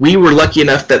 We were lucky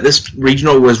enough that this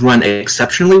regional was run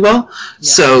exceptionally well. Yeah.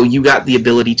 So you got the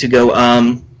ability to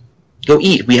go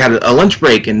eat. We had a lunch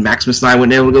break, and Maximus and I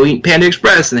went able to go eat Panda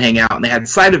Express and hang out, and they had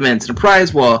side events and a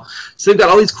prize wall. So they've got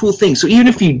all these cool things. So even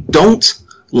if you don't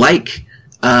like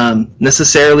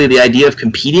necessarily the idea of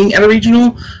competing at a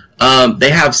regional, they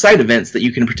have side events that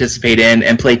you can participate in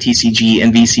and play TCG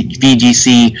and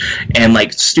VGC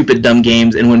and stupid dumb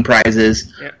games and win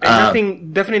prizes. Yeah,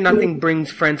 and definitely nothing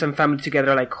brings friends and family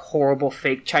together like horrible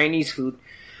fake Chinese food.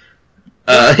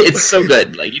 It's so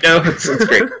good, it's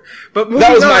great. But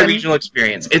that was my regional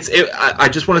experience. I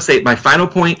just want to say my final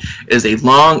point is a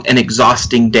long and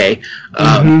exhausting day.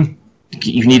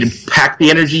 You need to pack the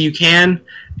energy you can,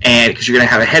 and because you're going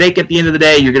to have a headache at the end of the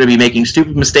day, you're going to be making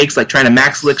stupid mistakes like trying to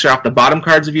max elixir off the bottom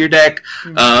cards of your deck.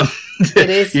 You're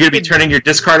going to be turning your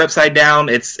discard upside down.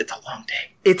 It's a long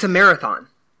day. It's a marathon.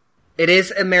 It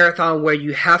is a marathon where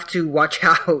you have to watch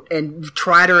out and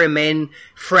try to remain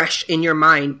fresh in your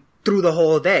mind through the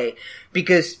whole day,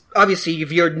 because obviously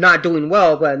if you're not doing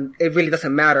well, then it really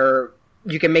doesn't matter.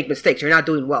 You can make mistakes. You're not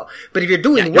doing well, but if you're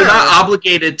doing well, you're not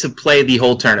obligated to play the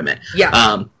whole tournament.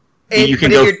 Yeah, you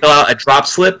can go fill out a drop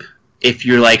slip if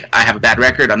you're like, I have a bad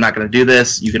record, I'm not going to do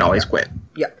this. You can always quit.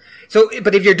 Yeah. So,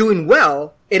 but if you're doing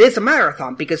well, it is a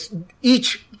marathon, because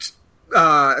each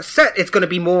set, it's going to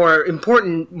be more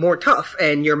important, more tough,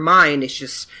 and your mind is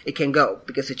just, it can go,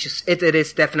 because it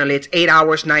is definitely, it's 8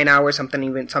 hours, 9 hours,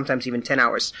 sometimes even 10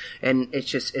 hours, and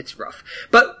it's rough.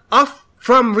 But off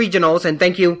from regionals, and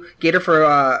thank you, Gator,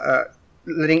 for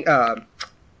letting,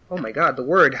 oh my god, the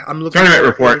word I'm looking Tournament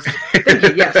report. Thank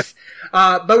you, yes.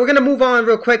 But we're going to move on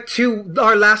real quick to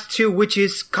our last two, which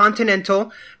is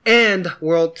Continental and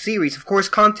World Series. Of course,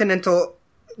 Continental,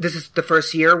 this is the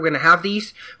first year we're going to have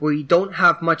these. We don't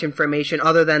have much information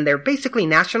other than they're basically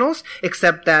nationals,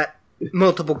 except that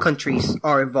multiple countries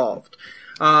are involved.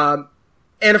 And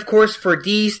of course, for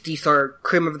these are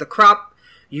cream of the crop.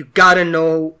 You gotta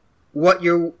know what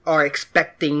you are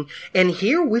expecting. And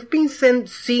here we've been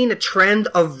seeing a trend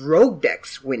of rogue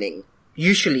decks winning,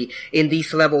 usually in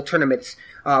these level tournaments,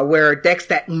 where decks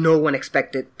that no one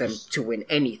expected them to win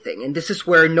anything. And this is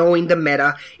where knowing the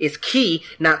meta is key,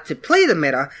 not to play the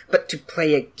meta, but to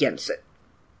play against it.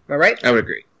 Am I right? I would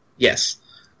agree. Yes.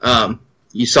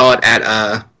 You saw it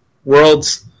at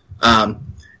Worlds.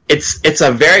 it's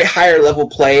a very higher level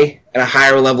play and a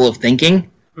higher level of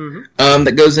thinking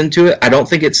that goes into it. I don't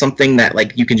think it's something that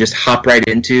like you can just hop right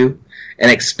into and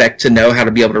expect to know how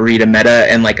to be able to read a meta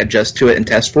and like adjust to it and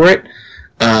test for it.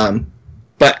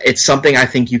 But it's something I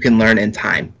think you can learn in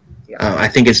time. I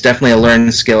think it's definitely a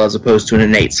learned skill as opposed to an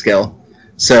innate skill.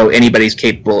 So anybody's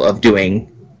capable of doing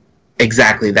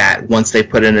exactly that once they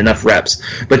put in enough reps.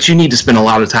 But you need to spend a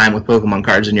lot of time with Pokemon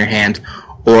cards in your hand,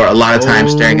 or a lot of time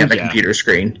staring at the computer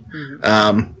screen.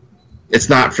 It's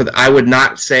not for I would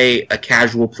not say a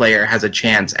casual player has a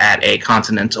chance at a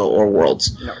Continental or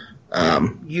Worlds. No.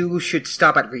 You should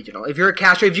stop at Regional. If you're a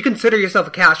casual, if you consider yourself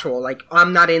a casual, like,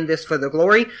 I'm not in this for the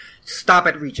glory, stop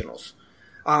at Regionals.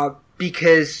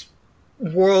 Because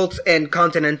Worlds and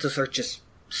Continentals are just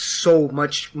so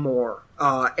much more.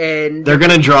 And they're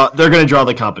gonna draw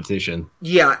the competition.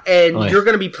 Yeah, and you're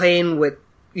gonna be playing with,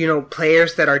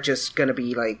 players that are just gonna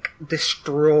be like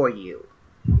destroy you.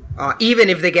 Even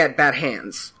if they get bad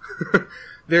hands.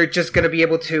 They're just gonna be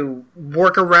able to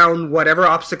work around whatever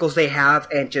obstacles they have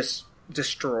and just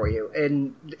destroy you.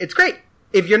 And it's great.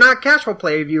 If you're not a casual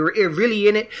player, if you're really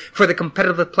in it for the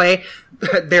competitive play,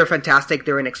 they're fantastic,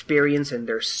 they're inexperienced, and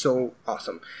they're so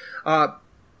awesome.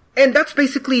 And that's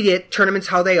basically it. Tournaments,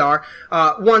 how they are.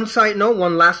 One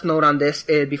last note on this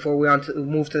before we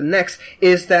move to the next,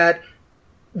 is that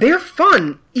they're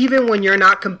fun even when you're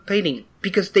not competing,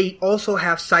 because they also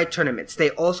have side tournaments. They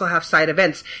also have side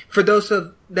events. For those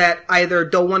that either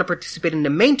don't want to participate in the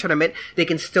main tournament, they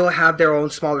can still have their own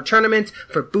smaller tournaments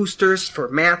for boosters, for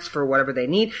mats, for whatever they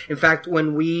need. In fact,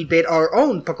 when we did our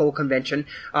own Puckle convention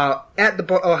at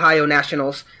the Ohio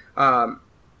Nationals,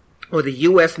 or the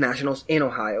U.S. Nationals in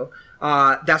Ohio,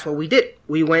 that's what we did.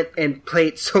 We went and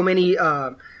played so many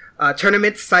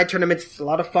tournaments, side tournaments. It's a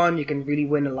lot of fun. You can really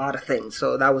win a lot of things.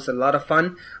 So that was a lot of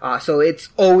fun. So it's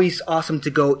always awesome to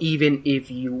go, even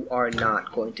if you are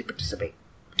not going to participate.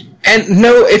 And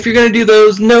if you're going to do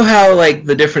those, know how like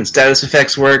the different status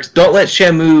effects works. Don't let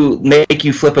Shamu make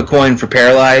you flip a coin for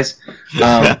Paralyze.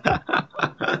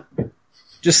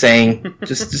 Just saying.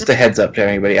 Just a heads up to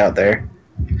anybody out there.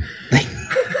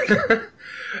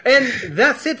 And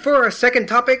that's it for our second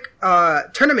topic,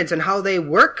 tournaments and how they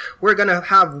work. We're going to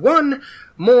have one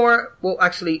more, well,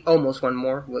 actually almost one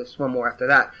more, with one more after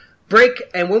that, break.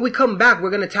 And when we come back,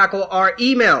 we're going to tackle our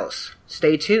emails.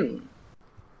 Stay tuned.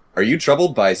 Are you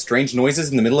troubled by strange noises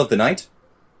in the middle of the night?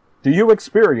 Do you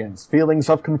experience feelings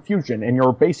of confusion in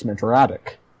your basement or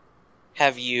attic?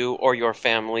 Have you or your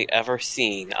family ever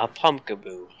seen a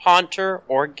Pumpkaboo, Haunter,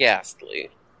 or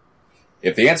Ghastly?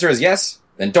 If the answer is yes,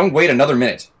 then don't wait another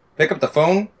minute. Pick up the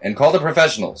phone and call the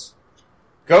professionals.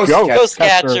 Ghost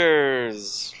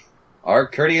Catchers! Our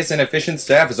courteous and efficient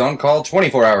staff is on call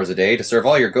 24 hours a day to serve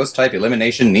all your ghost-type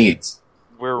elimination needs.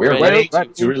 We're ready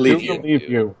to relieve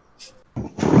you.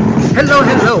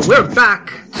 Hello, we're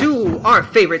back to our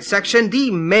favorite section,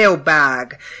 the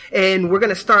mailbag. And we're going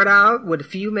to start out with a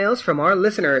few mails from our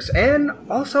listeners and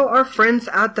also our friends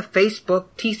at the Facebook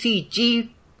TCG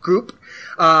group.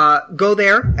 Go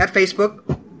there at Facebook,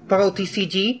 Puckle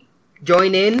TCG,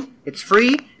 join in, it's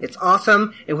free, it's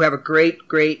awesome, and we have a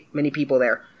great many people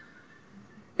there.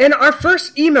 And our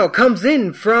first email comes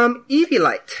in from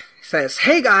Evielite. Says,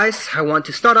 hey guys, I want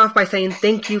to start off by saying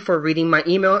thank you for reading my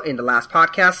email in the last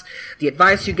podcast. The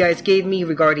advice you guys gave me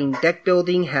regarding deck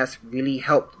building has really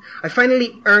helped. I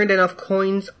finally earned enough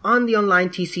coins on the online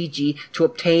TCG to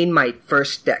obtain my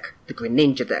first deck, the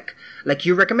Greninja deck, like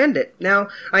you recommended. Now,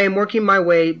 I am working my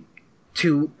way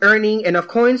to earning enough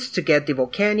coins to get the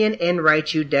Volcanion and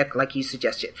Raichu deck like you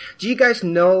suggested. Do you guys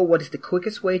know what is the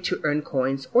quickest way to earn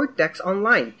coins or decks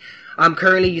online? I'm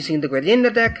currently using the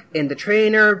Greninja deck in the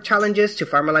trainer challenges to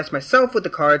familiarize myself with the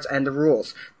cards and the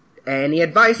rules. Any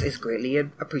advice is greatly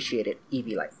appreciated.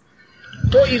 Evielite.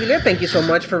 Well, Evielite, thank you so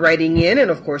much for writing in, and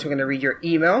of course we're going to read your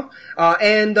email.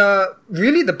 And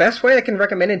really the best way I can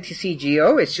recommend in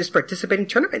TCGO is just participating in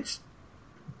tournaments.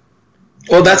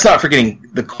 Well, that's not for getting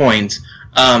the coins.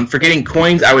 For getting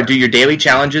coins, I would do your daily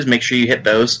challenges. Make sure you hit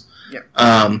those.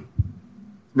 Yeah.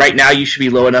 Right now, you should be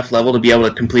low enough level to be able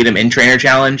to complete them in Trainer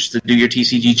Challenge, to do your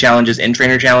TCG challenges in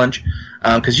Trainer Challenge.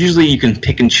 Because usually you can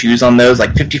pick and choose on those,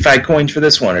 like 55 coins for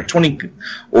this one, or 20,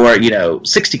 or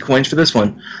 60 coins for this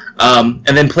one. And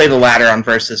then play the ladder on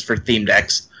Versus for theme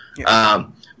decks. Yeah.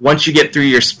 Once you get through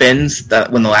your spins,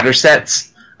 when the ladder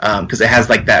sets, because it has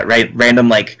like that random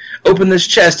like open this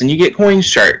chest and you get coins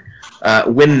chart.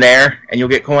 Win there and you'll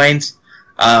get coins.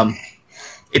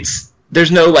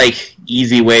 There's no like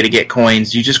easy way to get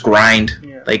coins. You just grind.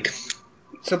 Yeah. Like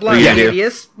Sublime,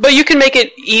 Radius. But you can make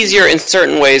it easier in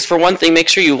certain ways. For one thing, make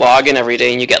sure you log in every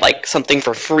day and you get like something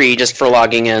for free just for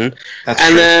logging in. That's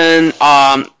and true. then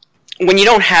when you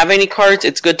don't have any cards,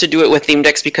 it's good to do it with theme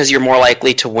decks because you're more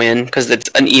likely to win because it's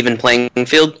an even playing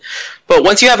field. But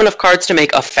once you have enough cards to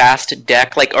make a fast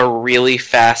deck, like a really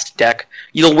fast deck,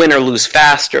 you'll win or lose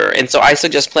faster. And so I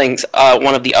suggest playing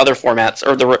one of the other formats,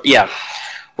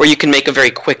 where you can make a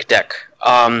very quick deck,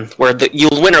 where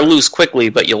you'll win or lose quickly,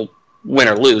 but you'll win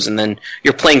or lose, and then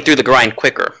you're playing through the grind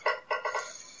quicker.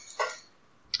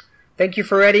 Thank you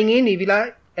for writing in,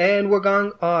 Eevee. And we're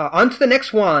going on to the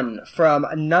next one from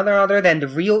another other than the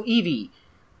real Eevee.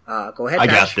 Go ahead, I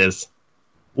Dash. got this.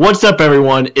 What's up,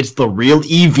 everyone? It's the real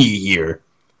Eevee here.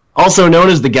 Also known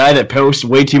as the guy that posts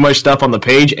way too much stuff on the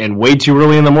page and way too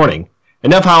early in the morning.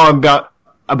 Enough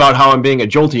about how I'm being a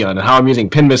Jolteon and how I'm using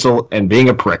Pin Missile and being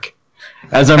a prick.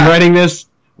 As I'm writing this,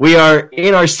 we are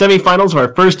in our semifinals of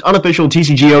our first unofficial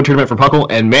TCGO tournament for Puckle,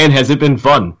 and man, has it been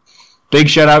fun. Big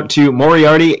shout out to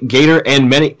Moriarty, Gator,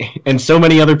 and so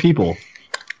many other people.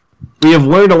 We have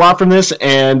learned a lot from this,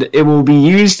 and it will be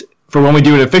used for when we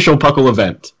do an official Puckle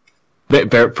event.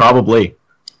 Probably.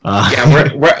 We're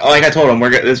like I told him,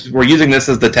 we're using this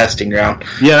as the testing ground.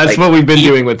 Yeah, that's what we've been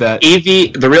doing with that.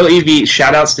 Eevee, the real Eevee,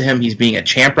 shout outs to him. He's being a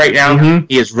champ right now. Mm-hmm.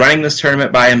 He is running this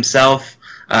tournament by himself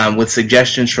with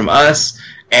suggestions from us,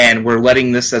 and we're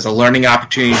letting this as a learning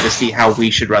opportunity to see how we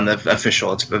should run the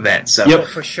official event. So,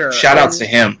 for sure. Shout outs to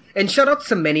him. And shout outs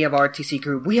to many of our TC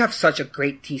group. We have such a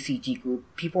great TCG group.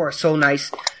 People are so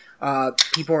nice.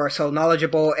 People are so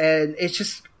knowledgeable, and it's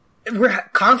just... We're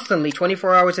constantly,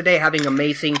 24 hours a day, having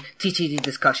amazing TCG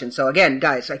discussions. So again,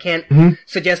 guys, I can't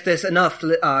suggest this enough.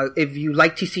 If you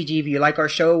like TCG, if you like our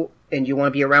show, and you want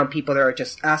to be around people that are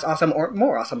just as awesome or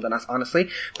more awesome than us, honestly,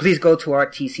 please go to our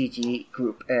TCG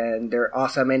group, and they're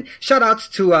awesome. And shout outs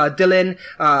to Dylan,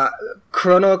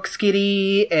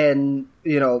 Chronoxkitty, and,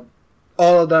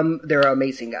 all of them. They're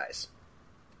amazing guys.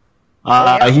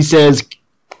 He says,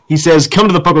 come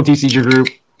to the Puckle TCG group.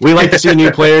 We like to see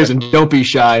new players, and don't be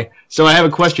shy. So I have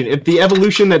a question: if the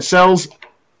evolution that sells,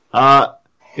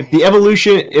 if the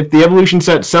evolution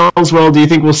set sells well, do you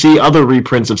think we'll see other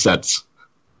reprints of sets?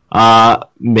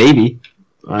 Maybe.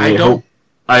 I don't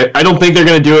think they're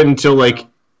going to do it until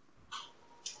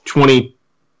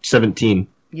 2017.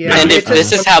 Yeah, and if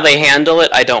this is how they handle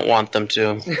it, I don't want them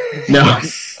to. No.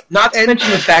 Not to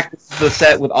mention the fact that this is the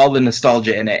set with all the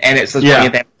nostalgia in it, and it's the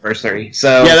 20th anniversary.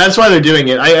 So yeah, that's why they're doing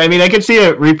it. I mean, I could see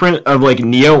a reprint of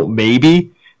Neo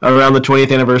maybe around the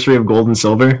 20th anniversary of Gold and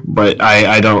Silver, but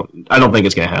I don't think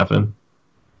it's gonna happen.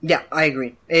 Yeah, I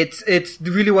agree. It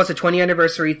really was a 20th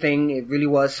anniversary thing. It really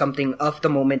was something of the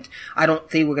moment. I don't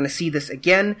think we're gonna see this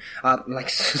again. Like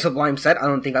Sublime said, I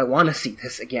don't think I want to see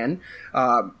this again.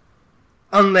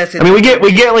 Unless it's... I mean, we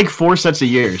get 4 sets a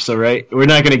year, so right? We're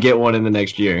not going to get one in the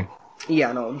next year.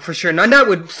 Yeah, no, for sure. Not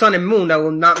with Sun and Moon. That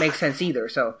will not make sense either.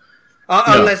 So,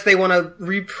 unless they want to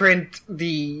reprint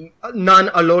the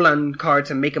non-Alolan cards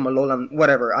and make them Alolan,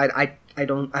 whatever. I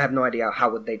have no idea how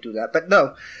would they do that. But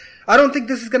no, I don't think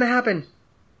this is going to happen,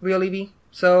 real Eevee.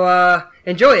 So,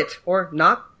 enjoy it or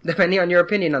not, depending on your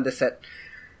opinion on this set.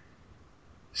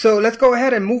 So let's go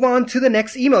ahead and move on to the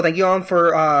next email. Thank you all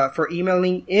for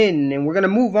emailing in, and we're gonna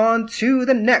move on to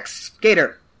the next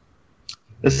Gator.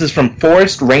 This is from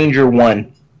Forest Ranger 1.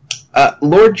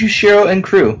 Lord Jushiro and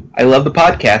crew, I love the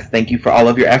podcast. Thank you for all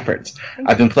of your efforts.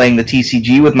 I've been playing the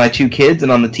TCG with my 2 kids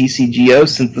and on the TCGO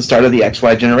since the start of the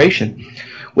XY generation.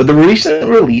 With the recent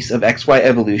release of XY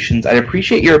Evolutions, I'd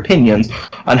appreciate your opinions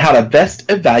on how to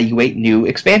best evaluate new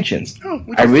expansions.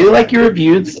 I really like your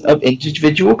reviews of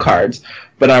individual cards,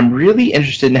 but I'm really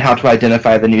interested in how to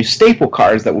identify the new staple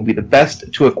cards that will be the best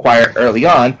to acquire early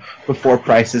on before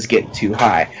prices get too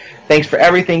high. Thanks for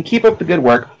everything. Keep up the good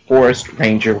work, Forest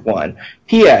Ranger 1.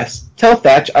 P.S. Tell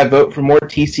Thatch I vote for more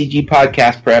TCG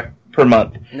podcast prep per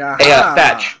month. Hey,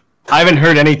 Thatch. I haven't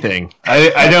heard anything.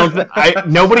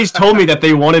 Nobody's told me that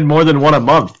they wanted more than one a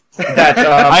month.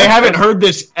 I haven't heard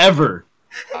this ever.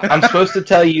 I'm supposed to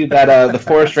tell you that the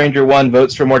Forest Ranger 1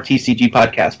 votes for more TCG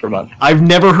podcasts per month. I've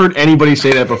never heard anybody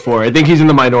say that before. I think he's in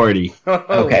the minority.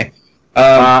 Okay.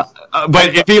 But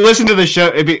if you listen to the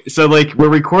show, we're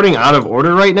recording out of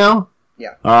order right now.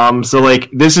 Yeah. So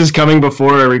this is coming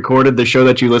before I recorded the show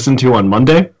that you listened to on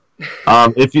Monday.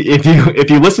 If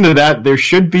you listen to that, there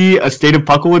should be a State of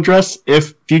Puckle address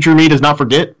if future me does not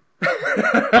forget.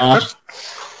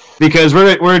 Because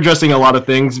we're addressing a lot of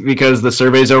things because the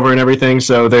survey's over and everything,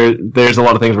 so there's a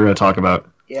lot of things we're going to talk about.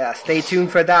 Yeah, stay tuned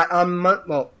for that on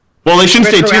well, they shouldn't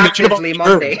stay tuned.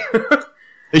 Monday.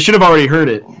 They should have already heard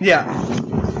it. Yeah.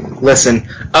 Listen,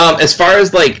 as far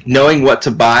as like knowing what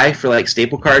to buy for like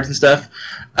staple cards and stuff,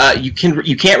 you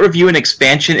can't review an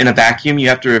expansion in a vacuum. You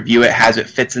have to review it as it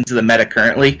fits into the meta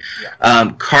currently.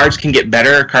 Cards can get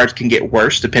better, cards can get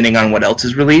worse depending on what else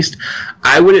is released.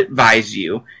 I would advise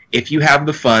you, if you have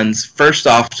the funds, first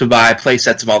off to buy play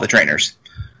sets of all the trainers.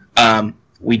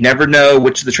 We never know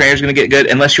which of the trainers are going to get good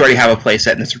unless you already have a play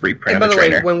set and it's a reprint of the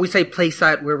trainer. By the way, when we say play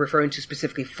set, we're referring to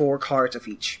specifically 4 cards of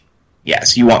each.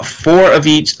 Yes, you want 4 of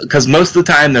each, because most of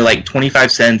the time they're like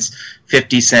 25 cents,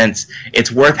 50 cents.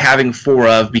 It's worth having 4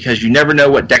 of because you never know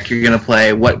what deck you're going to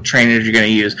play, what trainers you're going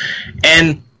to use.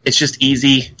 And it's just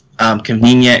easy,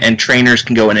 convenient, and trainers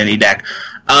can go in any deck.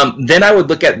 Then I would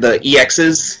look at the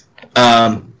EXs,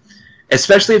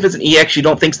 especially if it's an EX you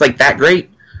don't think's like that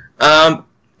great.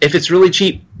 If it's really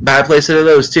cheap, buy a playset of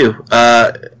those too.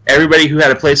 Everybody who had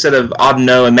a playset of Odd and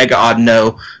No and Mega Odd and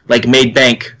No like made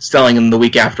bank selling them the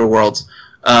week after Worlds.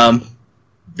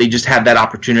 They just had that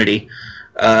opportunity.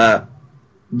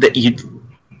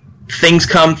 Things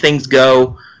come, things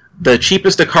go. The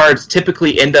cheapest of cards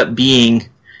typically end up being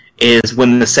is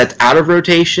when the set's out of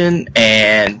rotation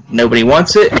and nobody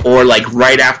wants it, or like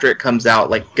right after it comes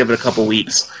out, like give it a couple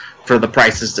weeks for the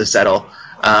prices to settle.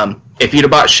 If you'd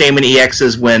have bought Shaman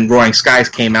EXs when Roaring Skies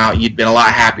came out, you'd been a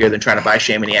lot happier than trying to buy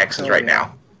Shaman EXs right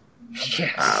now.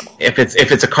 Yes. If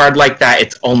it's a card like that,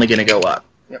 it's only going to go up.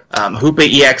 Yep. Hoopa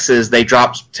EXs, they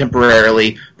dropped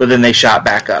temporarily, but then they shot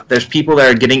back up. There's people that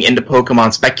are getting into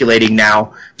Pokemon speculating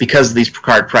now because of these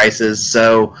card prices,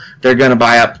 so they're going to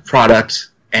buy up product,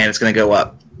 and it's going to go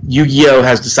up. Yu-Gi-Oh!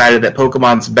 Has decided that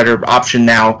Pokemon's a better option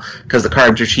now because the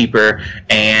cards are cheaper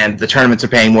and the tournaments are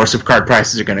paying more, so card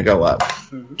prices are going to go up.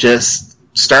 Mm-hmm. Just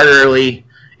start early.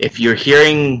 If you're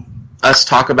hearing us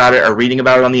talk about it or reading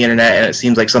about it on the internet and it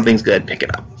seems like something's good, pick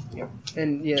it up. Yep.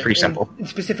 And yeah, it's pretty simple. And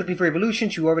specifically for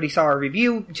Evolutions, you already saw our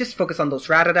review. Just focus on those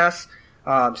Rattatas,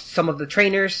 some of the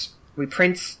trainers,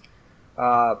 reprints.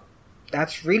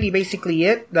 That's really basically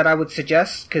it that I would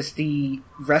suggest because the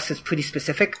rest is pretty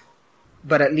specific.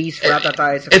 But at least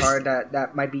Rattata is a card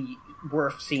that might be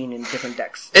worth seeing in different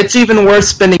decks. It's even worth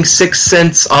spending 6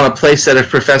 cents on a playset of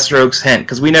Professor Oak's Hint,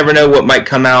 because we never know what might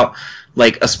come out,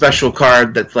 like a special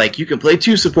card that's like, you can play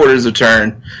 2 supporters a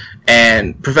turn,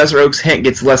 and Professor Oak's Hint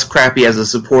gets less crappy as a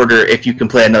supporter if you can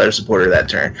play another supporter that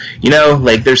turn. You know,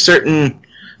 like, there's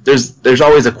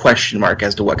always a question mark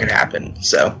as to what could happen,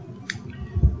 so.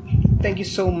 Thank you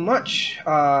so much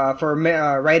for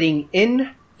writing in,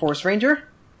 Force Ranger.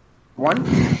 1.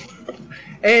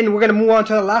 And we're going to move on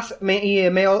to the last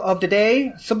mail of the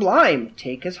day. Sublime,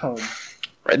 take us home.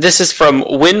 This is from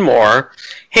Winmore.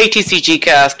 Hey TCG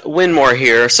Cast, Winmore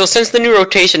here. So since the new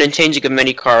rotation and changing of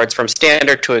many cards from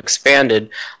standard to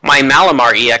expanded, my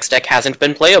Malamar EX deck hasn't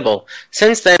been playable.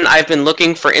 Since then, I've been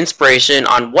looking for inspiration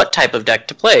on what type of deck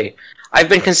to play. I've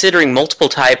been considering multiple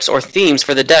types or themes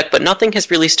for the deck, but nothing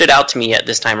has really stood out to me yet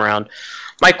this time around.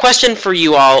 My question for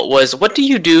you all was, what do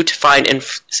you do to find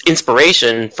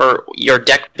inspiration for your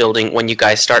deck building when you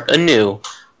guys start anew?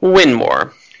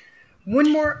 Winmore.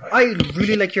 Winmore, I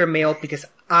really like your mail because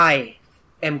I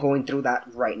am going through that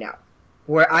right now.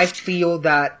 Where I feel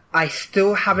that I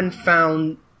still haven't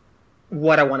found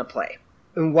what I want to play.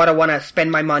 And what I want to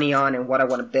spend my money on and what I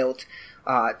want to build.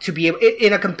 To be able,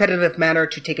 in a competitive manner,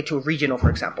 to take it to a regional, for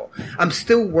example. I'm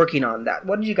still working on that.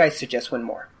 What did you guys suggest,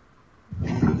 Winmore?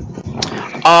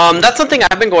 That's something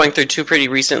I've been going through too pretty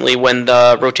recently when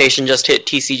the rotation just hit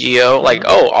TCGO. Like,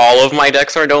 all of my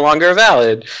decks are no longer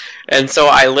valid. And so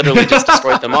I literally just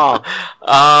destroyed them all.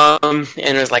 And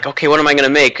it was like, okay, what am I going to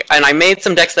make? And I made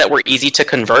some decks that were easy to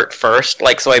convert first.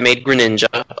 Like, so I made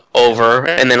Greninja over,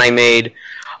 and then I made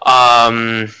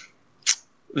Vespiquen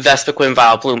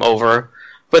Vileplume over.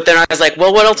 But then I was like,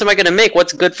 well, what else am I going to make?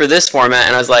 What's good for this format?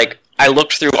 And I was like, I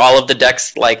looked through all of the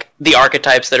decks, like the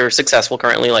archetypes that are successful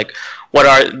currently, like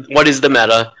what is the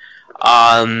meta,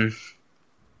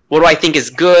 what do I think is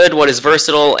good, what is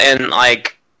versatile, and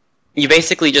like you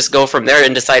basically just go from there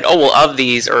and decide, oh well, of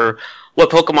these, or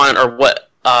what Pokemon or what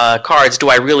cards do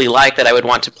I really like that I would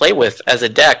want to play with as a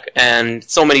deck. And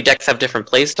so many decks have different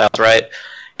play styles, right?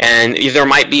 And there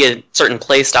might be a certain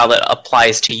play style that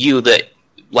applies to you that,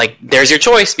 like, there's your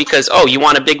choice because, oh, you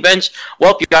want a big bench?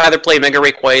 Well, you either play Mega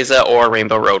Rayquaza or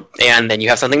Rainbow Road, and then you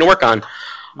have something to work on.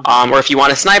 Or if you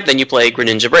want to snipe, then you play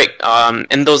Greninja Break.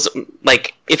 And those,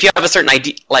 like, if you have a certain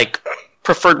idea, like,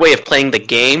 preferred way of playing the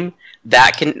game,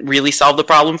 that can really solve the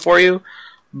problem for you.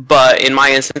 But in my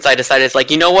instance, I decided, it's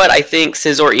like, you know what? I think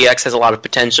Scizor EX has a lot of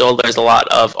potential. There's a lot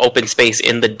of open space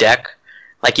in the deck.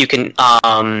 Like, you can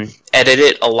edit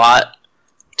it a lot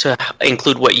to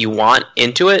include what you want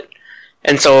into it.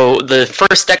 And so the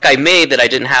first deck I made that I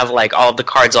didn't have like all of the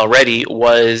cards already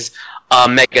was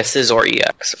Mega Scizor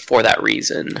EX for that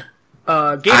reason.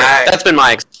 That's been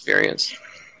my experience.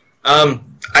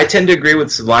 I tend to agree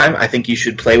with Sublime. I think you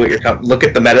should play what you're look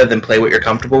at the meta, then play what you're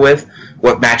comfortable with,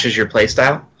 what matches your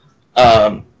playstyle.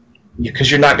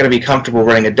 Because you're not going to be comfortable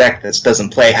running a deck that doesn't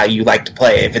play how you like to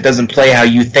play. If it doesn't play how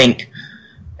you think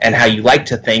and how you like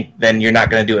to think, then you're not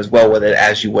going to do as well with it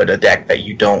as you would a deck that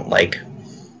you don't like.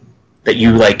 That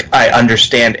you like. I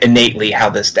understand innately how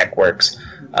this deck works.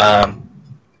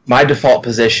 My default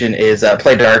position is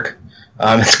play Dark.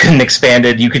 It's good and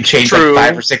expanded. You can change like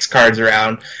 5 or 6 cards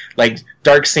around. Like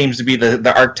Dark seems to be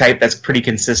the archetype that's pretty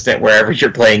consistent wherever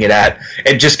you're playing it at.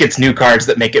 It just gets new cards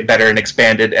that make it better and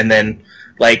expanded, and then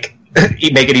like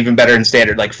make it even better in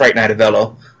standard, like Fright Knight of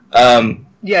Velo.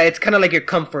 Yeah, it's kind of like your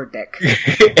comfort deck.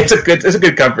 It's a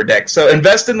good comfort deck. So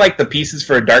invest in like the pieces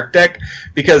for a Dark deck,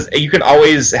 because you can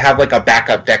always have like a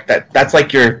backup deck that's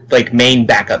like your like main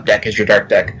backup deck is your Dark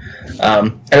deck,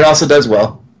 and it also does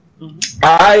well. Mm-hmm.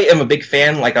 I am a big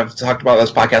fan, like I've talked about on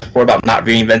this podcast before, about not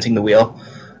reinventing the wheel.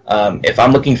 If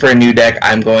I'm looking for a new deck,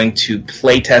 I'm going to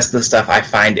play test the stuff I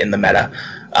find in the meta.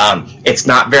 It's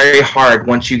not very hard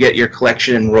once you get your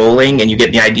collection rolling and you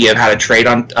get the idea of how to trade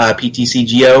on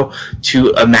PTCGO to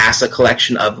amass a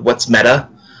collection of what's meta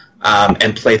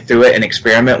and play through it and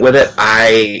experiment with it.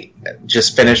 I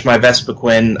just finished my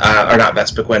Vespiquen,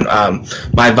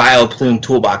 my Vileplume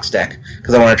Toolbox deck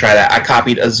because I want to try that. I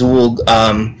copied Azul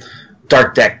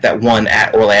Dark deck that won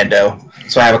at Orlando.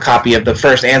 So I have a copy of the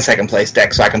first and second place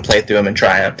deck so I can play through them and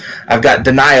try them. I've got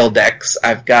Denial decks.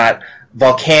 I've got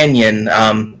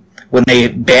Volcanion. When they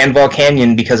banned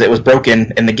Volcanion because it was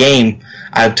broken in the game,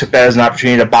 I took that as an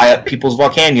opportunity to buy up people's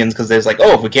Volcanions because there's like,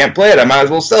 oh, if we can't play it, I might as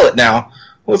well sell it now.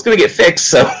 Well, it's going to get fixed,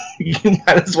 so you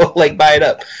might as well like buy it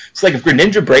up. So like if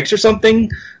Greninja breaks or something,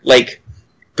 like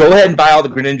go ahead and buy all the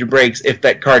Greninja breaks if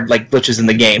that card like glitches in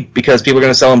the game, because people are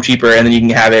going to sell them cheaper and then you can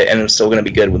have it and it's still going to be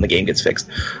good when the game gets fixed.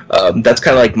 That's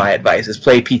kind of like my advice, is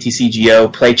play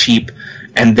PTCGO, play cheap,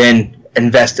 and then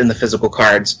invest in the physical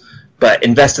cards. But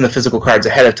invest in the physical cards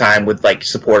ahead of time with like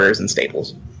supporters and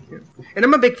staples. And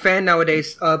I'm a big fan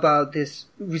nowadays about this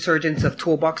resurgence of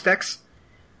toolbox decks,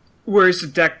 where it's a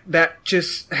deck that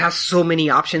just has so many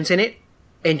options in it,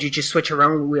 and you just switch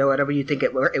around with whatever you think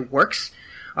it works.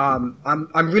 I'm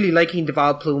really liking the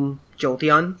Vileplume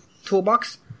Jolteon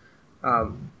toolbox,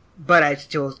 but I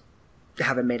still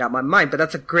haven't made up my mind. But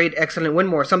that's a great, excellent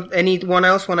Winmore. Anyone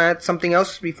else want to add something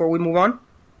else before we move on?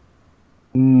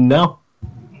 No.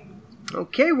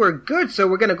 Okay, we're good. So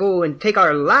we're going to go and take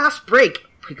our last break,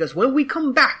 because when we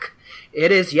come back,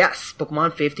 it is, yes,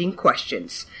 Pokemon 15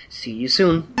 questions. See you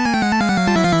soon.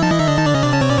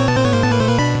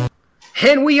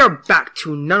 And we are back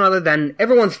to none other than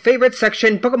everyone's favorite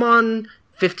section, Pokemon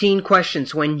 15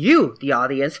 questions, when you, the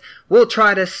audience, will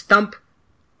try to stump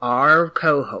our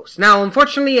co-host. Now,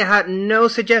 unfortunately, I had no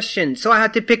suggestions, so I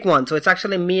had to pick one. So it's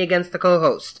actually me against the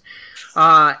co-host.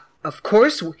 Of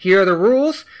course, here are the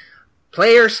rules.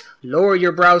 Players, lower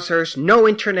your browsers, no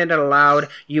internet allowed.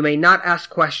 You may not ask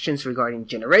questions regarding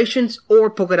generations or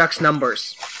Pokedex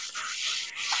numbers.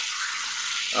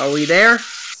 Are we there?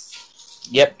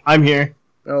 Yep, I'm here.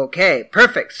 Okay,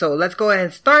 perfect. So let's go ahead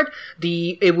and start.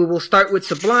 We will start with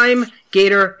Sublime,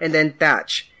 Gator, and then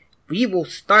Thatch. We will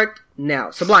start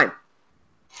now. Sublime.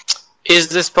 Is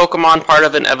this Pokemon part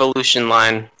of an evolution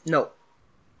line? No.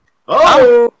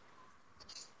 Oh!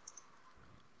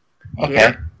 Okay.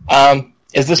 Gator?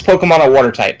 Is this Pokemon a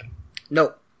water type?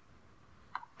 No.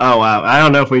 Oh wow, I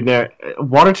don't know if we know.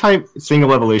 Water type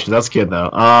single evolution. That's good though.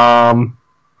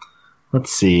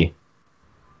 Let's see.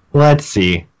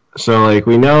 So like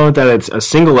we know that it's a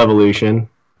single evolution,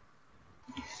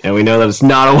 and we know that it's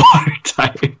not a water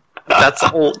type.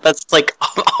 That's like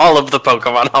all of the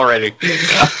Pokemon already.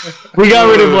 we got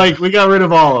rid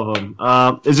of all of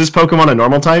them. Is this Pokemon a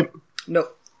normal type? No.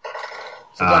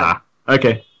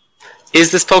 Okay. Is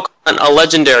this Pokemon a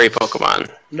legendary Pokemon?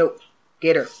 No.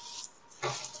 Gator.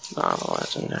 Not a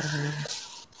legendary.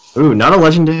 Ooh, not a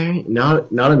legendary. Not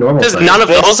a normal type. None of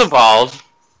those evolved.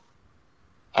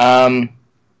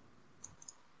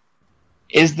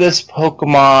 Is this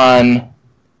Pokemon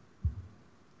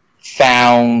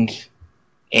found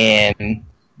in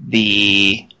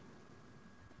the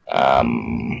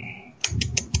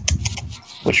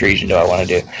which region do I want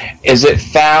to do? Is it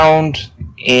found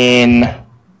in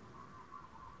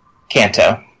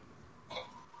Kanto?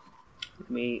 Let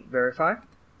me verify.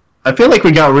 I feel like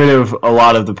we got rid of a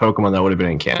lot of the Pokemon that would have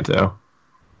been in Kanto.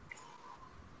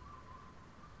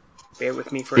 Bear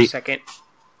with me for a second.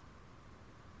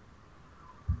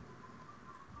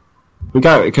 we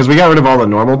got rid of all the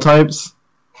normal types.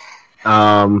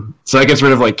 So that gets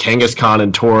rid of like Kangaskhan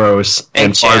and Tauros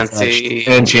and Chansey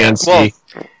and Chansey. Well,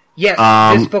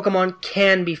 yes, this Pokemon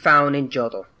can be found in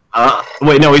Johto.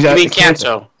 Wait, no, he's I mean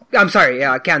Kanto. I'm sorry,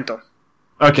 Kanto.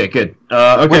 Okay, good.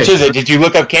 Okay. Which is it? Did you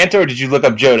look up Kanto or did you look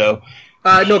up Johto?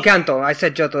 No, Kanto. I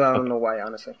said Johto. I don't know why,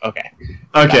 honestly. Okay.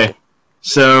 Okay.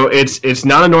 So it's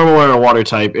not a normal or a water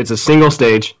type. It's a single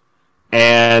stage,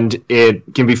 and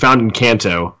it can be found in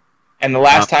Kanto. And the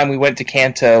last time we went to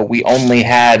Kanto, we only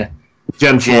had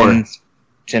Gen 4.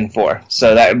 Gen 4.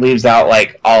 So that leaves out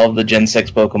like all of the Gen 6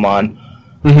 Pokemon.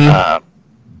 Mm-hmm.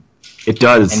 It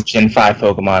does. And Gen 5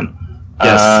 Pokemon.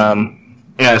 Yes.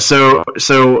 Yeah. So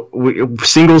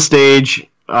single stage,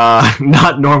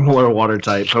 not normal or water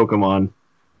type Pokemon.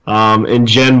 In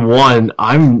Gen 1,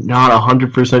 I'm not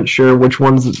 100% sure which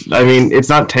ones... I mean, it's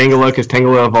not Tangela, because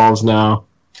Tangela evolves now.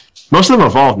 Most of them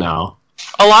evolve now.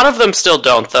 A lot of them still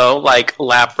don't, though, like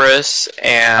Lapras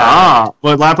and...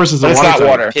 well, Lapras is a water type.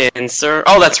 Water. Pinsir.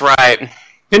 Oh, that's right.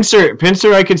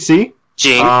 Pinsir I could see.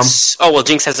 Jinx.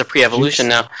 Jinx has a pre-evolution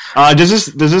now. Does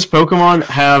this Pokemon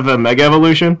have a Mega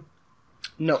Evolution?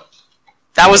 No.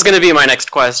 That was going to be my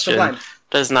next question. Sublime.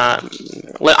 Does not.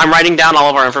 I'm writing down all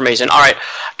of our information. All right.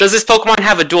 Does this Pokemon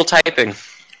have a dual typing?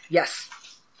 Yes.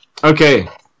 Okay.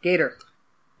 Gator.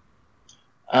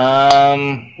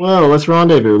 Well, let's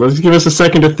rendezvous. Let's give us a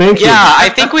second to think. Yeah, I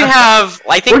think we have.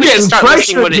 I think we should start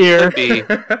listing what here. It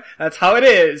could be. That's how it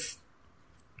is.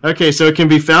 Okay, so it can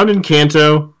be found in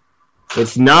Kanto.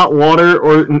 It's not water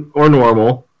or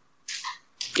normal.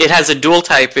 It has a dual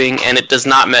typing, and it does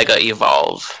not Mega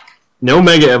Evolve. No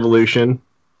Mega Evolution.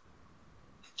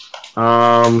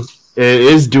 It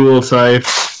is dual type.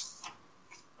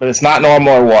 But it's not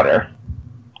normal or water.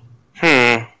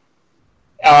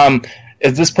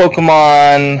 Is this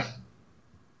Pokemon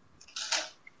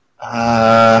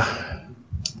a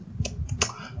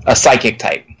psychic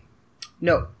type?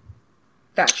 No.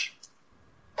 Thatch.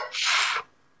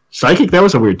 Psychic? That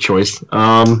was a weird choice.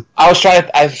 I was trying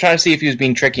to see if he was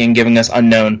being tricky and giving us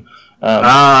unknown.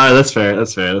 That's fair.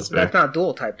 That's not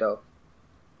dual type, though.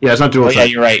 Yeah, it's not dual type. Yeah,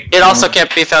 you're right. It also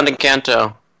can't be found in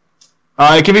Kanto.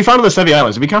 It can be found on the Sevi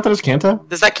Islands. Do we count that as Kanto?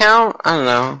 Does that count? I don't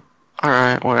know.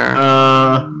 Alright, where?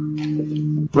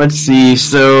 Let's see.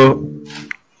 So,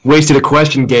 wasted a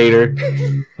question, Gator.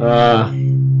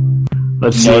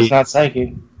 Let's see. No, it's not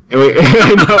psychic.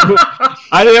 I know.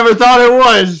 I never thought it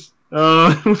was.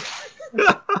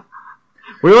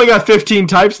 We only got 15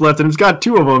 types left, and it's got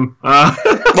 2 of them.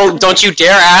 Well, don't you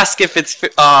dare ask if it's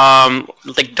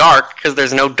like dark, because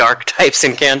there's no dark types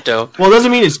in Kanto. Well, it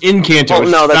doesn't mean it's in Kanto.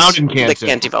 Well, no, it's that's found in Kanto. the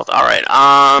can't evolve. All right.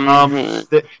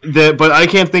 But I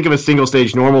can't think of a single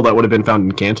stage normal that would have been found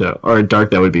in Kanto, or dark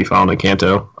that would be found in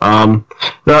Kanto.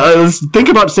 Let's think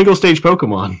about single stage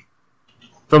Pokemon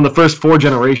from the first 4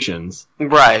 generations.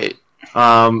 Right.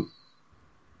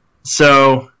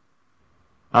 So.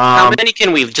 How many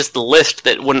can we just list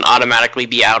that wouldn't automatically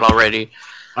be out already?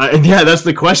 Yeah, that's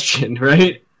the question,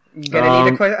 right? You're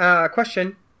gonna need a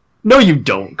question. No, you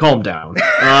don't. Calm down.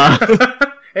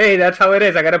 Hey, that's how it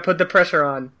is. I gotta put the pressure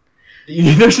on.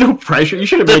 There's no pressure. You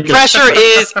should have made the pressure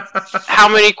is how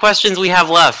many questions we have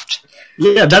left.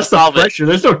 Yeah, that's the pressure.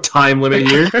 There's no time limit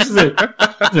here. This isn't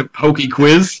a pokey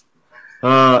quiz.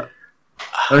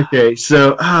 Okay,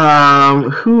 so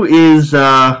who is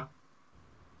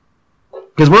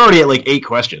because we're already at like 8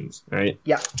 questions, right?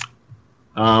 Yeah.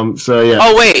 So yeah.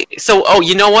 Oh wait. So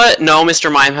you know what? No,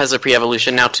 Mr. Mime has a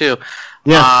pre-evolution now too.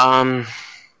 Yeah.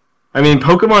 I mean,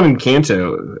 Pokemon in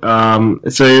Kanto.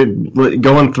 So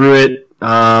going through it,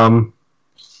 Farfetch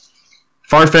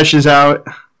is out.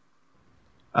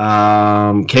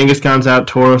 Kangaskhan's out.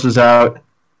 Tauros is out.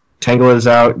 Tangela is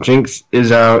out. Jinx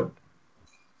is out.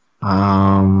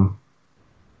 Nope.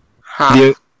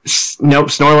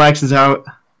 Snorlax is out.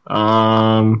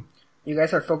 You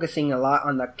guys are focusing a lot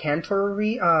on the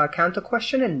Kanto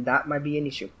question, and that might be an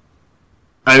issue.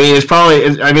 I mean, it's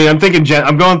probably. I'm thinking.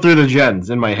 I'm going through the gens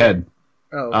in my head.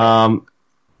 Oh. Okay.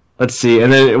 Let's see,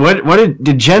 and then what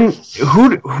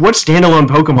standalone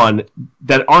Pokemon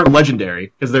that aren't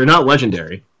legendary because they're not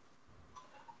legendary?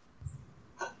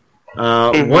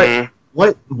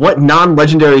 What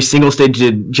non-legendary single stage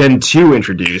did Gen 2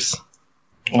 introduce?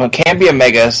 Well, it can't be a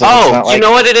Mega. So you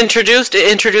know what it introduced?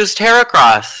 It introduced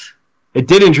Heracross. It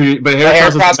did introduce, but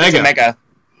Heracross was a Mega.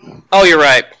 Oh, you're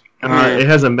right. It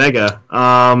has a Mega.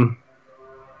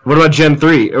 What about Gen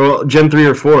 3? Well, Gen 3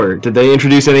 or 4? Did they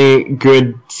introduce any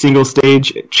good single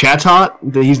stage?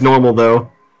 Chatot? He's normal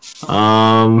though.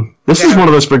 This is one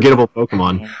of those forgettable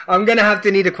Pokemon. I'm gonna have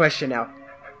to need a question now.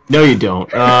 No, you don't.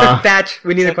 Thatch,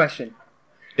 we need a question.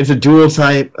 It's a dual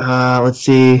type. Let's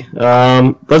see.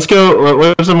 Let's go.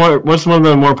 What's one of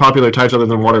the more popular types other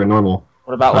than water and normal?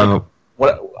 What about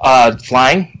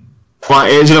flying?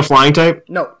 Is it a flying type?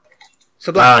 No.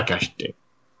 Sublime. Gosh dang.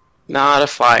 Not a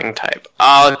flying type.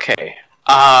 Okay.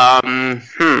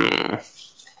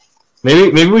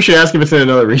 Maybe we should ask if it's in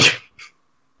another region.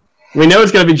 We know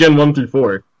it's got to be Gen 1 through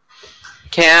 4.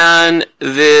 Can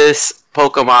this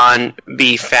Pokemon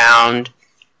be found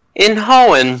in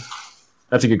Hoenn?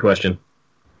 That's a good question.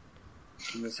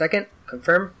 Give me a second.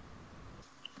 Confirm.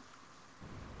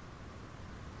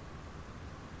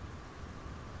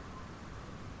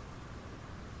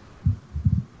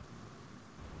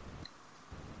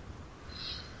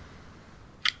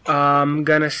 I'm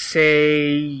gonna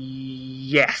say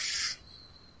yes.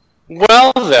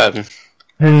 Well then.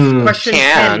 Question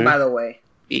 10, by the way.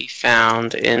 Be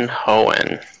found in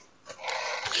Hoenn.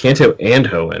 Kanto and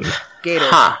Hoenn. Gator.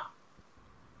 Huh.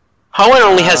 Hoenn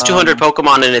only has 200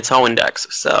 Pokemon in its Hoenn Dex,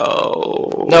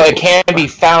 so... No, it can be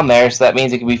found there, so that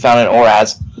means it can be found in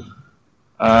ORAS.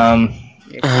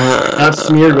 That's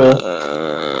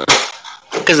Smeargle.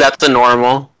 Because that's the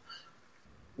normal.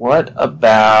 What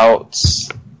about...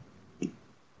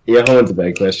 Yeah, Hoenn's a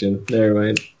bad question. Never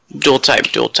mind. Dual type.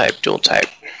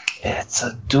 It's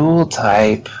a dual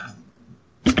type.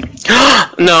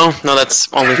 No, that's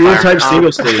only dual fire. type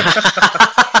single stage.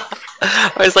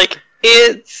 I was like,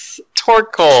 it's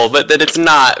Torkoal, but then it's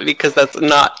not, because that's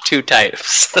not two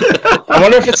types. I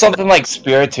wonder if it's something like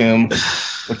Spiritomb.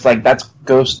 It's like, that's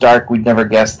Ghost Dark, we'd never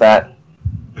guess that.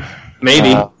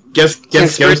 Maybe. Guess Can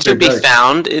Spiritomb be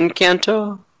found in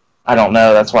Kanto? I don't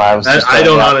know, that's why I was just... I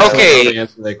don't honestly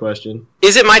answer that question.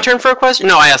 Is it my turn for a question?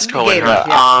 No, I asked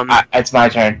Hoenn. It's my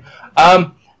turn.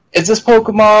 Is this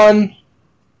Pokemon...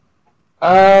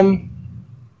 a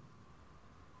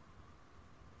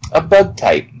bug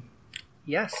type?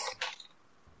 Yes.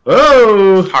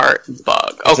 Oh! Heart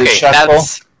bug. Is it Okay, Shuckle?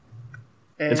 that's...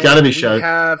 It's gotta be Shuck. We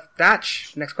have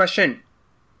Thatch. Next question.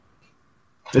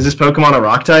 Is this Pokemon a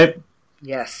rock type?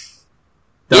 Yes.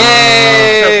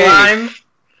 Yay! Sublime.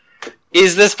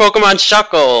 Is this Pokemon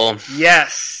Shuckle?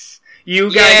 Yes.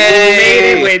 You guys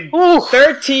made it with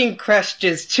 13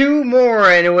 questions. 2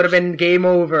 more and it would have been game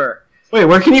over. Wait,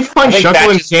 where can you find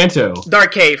Shuckle in Kanto?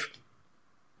 Dark Cave.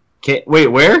 Wait,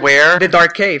 where? Where? The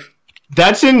Dark Cave.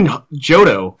 That's in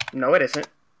Johto. No, it isn't.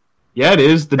 Yeah, it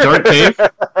is. The Dark Cave.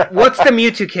 What's the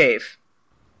Mewtwo Cave?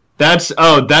 That's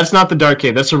not the Dark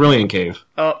Cave. That's Cerulean Cave.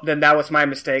 Oh, then that was my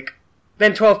mistake.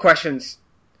 Then 12 questions.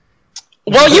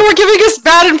 Well, you were giving us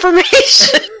bad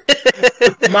information.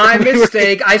 My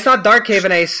mistake. I saw Dark Cave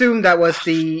and I assumed that was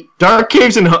the... Dark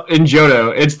Cave's in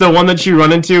Johto. It's the one that you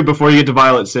run into before you get to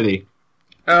Violet City.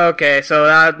 Okay, so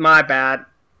that's my bad.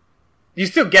 You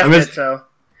still guessed it, so...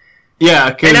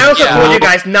 Yeah, and I also told you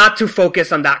guys not to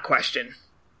focus on that question.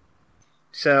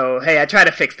 So, hey, I tried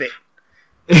to fix it.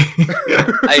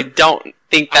 I don't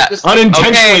think that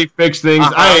unintentionally fix things.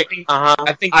 I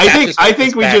think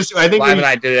we just Sublime and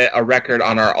I did a record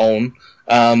on our own.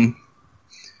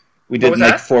 We did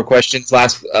like 4 questions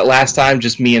last time,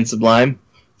 just me and Sublime.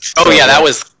 Oh yeah, that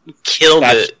was killed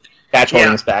it. That's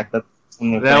holding us back. That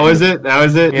was it.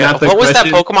 Yeah. What was that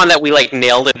Pokemon that we like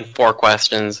nailed in 4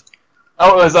 questions?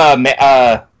 Oh, it was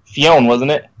Fion, wasn't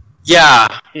it?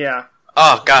 Yeah. Yeah.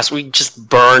 Oh gosh, we just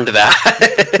burned that.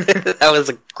 That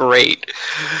was great.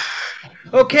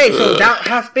 Okay, so that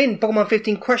has been Pokemon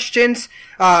 15 questions.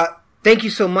 Thank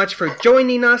you so much for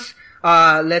joining us.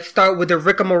 Let's start with the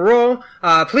rigmarole.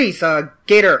 Please,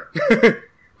 Gator,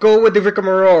 go with the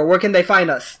rigmarole. Where can they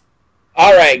find us?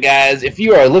 Alright, guys, if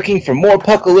you are looking for more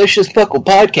Puckalicious Puckle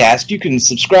podcast, you can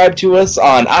subscribe to us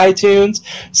on iTunes,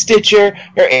 Stitcher,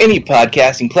 or any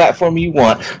podcasting platform you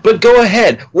want. But go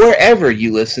ahead, wherever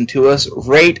you listen to us,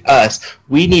 rate us.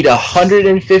 We need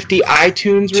 150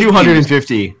 iTunes reviews.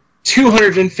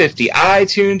 250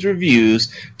 iTunes reviews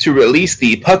to release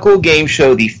the Puckle Game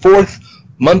Show, the 4th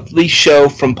monthly show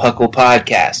from Puckle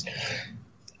Podcast.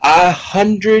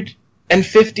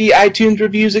 150 iTunes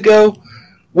reviews ago,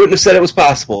 wouldn't have said it was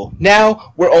possible.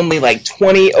 Now, we're only like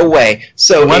 20 away.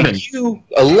 So 11.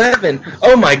 11.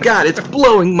 Oh my god, it's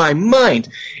blowing my mind.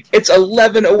 It's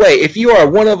 11 away. If you are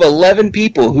one of 11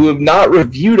 people who have not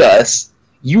reviewed us,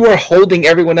 you are holding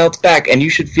everyone else back, and you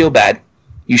should feel bad.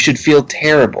 You should feel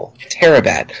terrible.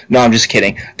 Terribad. No, I'm just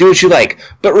kidding. Do what you like,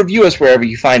 but review us wherever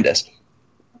you find us.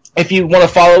 If you want to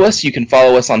follow us, you can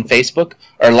follow us on Facebook,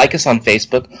 or like us on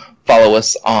Facebook, follow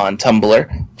us on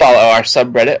Tumblr, follow our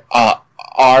subreddit,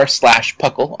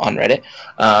 r/Puckle on Reddit.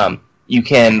 You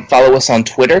can follow us on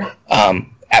Twitter,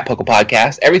 at Puckle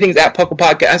Podcast. Everything's at Puckle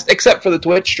Podcast except for the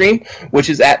Twitch stream, which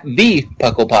is at the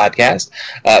Puckle Podcast.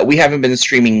 We haven't been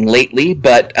streaming lately,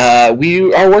 but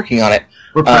we are working on it.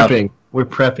 We're prepping. We're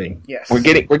prepping. Yes. We're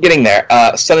getting there.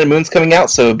 Sun and Moon's coming out,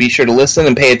 so be sure to listen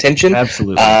and pay attention.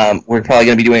 Absolutely. We're probably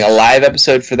going to be doing a live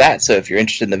episode for that, so if you're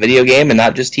interested in the video game and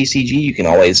not just TCG, you can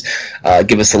always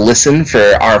give us a listen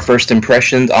for our first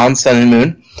impressions on Sun and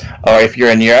Moon. Or if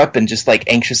you're in Europe and just like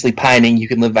anxiously pining, you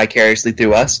can live vicariously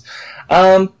through us.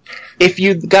 If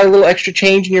you've got a little extra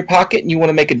change in your pocket and you want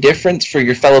to make a difference for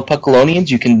your fellow Puckalonians,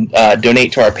 you can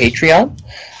donate to our Patreon.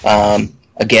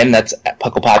 Again, that's at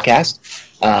Puckle Podcast.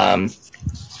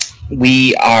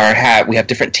 We have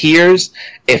different tiers.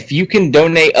 If you can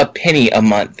donate a penny a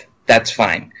month, that's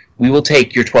fine. We will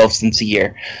take your 12 cents a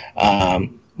year.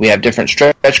 We have different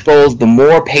stretch goals. The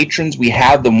more patrons we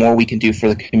have, the more we can do for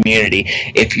the community.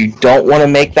 If you don't want to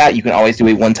make that, you can always do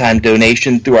a one-time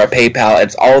donation through our PayPal.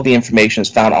 It's all the information is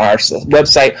found on our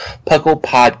website,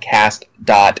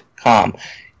 pucklepodcast.com.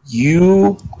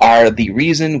 You are the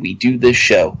reason we do this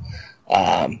show.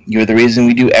 You're the reason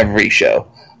we do every show.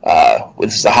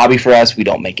 This is a hobby for us. We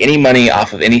don't make any money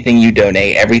off of anything you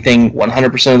donate. Everything,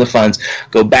 100% of the funds,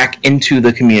 go back into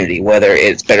the community, whether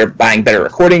it's buying better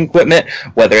recording equipment,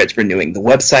 whether it's renewing the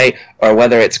website, or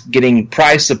whether it's getting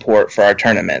prize support for our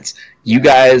tournaments. You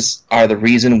guys are the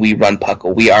reason we run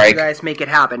Puckle. You guys make it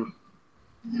happen.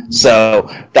 So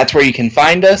that's where you can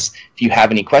find us. If you have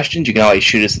any questions, you can always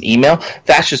shoot us an email.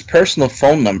 Thatch's personal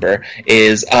phone number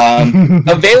is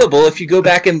available if you go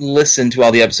back and listen to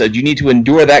all the episodes. You need to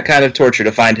endure that kind of torture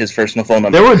to find his personal phone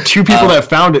number. There were 2 people that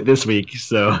found it this week,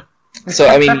 so... So,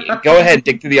 I mean, go ahead and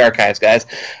dig through the archives, guys.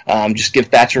 Just give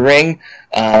Thatch a ring.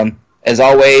 As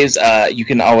always, you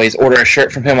can always order a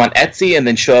shirt from him on Etsy and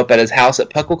then show up at his house at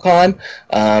PuckleCon.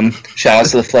 Shout out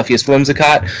to the fluffiest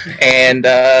Whimsicott. And...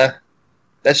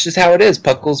 that's just how it is.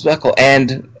 Puckle's Buckle.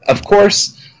 And, of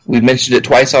course, we've mentioned it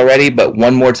twice already, but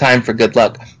one more time for good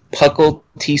luck. Puckle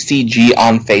TCG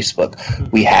on Facebook.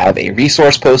 We have a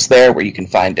resource post there where you can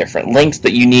find different links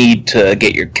that you need to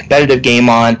get your competitive game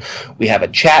on. We have a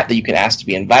chat that you can ask to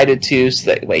be invited to, so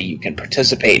that way you can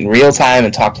participate in real time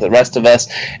and talk to the rest of us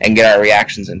and get our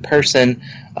reactions in person.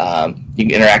 You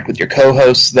can interact with your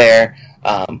co-hosts there.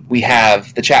 We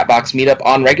have the chat box meetup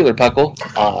on regular Puckle,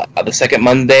 the second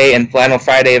Monday and final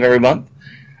Friday of every month.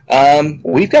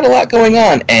 We've got a lot going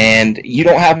on, and you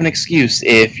don't have an excuse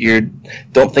if you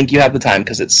don't think you have the time,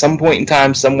 because at some point in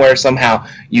time, somewhere, somehow,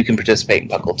 you can participate in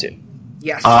Puckle too.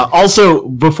 Yes. Also,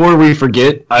 before we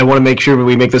forget, I want to make sure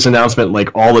we make this announcement like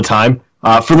all the time.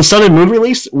 For the Sun and Moon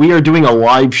release, we are doing a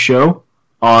live show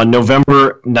on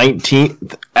November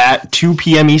 19th at 2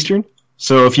 p.m. Eastern.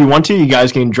 So if you want to, you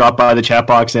guys can drop by the chat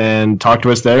box and talk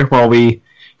to us there while we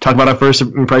talk about our first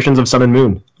impressions of Sun and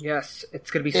Moon. Yes,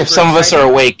 it's going to be super If some exciting. of us are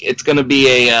awake, it's going to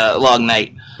be a long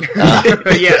night.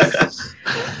 Yes.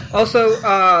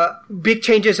 Also, big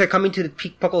changes are coming to the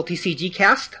Puckle TCG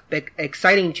cast. Big,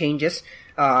 exciting changes,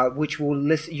 which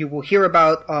you will hear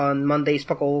about on Monday's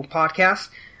Puckle podcast.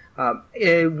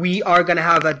 We are going to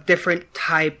have a different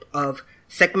type of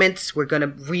segments. We're going to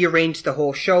rearrange the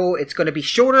whole show. It's going to be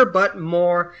shorter, but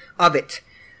more of it.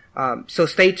 So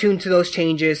stay tuned to those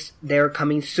changes. They're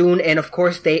coming soon. And of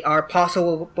course, they are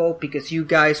possible because you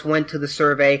guys went to the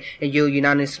survey and you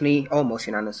almost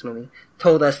unanimously,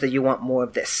 told us that you want more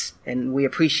of this. And we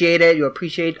appreciate it. You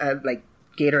appreciate, like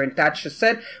Gator and Thatch just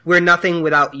said, we're nothing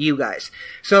without you guys.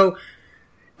 So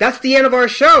that's the end of our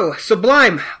show.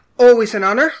 Sublime, always an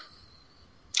honor.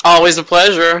 Always a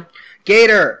pleasure.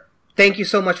 Gator, thank you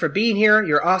so much for being here.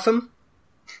 You're awesome.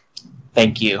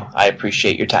 Thank you. I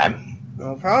appreciate your time.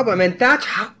 No problem. And Thatch,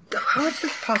 how is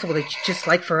this possible that you just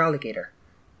like Feraligatr?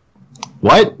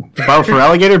 What? About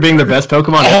Feraligatr being the best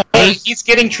Pokemon? Hey, he's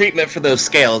getting treatment for those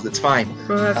scales. It's fine.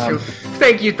 Well, that's true.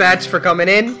 Thank you, Thatch, for coming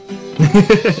in.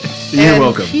 You're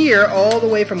welcome. Here, all the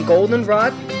way from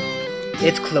Goldenrod,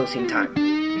 it's closing time.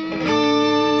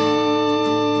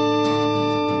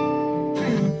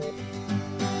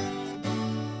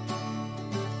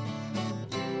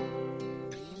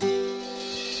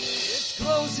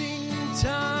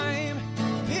 Time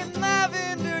in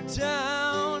Lavender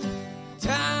Town.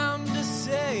 Time to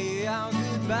say our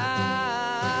goodbyes.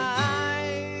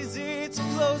 It's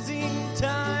closing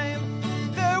time.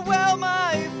 Farewell,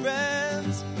 my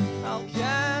friends. I'll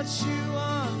catch you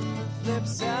on the flip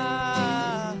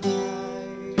side.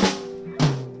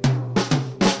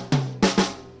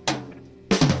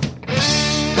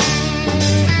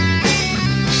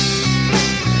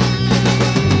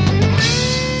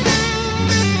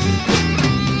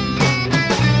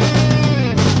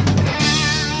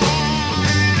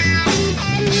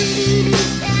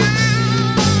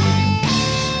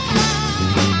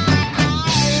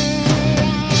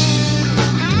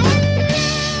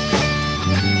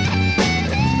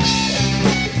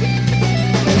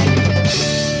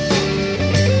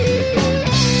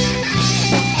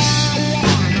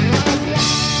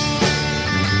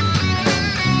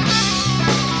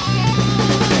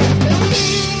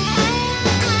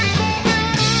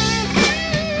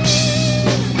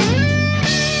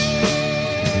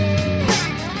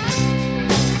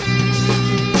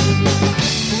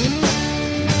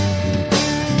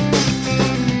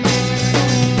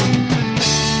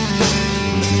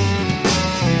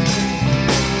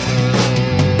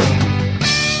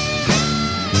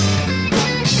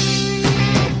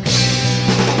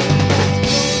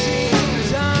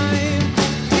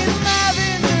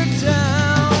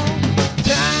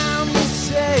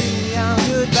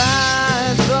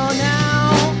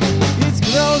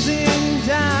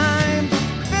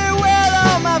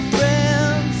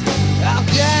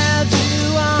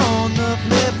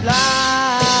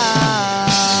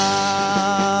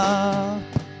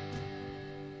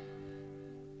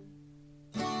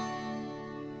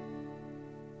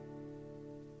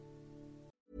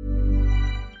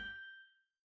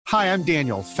 Hi, I'm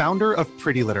Daniel, founder of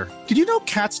Pretty Litter. Did you know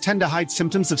cats tend to hide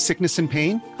symptoms of sickness and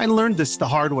pain? I learned this the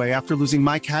hard way after losing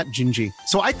my cat, Gingy.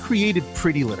 So I created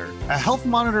Pretty Litter, a health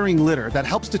monitoring litter that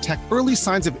helps detect early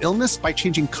signs of illness by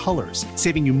changing colors,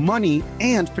 saving you money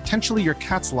and potentially your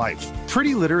cat's life.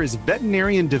 Pretty Litter is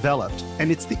veterinarian developed, and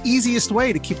it's the easiest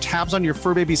way to keep tabs on your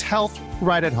fur baby's health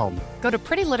right at home. Go to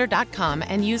prettylitter.com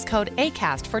and use code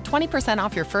ACAST for 20%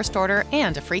 off your first order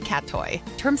and a free cat toy.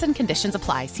 Terms and conditions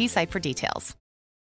apply. See site for details.